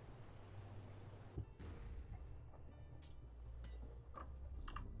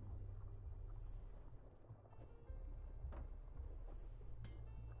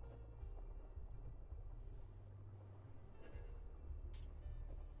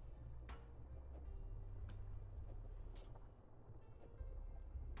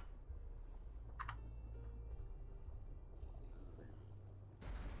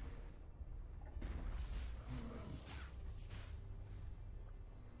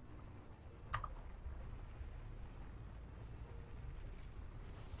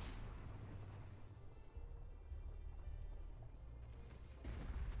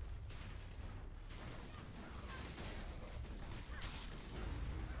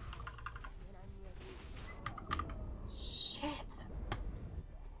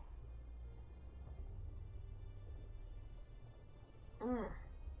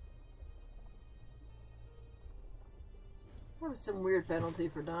 That was some weird penalty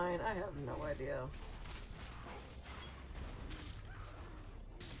for dying. I have no idea.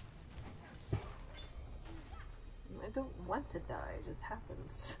 I don't want to die, it just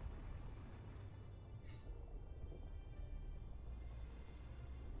happens.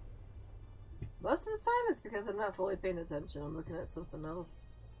 Most of the time it's because I'm not fully paying attention. I'm looking at something else.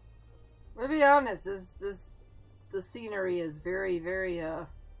 To be honest, the scenery is very, very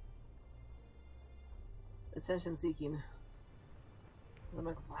attention seeking. I'm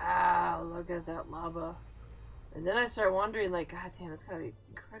like, wow, look at that lava. And then I start wondering, like, god damn, it's gotta be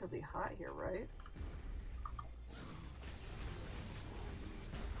incredibly hot here, right?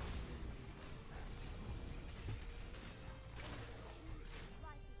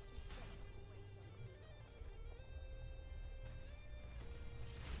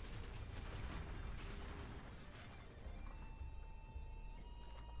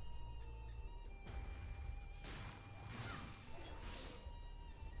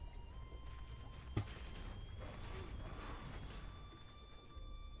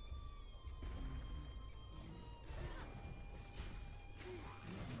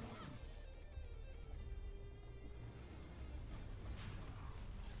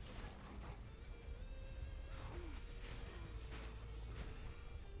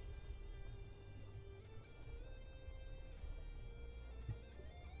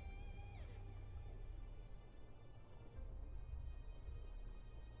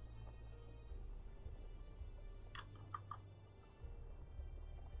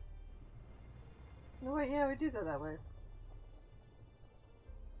 No, wait, yeah, we do go that way.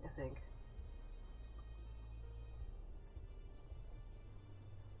 I think.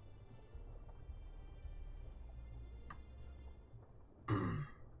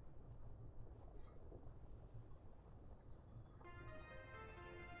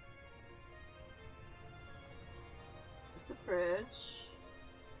 There's the bridge.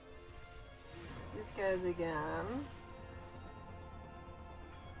 These guys again.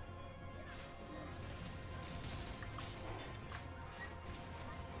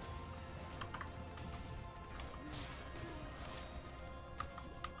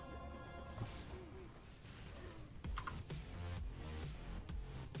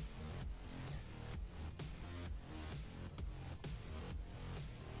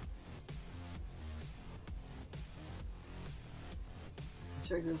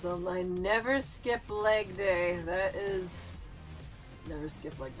 Triggers online. Never skip leg day. That is... Never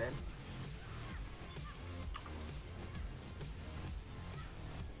skip leg day.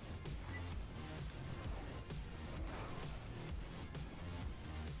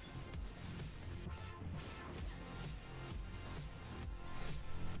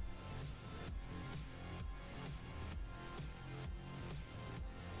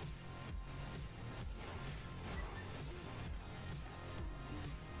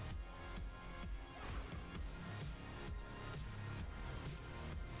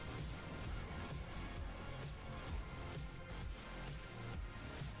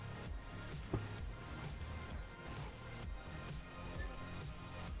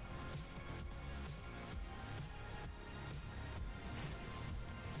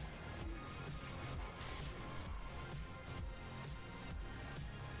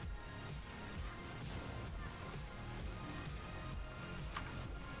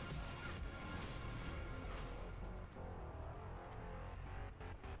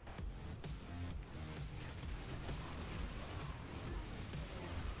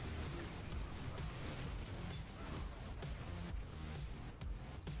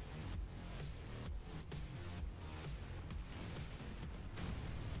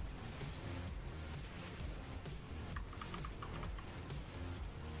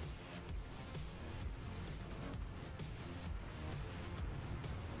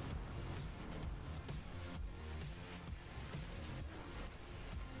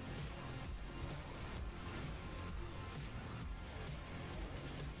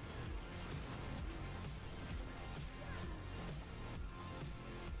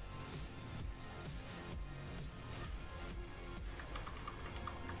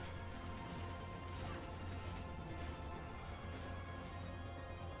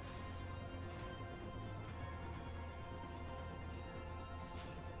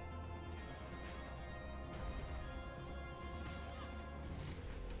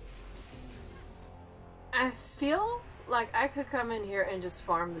 I feel like I could come in here and just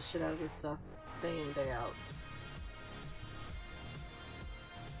farm the shit out of this stuff day in, day out.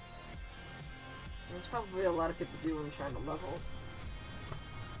 And that's probably a lot of people do when trying to level.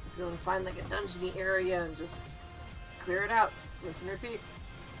 Just go and find like a dungeony area and just clear it out. Rinse and repeat.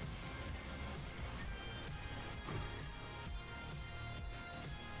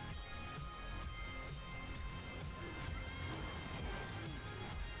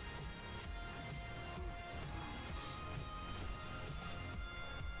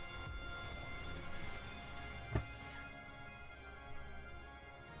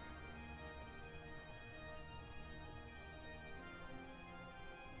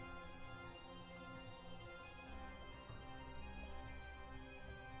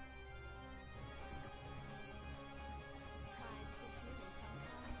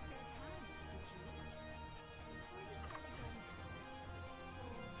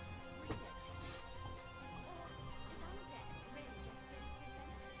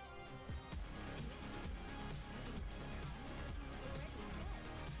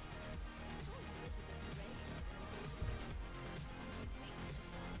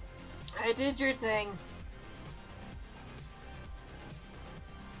 I did your thing.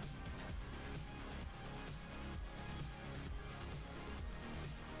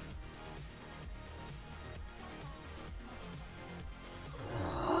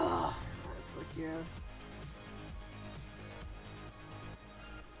 Let's go here.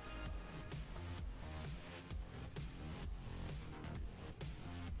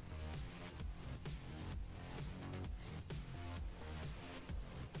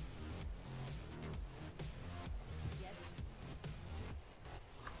 Yes.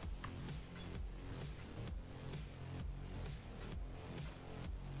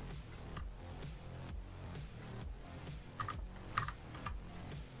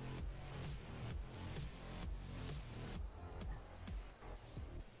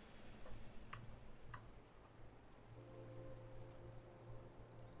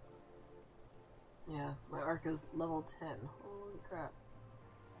 Yeah, my arc is level 10. Holy crap.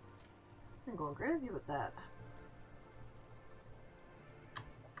 I'm going crazy with that.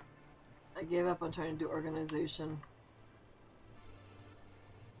 I gave up on trying to do organization.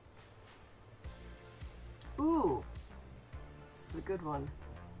 Ooh! This is a good one.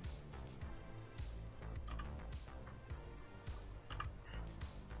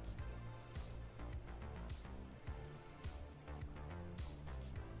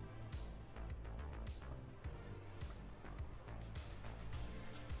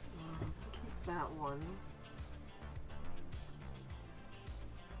 Keep that one.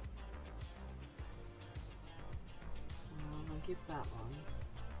 I'll keep that one.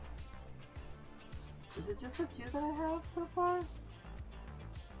 Is it just the two that I have so far?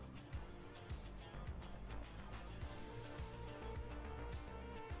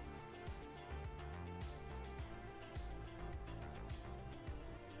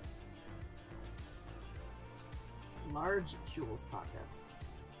 Large jewel socket.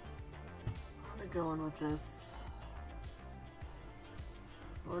 Where are we going with this?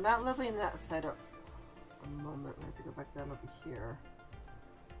 We're not leveling that side up at the moment. We have to go back down over here.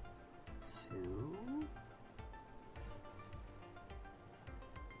 2.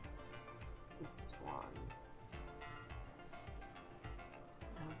 This one.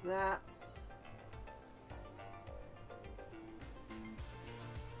 Have that.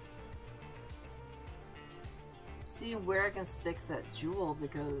 See where I can stick that jewel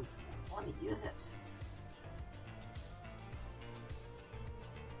because I want to use it.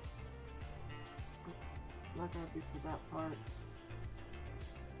 Not gonna be for that part.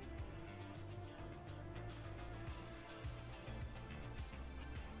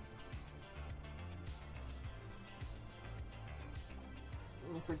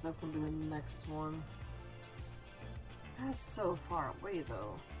 Looks like that's gonna be the next one. That's so far away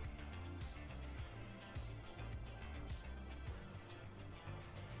though.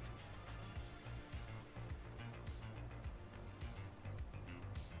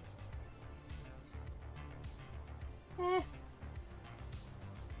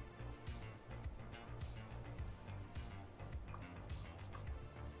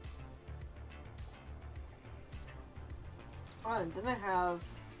 Oh, and then I have...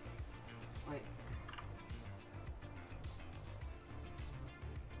 Wait.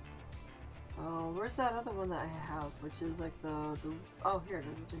 Oh, where's that other one that I have? Which is like the... Oh, here it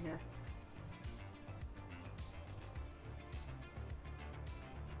is. It's right here.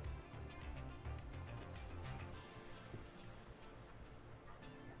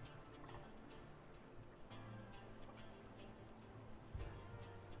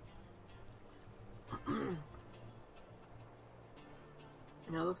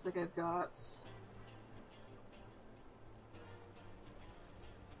 Now it looks like I've got...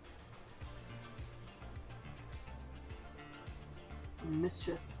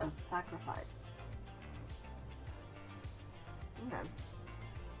 Mistress of Sacrifice. Okay.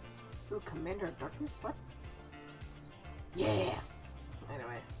 Ooh, Commander of Darkness? What? Yeah!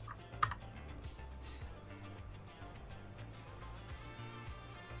 Anyway.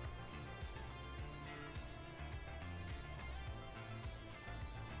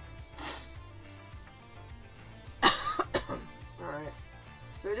 Alright.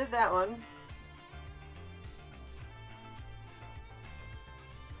 So we did that one.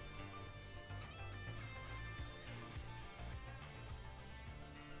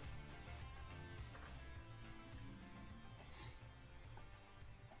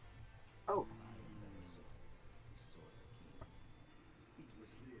 Oh. It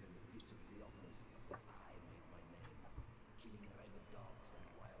was here in the pits of Cleopolis that I made my name, killing rabid dogs and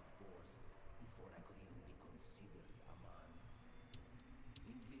wild boars before I could even be considered a man.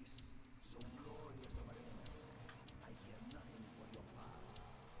 In this, so glorious of arenas, I care nothing for your past,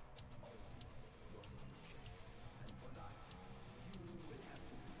 only your future. And for that, you will have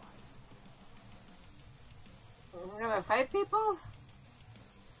to fight. We're gonna fight people?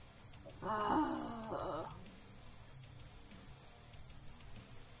 Ah.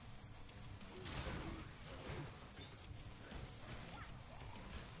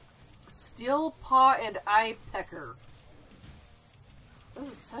 Steel Paw and Eye Pecker. Those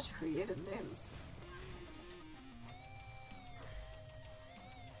are such creative names.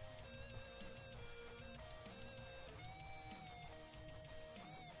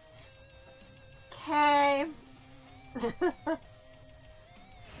 Okay.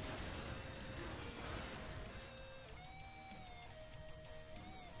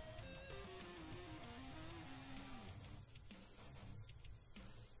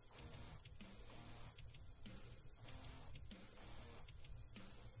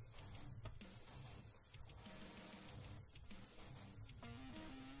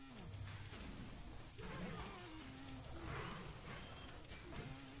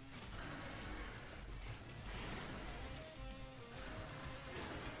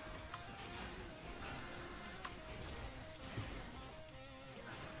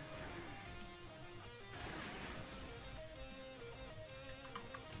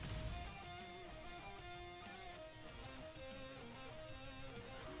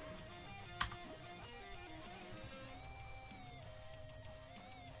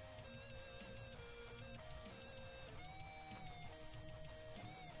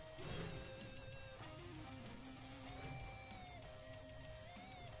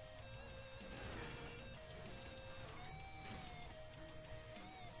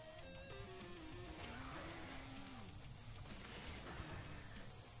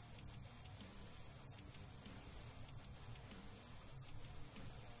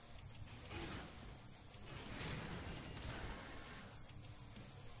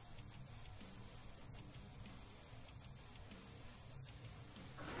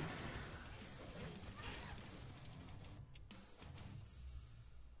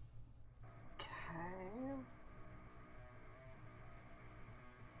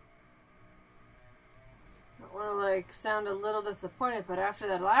 I want to like sound a little disappointed, but after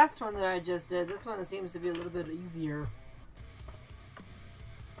that last one that I just did, this one seems to be a little bit easier.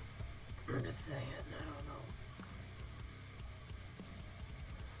 I'm just saying, I don't know.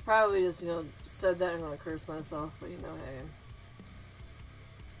 Probably just, said that and I'm gonna curse myself, but hey.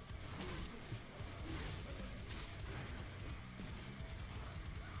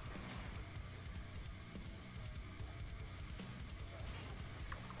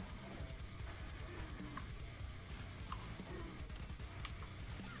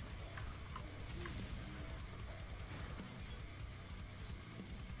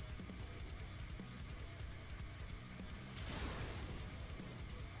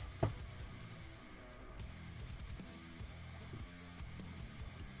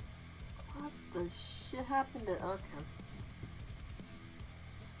 What the shit happened to... Okay.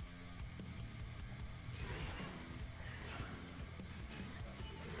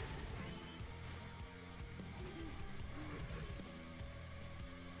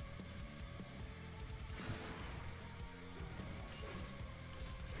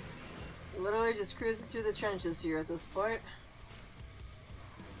 Literally just cruising through the trenches here at this point.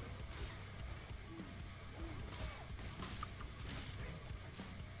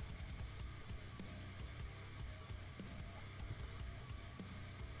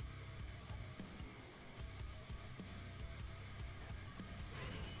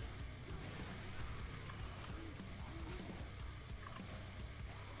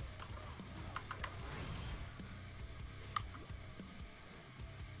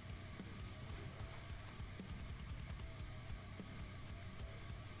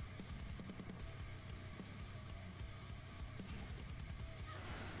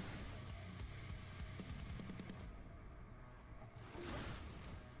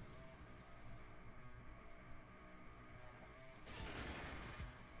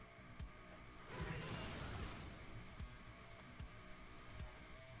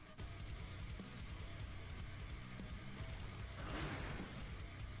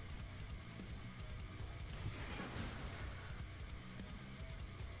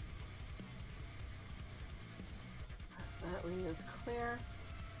 That arena is clear.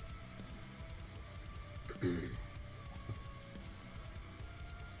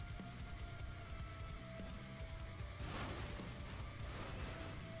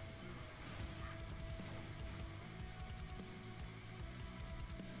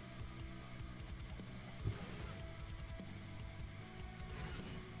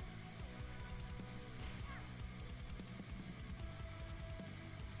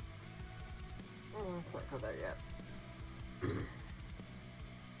 Let's not go there yet.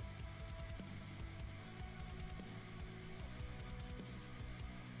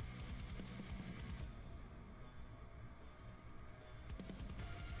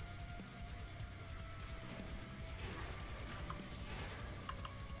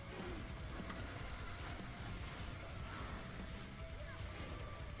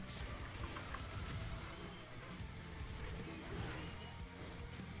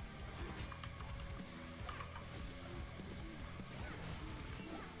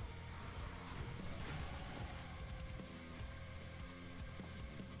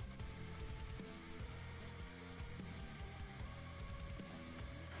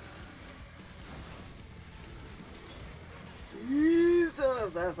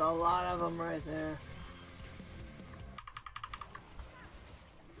 Jesus, that's a lot of them right there.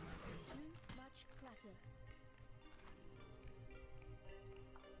 Too much clutter.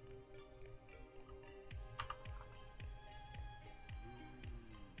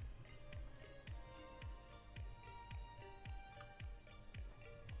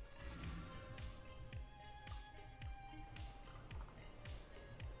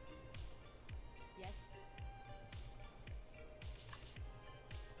 Yes.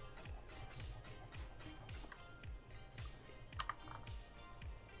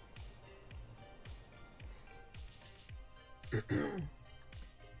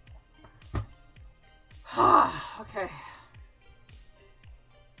 Okay.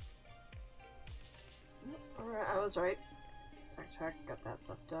 Alright, I was right. Backtrack, got that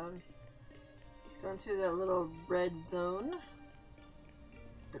stuff done. Let's go into that little red zone.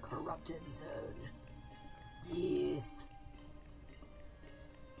 The corrupted zone. Yes.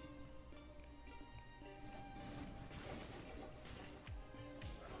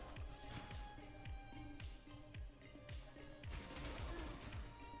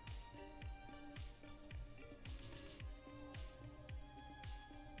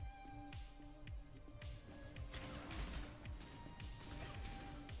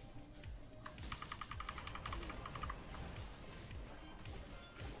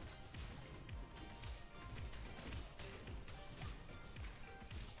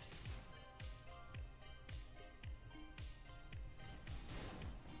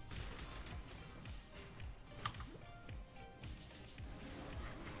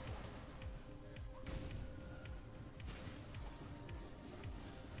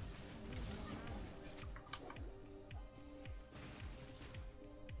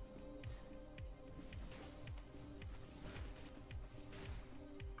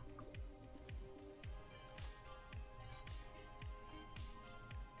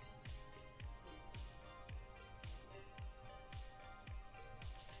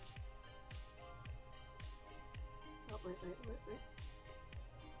 Oh, wait.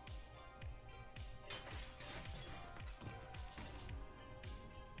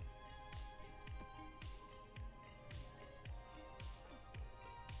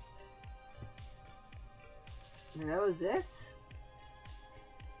 And that was it?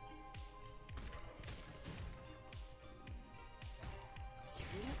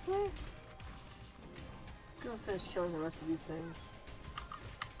 Seriously? Let's go and finish killing the rest of these things.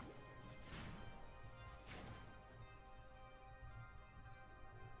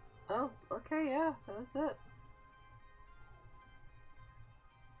 Oh, okay, yeah, that was it.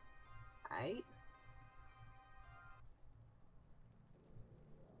 Aight.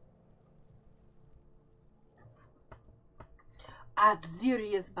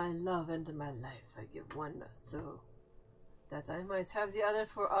 Aziri is my love and my life. I give one so that I might have the other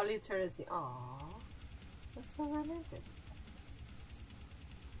for all eternity. Aww. That's so romantic.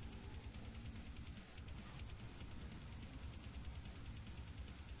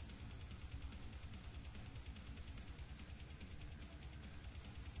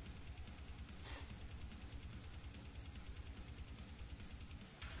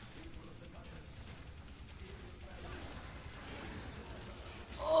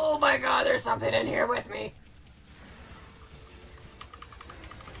 Oh my god, there's something in here with me.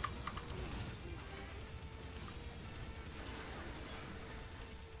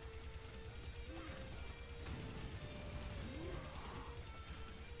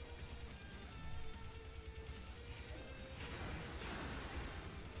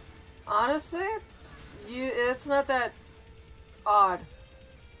 Honestly, it's not that odd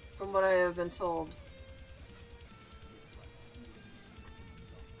from what I have been told.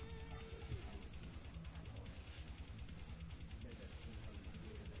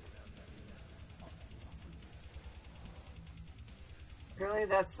 Apparently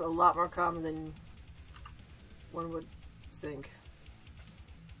that's a lot more common than one would think.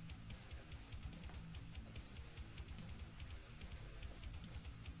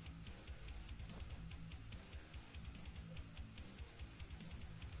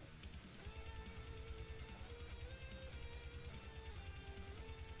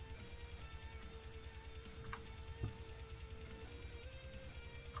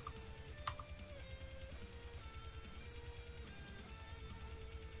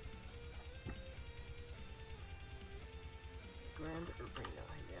 Grand Arena.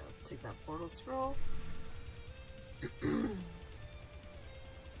 Yeah, let's take that portal scroll. What do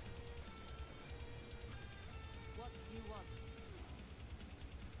you want?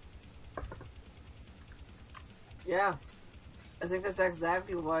 Yeah, I think that's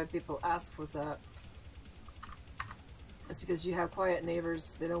exactly why people ask for that. It's because you have quiet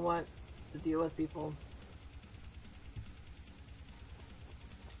neighbors. They don't want to deal with people.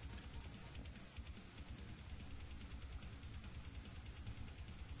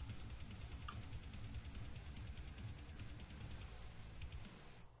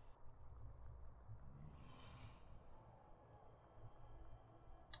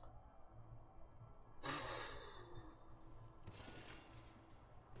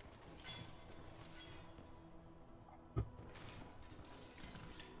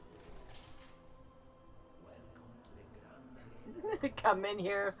 Come in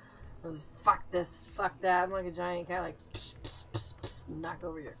here, was fuck this, fuck that. I'm like a giant cat, like pss, pss, pss, pss, knock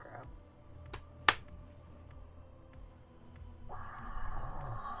over your crap.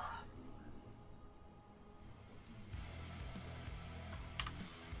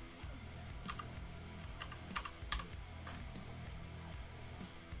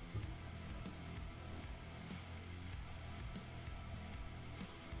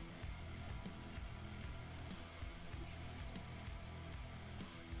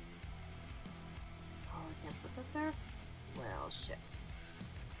 Put that there? Well, shit.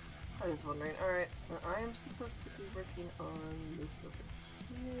 I was wondering. Alright, so I am supposed to be working on this over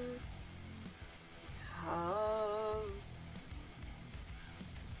here.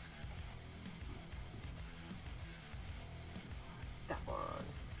 That one.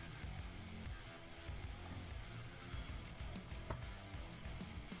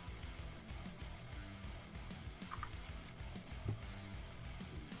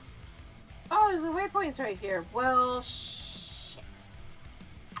 Oh, there's a waypoint right here. Well, shit.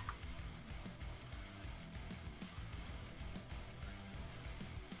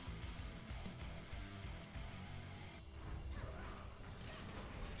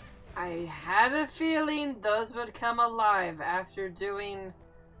 I had a feeling those would come alive after doing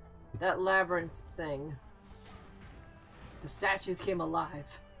that labyrinth thing. The statues came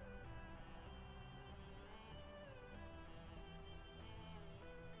alive.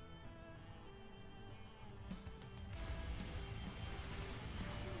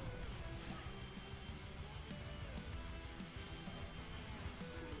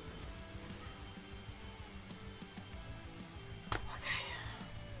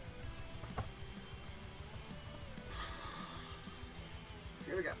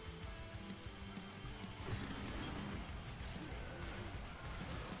 Here we go.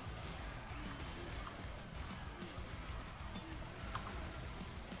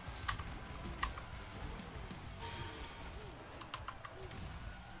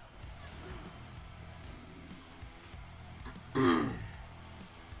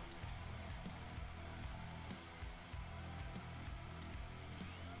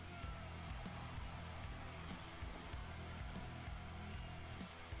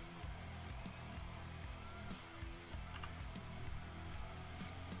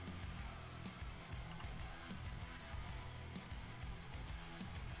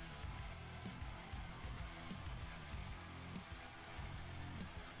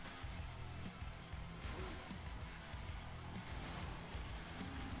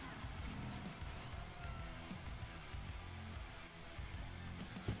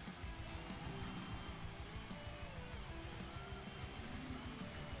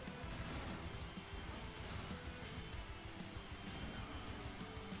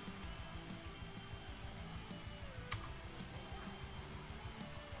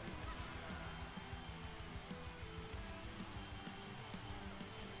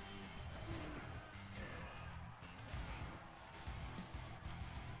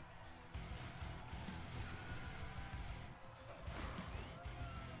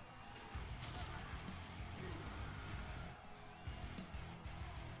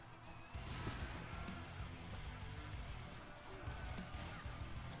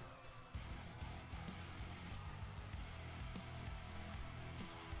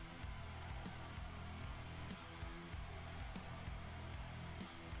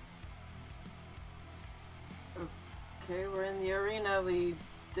 Okay, we're in the arena. We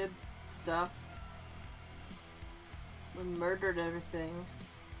did stuff. We murdered everything.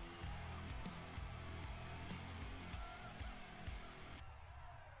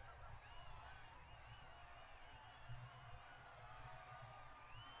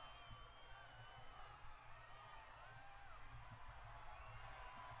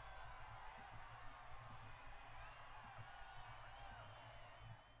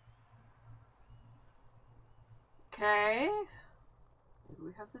 Okay. Maybe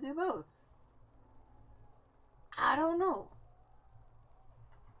we have to do both. I don't know.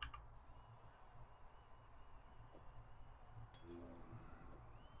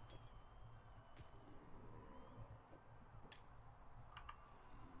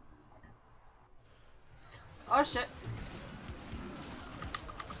 Oh shit.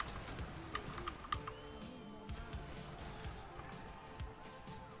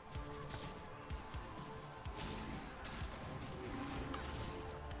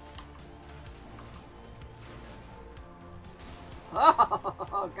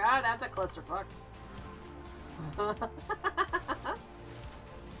 Oh god, that's a clusterfuck.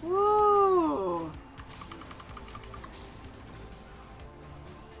 Woo!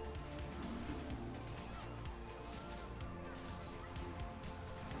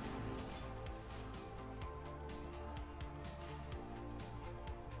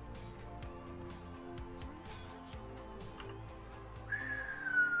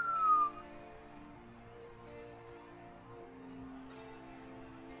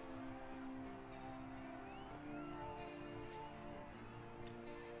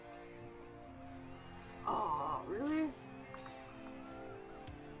 Oh, really?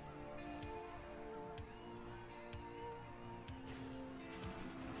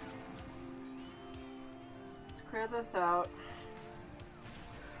 Let's clear this out.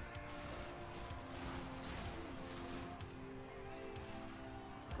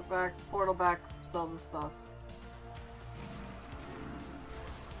 Go back, portal back, sell the stuff.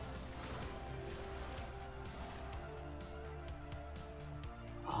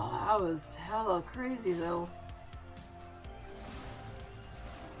 Oh, that was hella crazy though.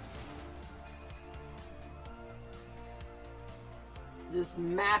 Just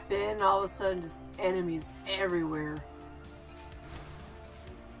map in, all of a sudden just enemies everywhere.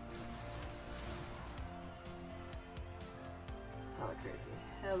 Hella crazy.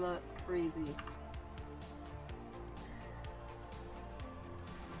 Hella crazy.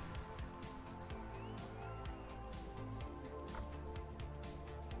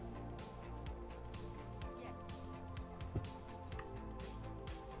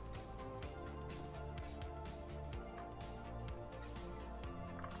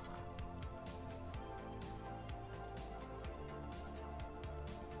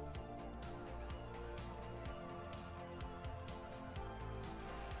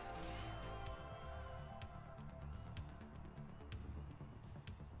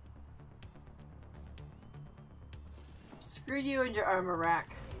 Screw you and your armor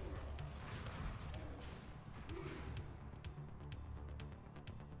rack.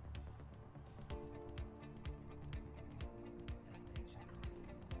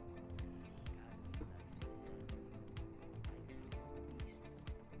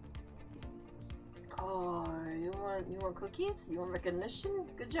 Oh, you want cookies? You want recognition?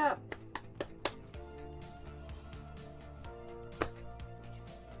 Good job.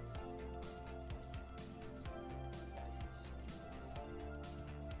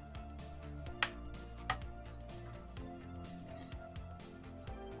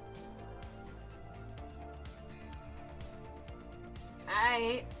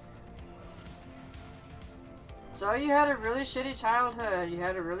 So you had a really shitty childhood. You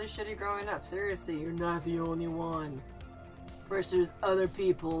had a really shitty growing up. Seriously, you're not the only one. First, there's other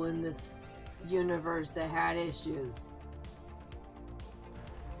people in this universe that had issues.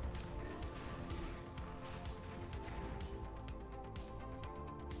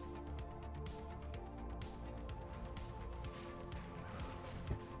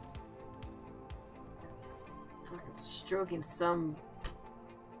 Fucking stroking some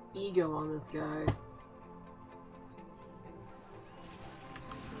ego on this guy.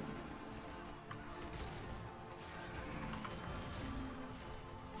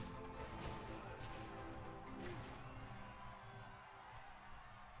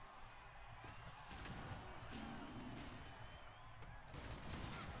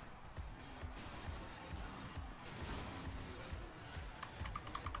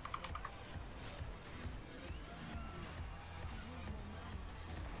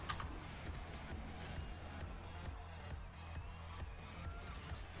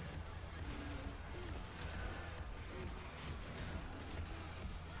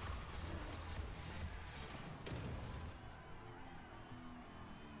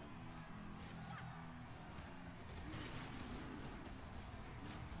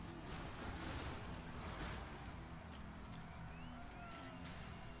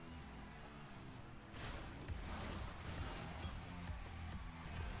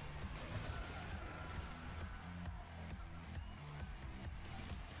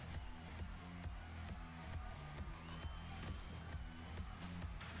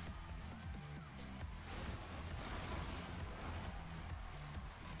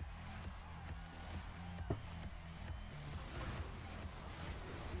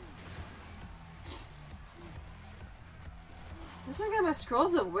 I still got my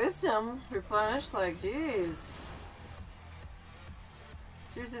scrolls of wisdom replenished. Like, jeez.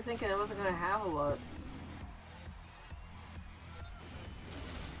 Seriously thinking I wasn't gonna have a lot.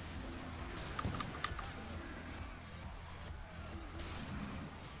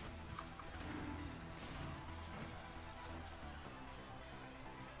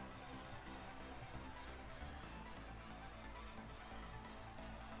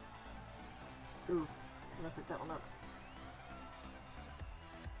 Ooh, can I pick that one up?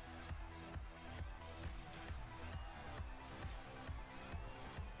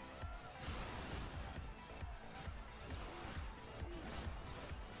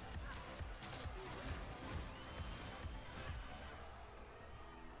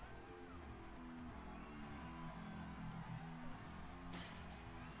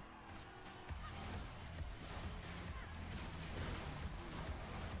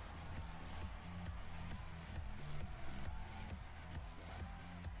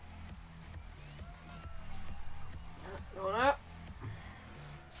 Going up.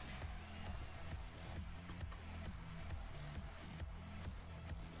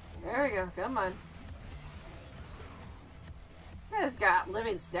 There we go. Come on. This guy's got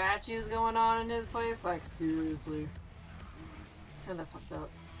living statues going on in his place. Like, seriously. It's kind of fucked up.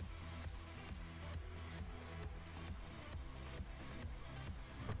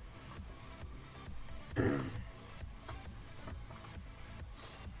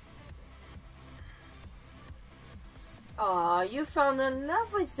 Aw, you found a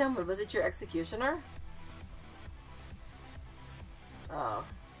lovely someone. Was it your executioner? Oh.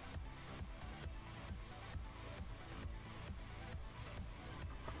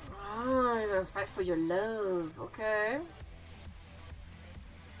 Oh, you're gonna fight for your love. Okay.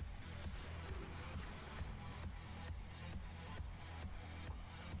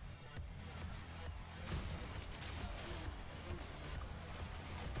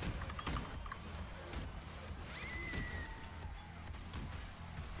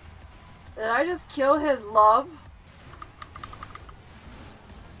 Did I just kill his love?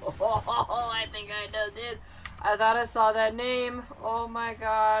 Oh, I think I did. I thought I saw that name. Oh my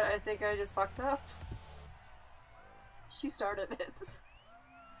god, I think I just fucked up. She started this.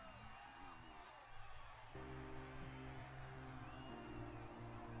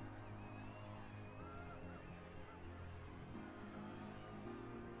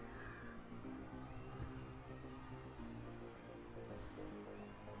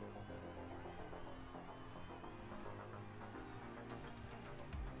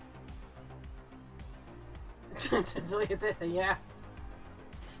 Delete it, yeah.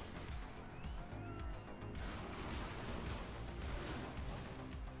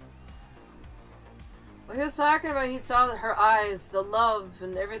 Well, he was talking about he saw her eyes, the love,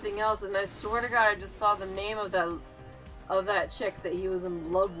 and everything else, and I swear to God, I just saw the name of that chick that he was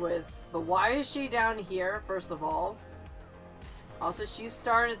in love with. But why is she down here? First of all, also she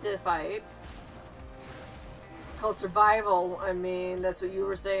started the fight. It's called survival. I mean, that's what you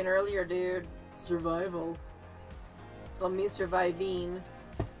were saying earlier, dude. Survival. Let me surviving.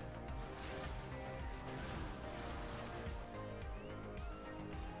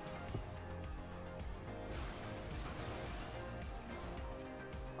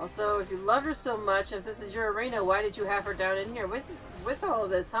 Also, if you love her so much, if this is your arena, why did you have her down in here with all of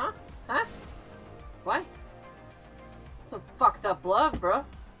this, huh? Huh? Why? Some fucked up love, bro.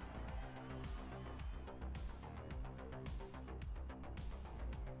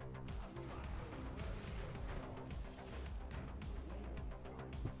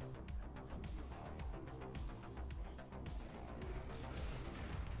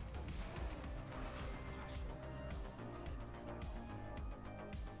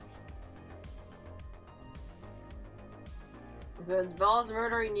 If it involves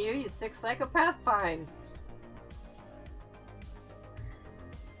murdering you, you sick psychopath, fine.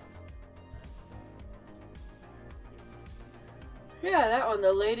 Yeah, that one,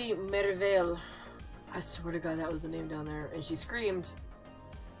 the Lady Merveille. I swear to God, that was the name down there. And she screamed.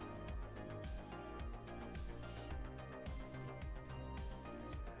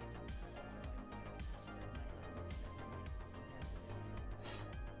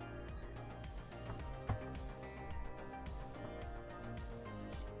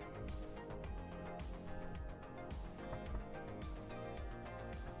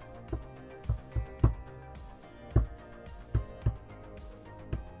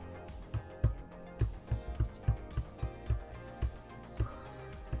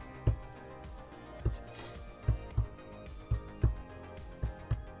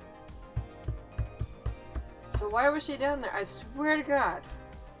 So why was she down there? I swear to God.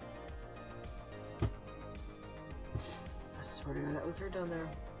 I swear to God, was her down there.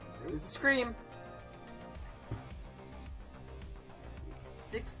 There was a scream.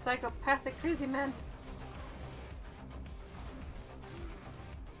 Sick psychopathic crazy man.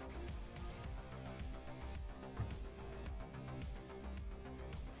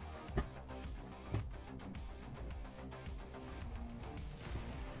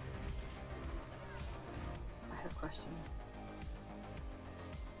 I have questions.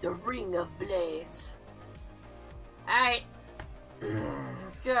 The Ring of Blades. Alright.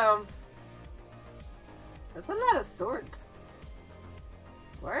 Let's go. That's a lot of swords.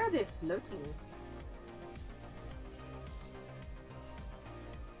 Why are they floating?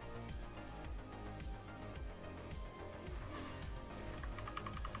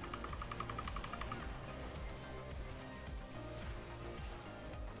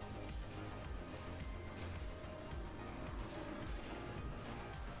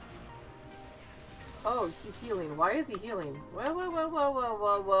 Oh, he's healing. Why is he healing? Whoa, whoa, whoa, whoa, whoa,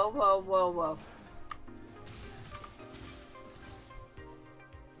 whoa, whoa, whoa, whoa, whoa.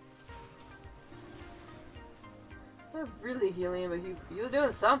 Not really healing, but he was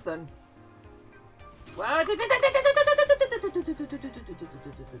doing something. Wow.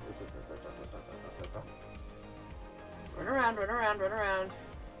 Run around, run around, run around.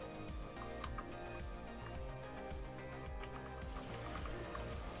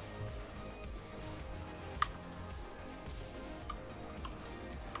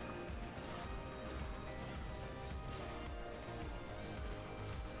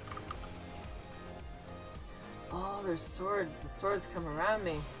 Oh, there's swords. The swords come around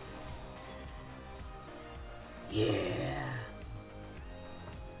me. Yeah.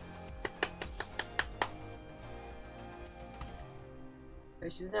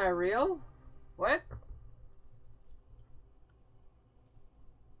 Wait, she's not real? What?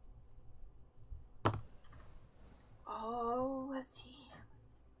 Oh, was he?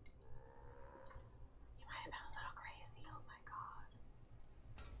 He might have been a little crazy. Oh my god.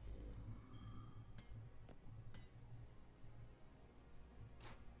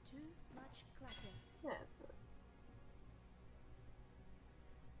 Too much clutter. Yeah, it's fine.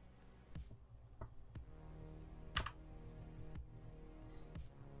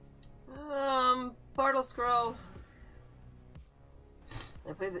 Portal Scroll.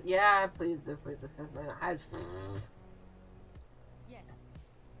 I played the I played the fifth one. I had Yes.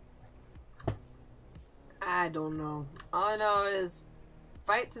 I don't know. All I know is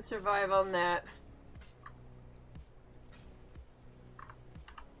fight to survive on that.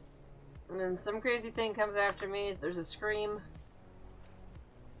 And then some crazy thing comes after me. There's a scream.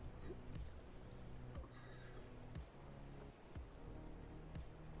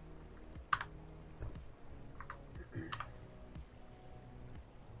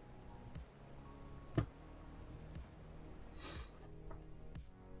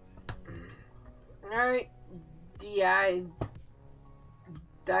 Alright. Diala,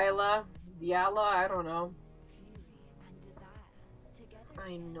 I don't know. Fury and desire together.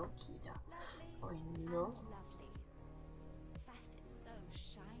 I know, Kida. Lovely I know. and lovely. Facets so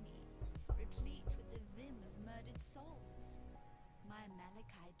shiny, replete with the vim of murdered souls. My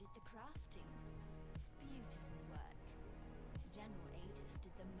Malachi did the crafting. Beautiful work. General Adis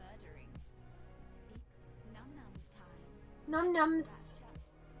did the murdering. Num Num's time. Num Nums.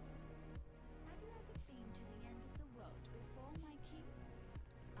 Have you ever been to the end of the world before, my king?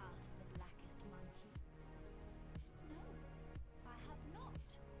 Asked the blackest monkey. No, I have not,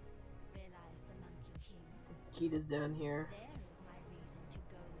 realized the monkey king. Kida's down here. There is my reason to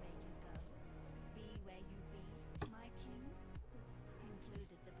go where you go. Be where you be, my king.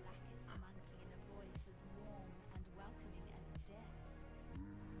 Concluded the blackest monkey in a voice as warm and welcoming as death.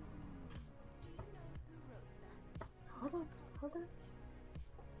 Do you know who wrote that? Hold on, hold on.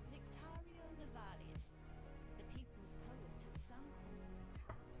 Victario Navalius, the people's poet of song.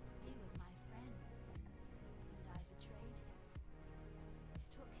 He was my friend, and I betrayed him.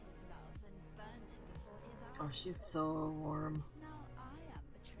 Took his love and burned it before his eyes. Oh, she's so warm. Now I am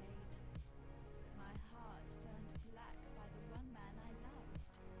betrayed. My heart burned black by the one man I loved.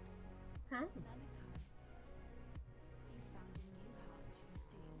 Huh? Malachi. He's found a new heart, you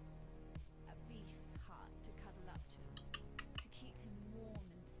see. A beast's heart to cuddle up to keep him warm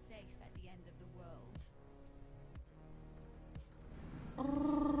and safe at the end of the world.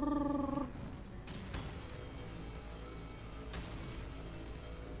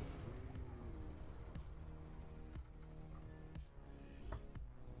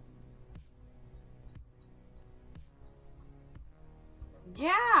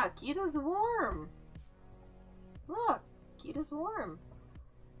 Yeah, Kida's warm. Look, Kida's warm.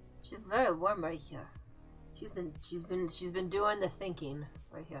 She's very warm right here. She's been doing the thinking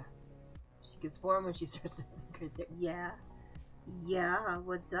right here. She gets warm when she starts to think right there. Yeah. Yeah,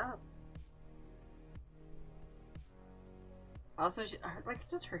 what's up? Also, like,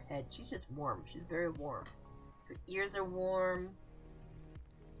 just her head. She's just warm. She's very warm. Her ears are warm.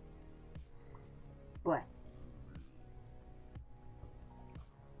 What?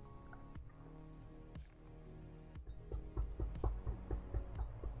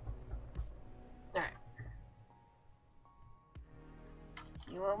 Alright.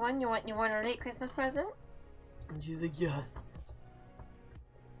 You want one? You want a late Christmas present? And she's like, yes.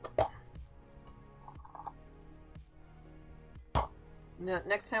 No,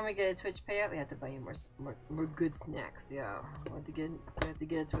 next time we get a Twitch payout, we have to buy you more good snacks. Yeah, we have to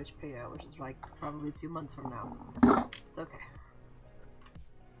get a Twitch payout, which is like probably 2 months from now. It's okay.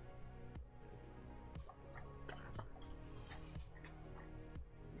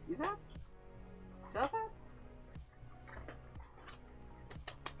 You see that? Saw that?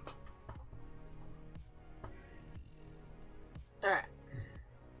 All right.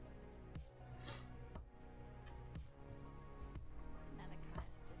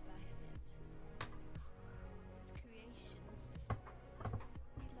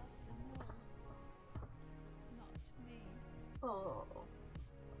 Oh.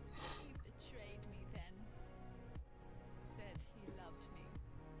 He betrayed me then. Said he loved me.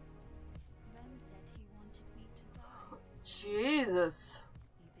 Then said he wanted me to die. Jesus.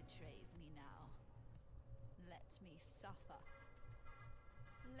 He betrays me now. Lets me suffer.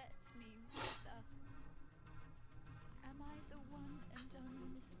 Lets me wither. Am I the one and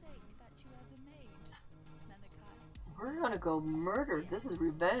only mistake that you ever made, Menakai? We're gonna go murder. This is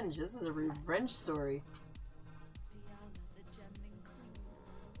revenge. This is a revenge story. The Gemling Queen.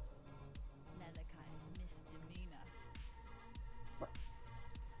 Melakai's misdemeanor.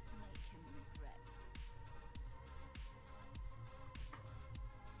 Make him regret.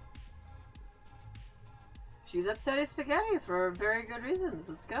 She's upsetting spaghetti for very good reasons.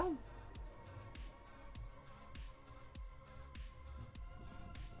 Let's go.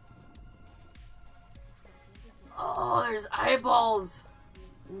 Oh, there's eyeballs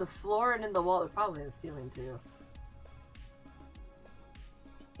in the floor and in the wall. They're probably in the ceiling too.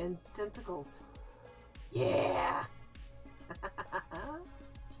 And tentacles. Yeah.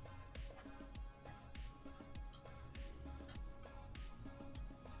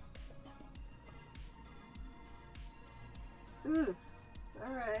 Ooh.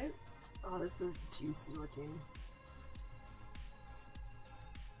 Alright. Oh, this is juicy looking.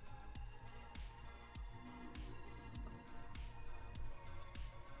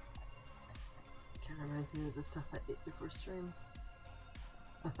 Kind of reminds me of the stuff I ate before stream.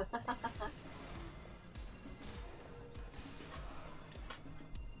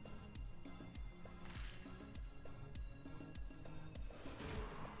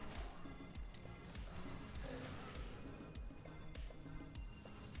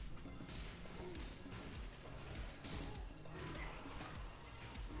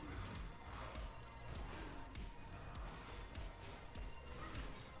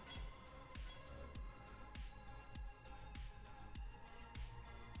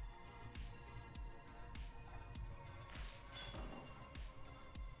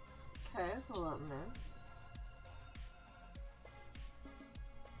 Okay, there's a lot in there.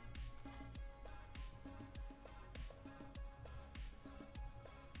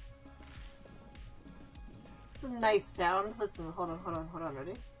 It's a nice sound. Listen, hold on,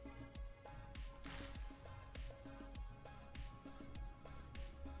 ready?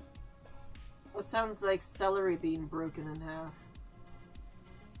 It sounds like celery being broken in half.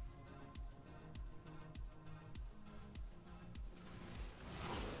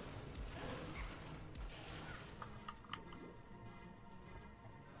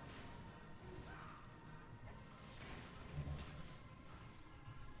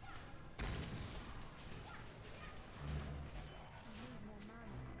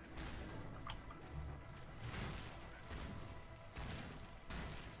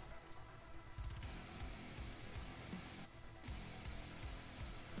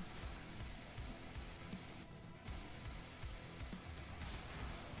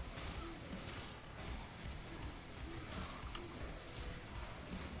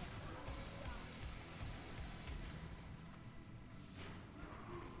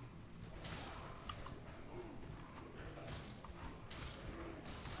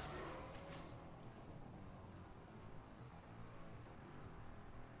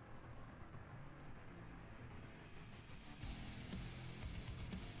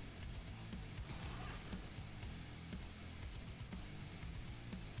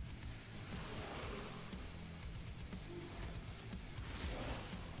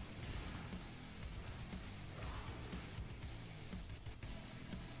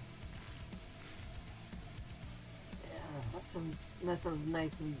 That sounds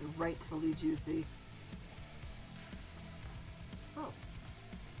nice and rightfully juicy. Oh.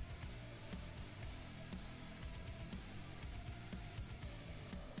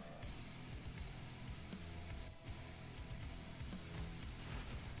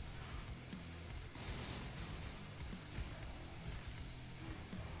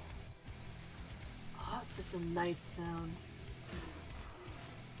 Oh, it's such a nice sound.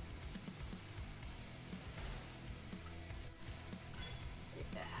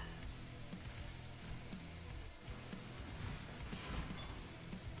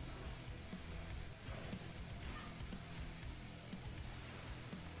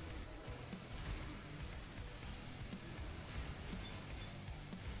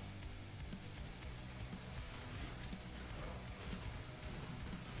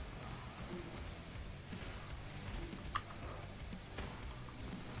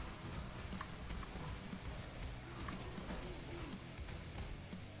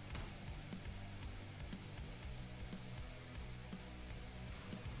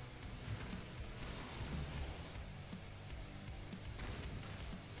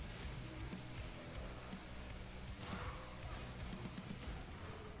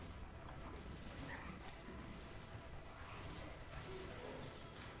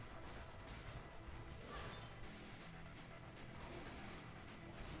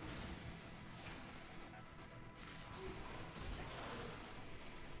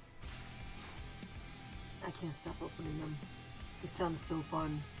 I can't stop opening them. They sound so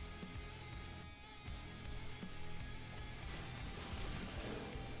fun.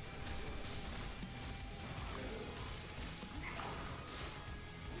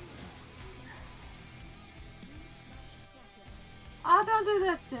 Oh, don't do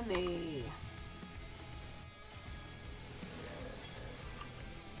that to me.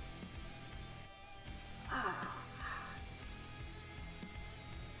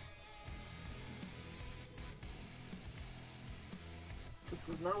 This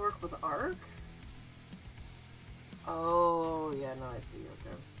does not work with arc? Oh, yeah, no, I see.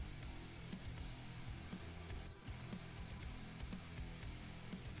 Okay.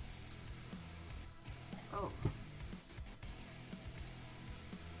 Oh.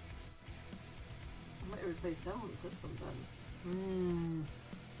 I might replace that one with this one then.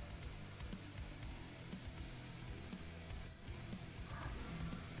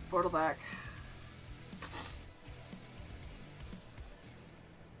 Just portal back.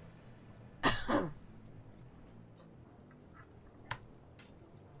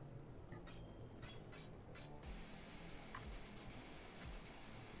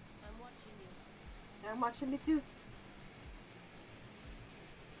 I'm watching me too.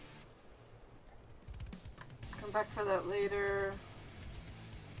 Come back for that later.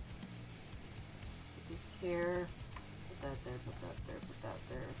 Put this here. Put that there, put that there, put that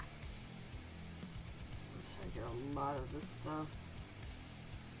there. I'm just trying to get a lot of this stuff.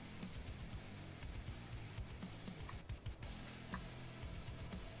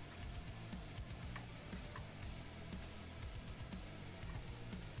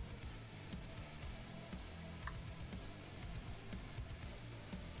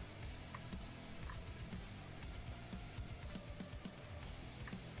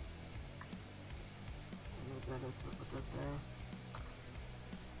 So put that there.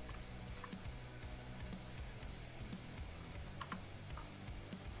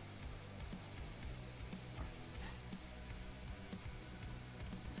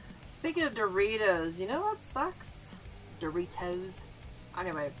 Speaking of Doritos, you know what sucks? Doritos.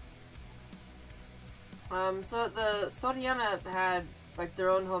 Anyway. So the Soriana had like their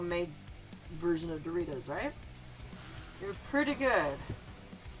own homemade version of Doritos, right? They were pretty good.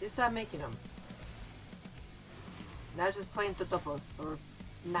 They stopped making them. Now just plain totopos or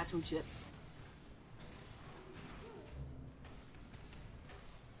nacho chips.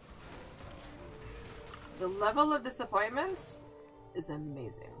 The level of disappointment is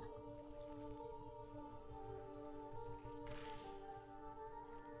amazing.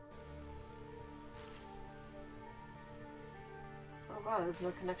 Oh wow, there's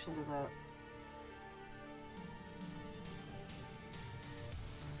no connection to that.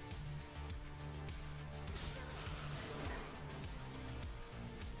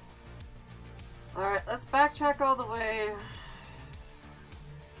 Alright, let's backtrack all the way.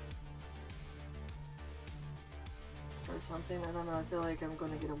 Or something, I don't know, I feel like I'm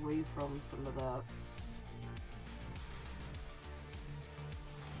gonna get away from some of that.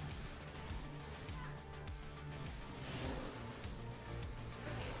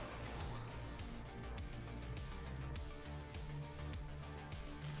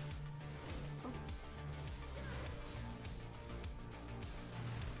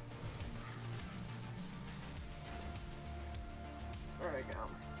 we go.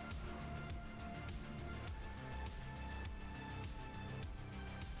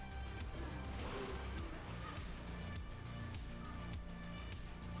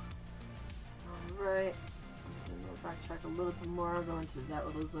 Alright. I'm gonna backtrack a little bit more, go into that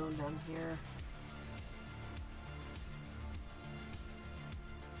little zone down here.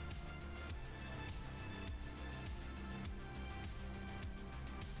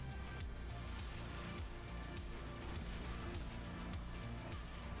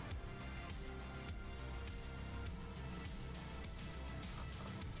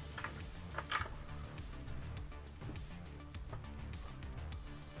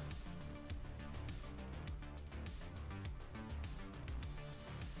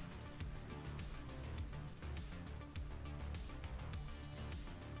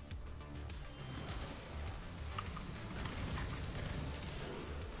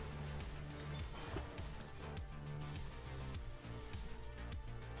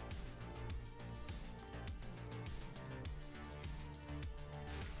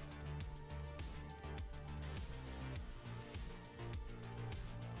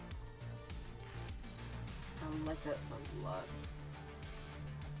 I like that sound a lot.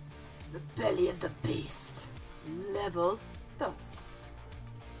 The belly of the beast. Level 2.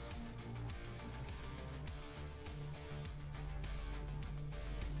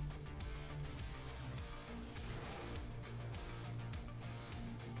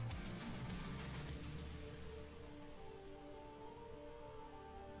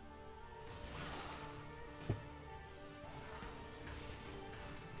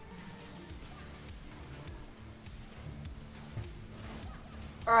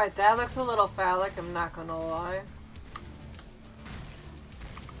 Alright, that looks a little phallic, I'm not gonna lie.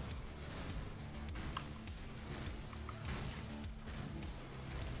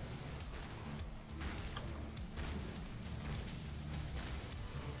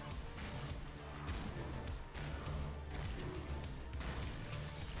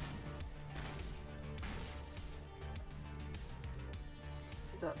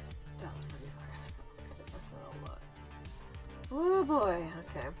 That was pretty fucking phallic. A lot. Oh boy,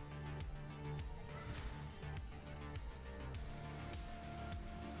 okay.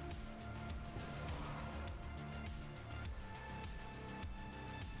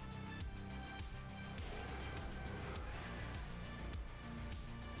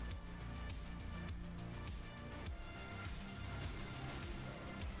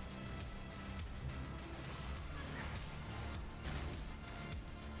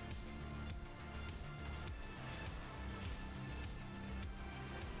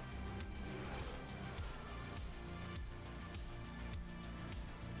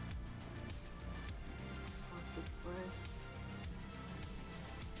 This way.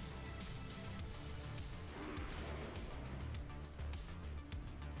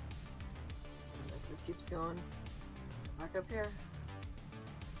 That just keeps going. Let's go back up here.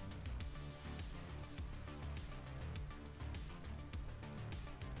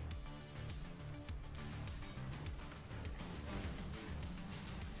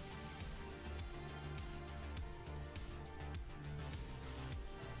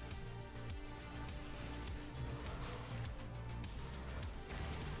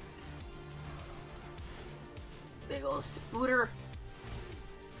 Big ol' spooter.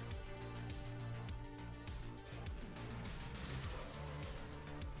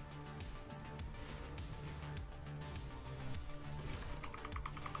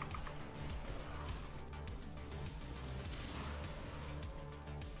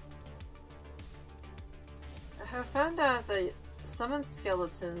 I have found out that summon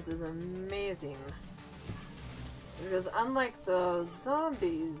skeletons is amazing. Because unlike the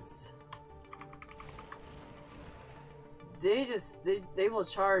zombies, they will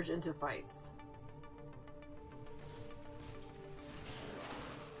charge into fights.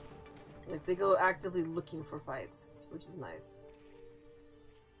 Like, they go actively looking for fights, which is nice.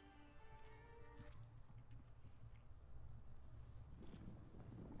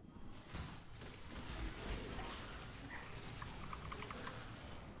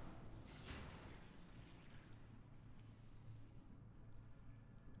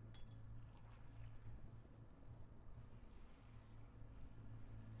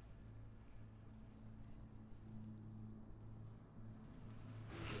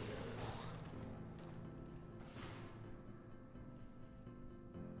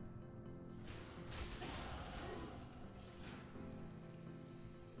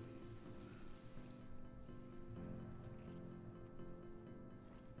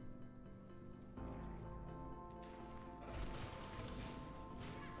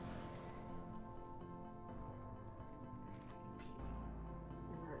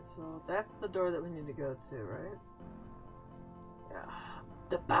 so that's the door that we need to go to, right? Yeah.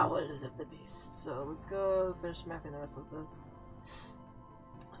 The bowels of the beast. So let's go finish mapping the rest of this.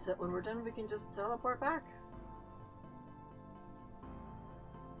 So when we're done, we can just teleport back.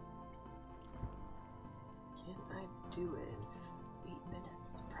 Can I do it in 8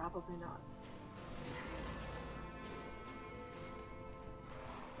 minutes? Probably not.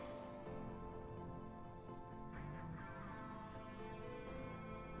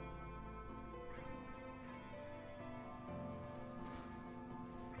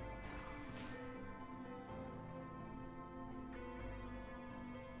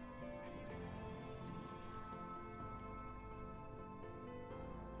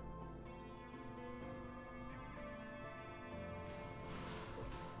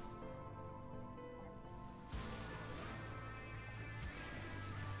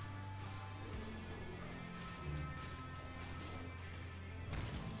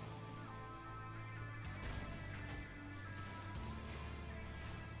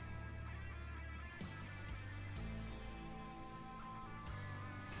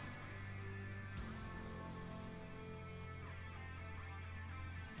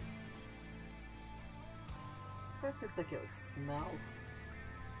 This place looks like it would smell.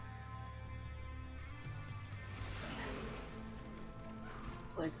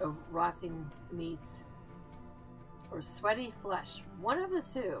 Like a rotting meat. Or sweaty flesh. One of the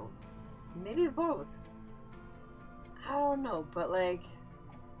two. Maybe both. I don't know, but like...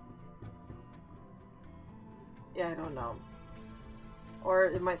 Yeah, I don't know. Or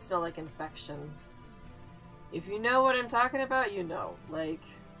it might smell like infection. If you know what I'm talking about, you know. Like...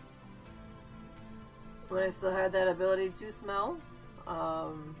 When I still had that ability to smell. I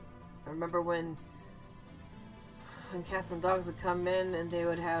remember when cats and dogs would come in and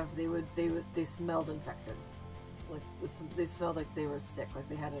they smelled infected. Like they smelled like they were sick, like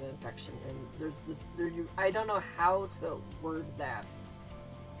they had an infection. And there's this I don't know how to word that.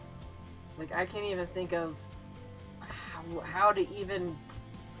 Like I can't even think of how to even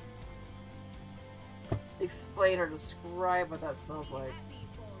explain or describe what that smells like.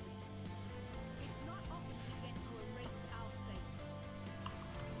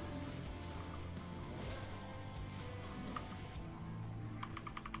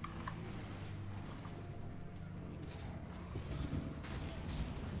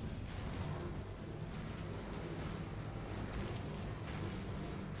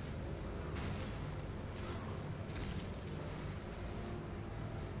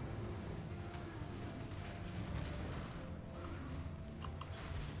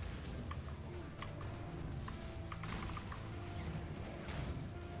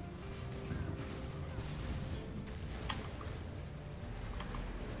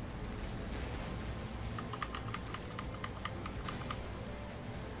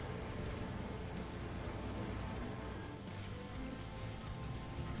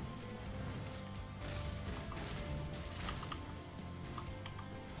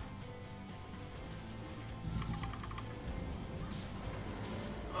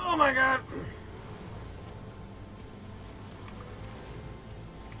 Oh my god!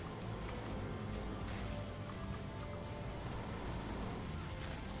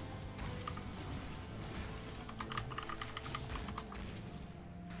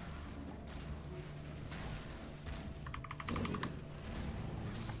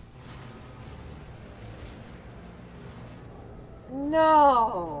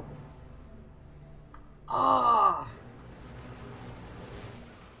 No! Ah!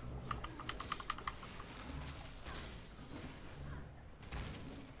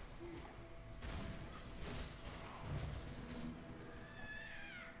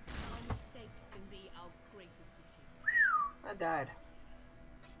 I died.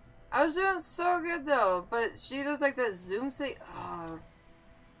 I was doing so good though, but she does like that zoom thing. Oh,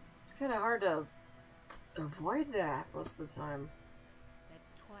 it's kind of hard to avoid that most of the time.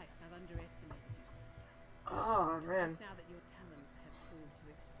 That's twice I've underestimated you, sister. Oh man. Now that your talents have proved to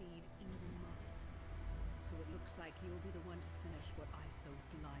exceed even mine. So it looks like you'll be the one to finish what I so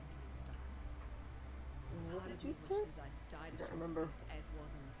blindly started. What Part did of you me start? wishes I'd died Don't at your remember. feet as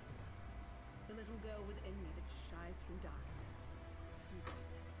was intended. The little girl within me that shies from darkness, from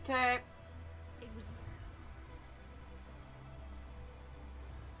greatness. Okay. It was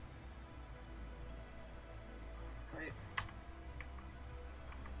Right.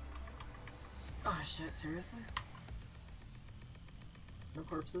 Oh shit, seriously? There's no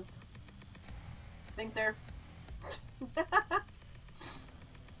corpses. Sphincter.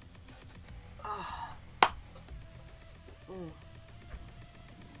 Oh.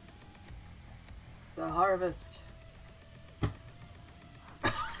 The harvest.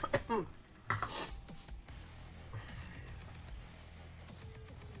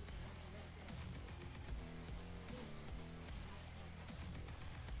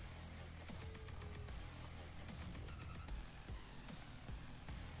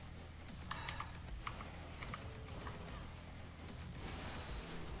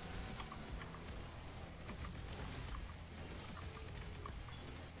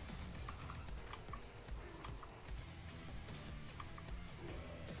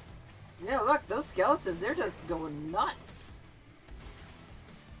 Yeah, look, those skeletons, they're just going nuts.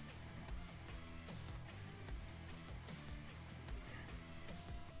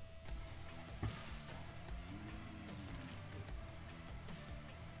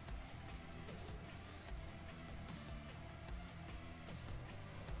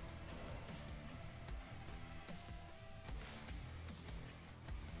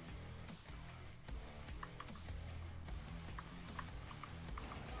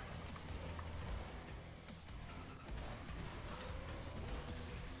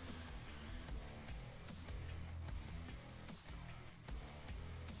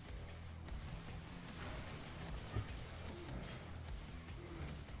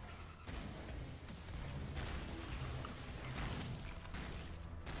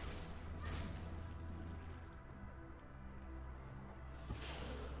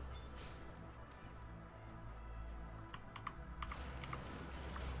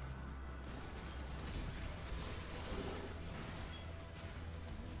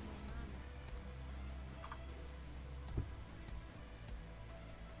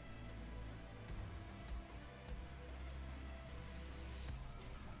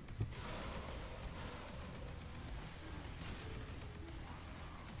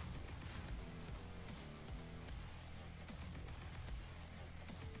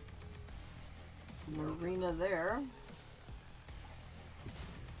 There's an arena there.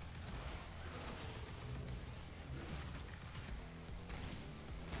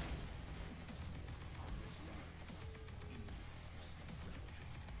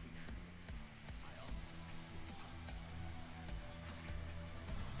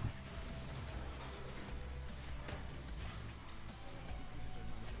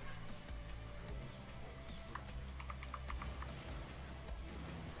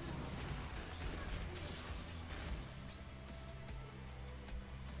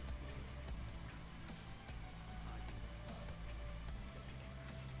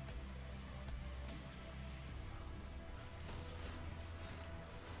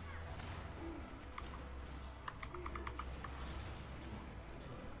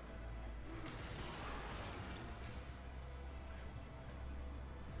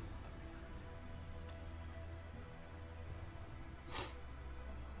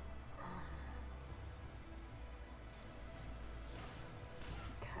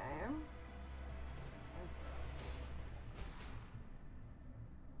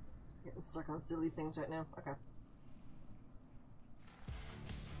 Getting stuck on silly things right now. Okay.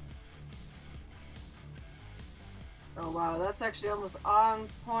 Oh wow, that's actually almost on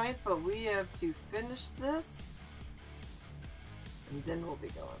point, but we have to finish this, and then we'll be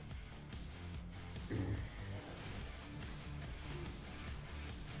going.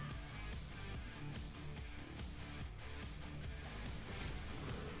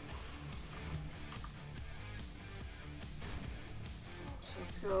 So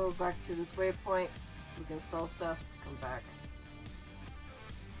let's go back to this waypoint. We can sell stuff, come back.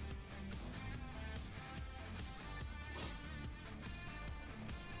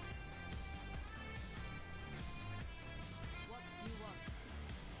 What do you want?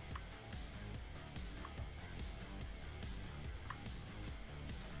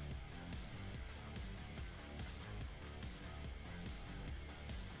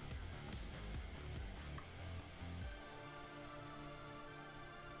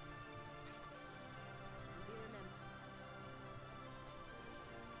 Be remembered.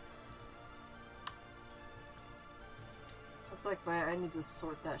 That's like I need to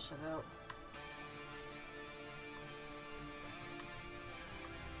sort that shit out.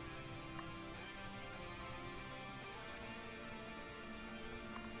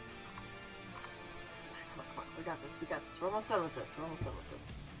 Come on, we got this, we got this. We're almost done with this, we're almost done with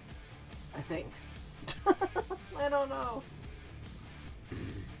this. I think. I don't know. Before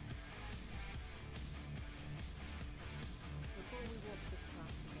we walk this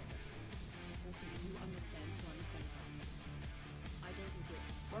path together, it's important that you understand one thing about me. I don't regret.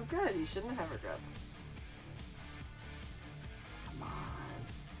 Oh good, you shouldn't have regrets. Come on.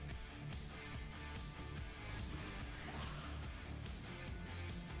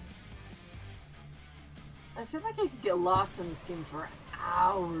 I feel like I could get lost in this game for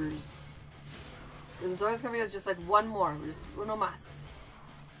hours. There's always gonna be just like one more. Just uno más.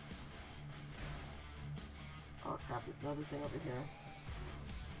 Oh crap, there's another thing over here.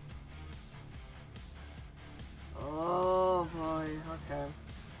 Oh boy, okay.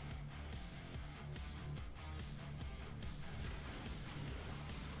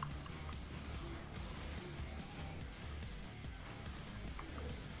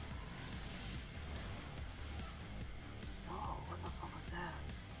 Oh, what the fuck was that?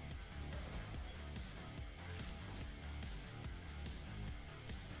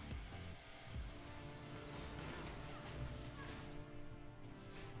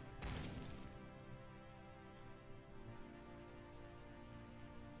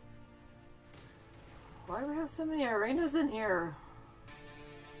 Why do we have so many arenas in here?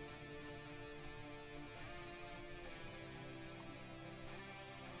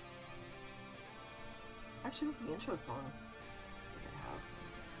 Actually, this is the intro song that I have.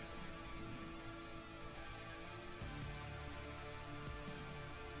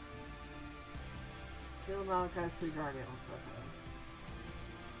 Kill Malachi's 3 Guardians. Okay.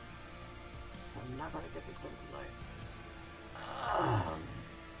 So I'm not gonna get this done tonight.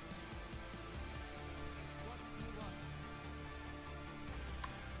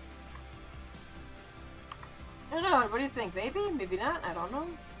 I don't know, what do you think? Maybe? Maybe not? I don't know.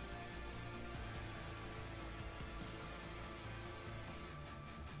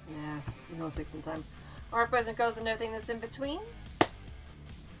 Yeah, it's gonna take some time. Alright, boys and girls, and everything that's in between.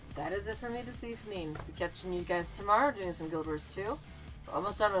 That is it for me this evening. Be catching you guys tomorrow, doing some Guild Wars 2. We're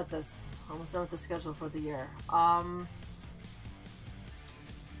almost done with this. Almost done with the schedule for the year.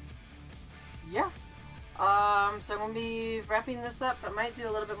 Yeah. So I'm gonna be wrapping this up. I might do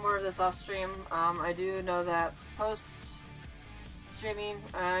a little bit more of this off stream. I do know that post streaming,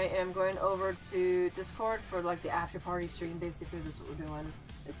 I am going over to Discord for like the after party stream. Basically, that's what we're doing.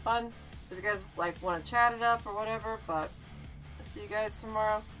 It's fun. So if you guys like want to chat it up or whatever, but I'll see you guys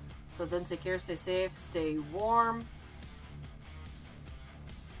tomorrow. So then, take care, stay safe, stay warm.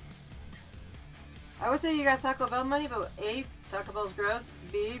 I would say you got Taco Bell money, but A, Taco Bell's gross.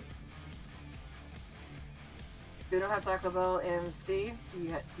 B, we don't have Taco Bell, and C,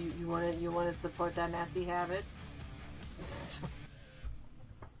 do you want to support that nasty habit? So,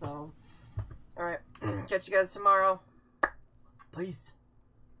 all right, catch you guys tomorrow. Peace.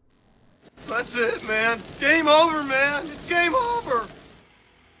 That's it, man. Game over, man. It's game over.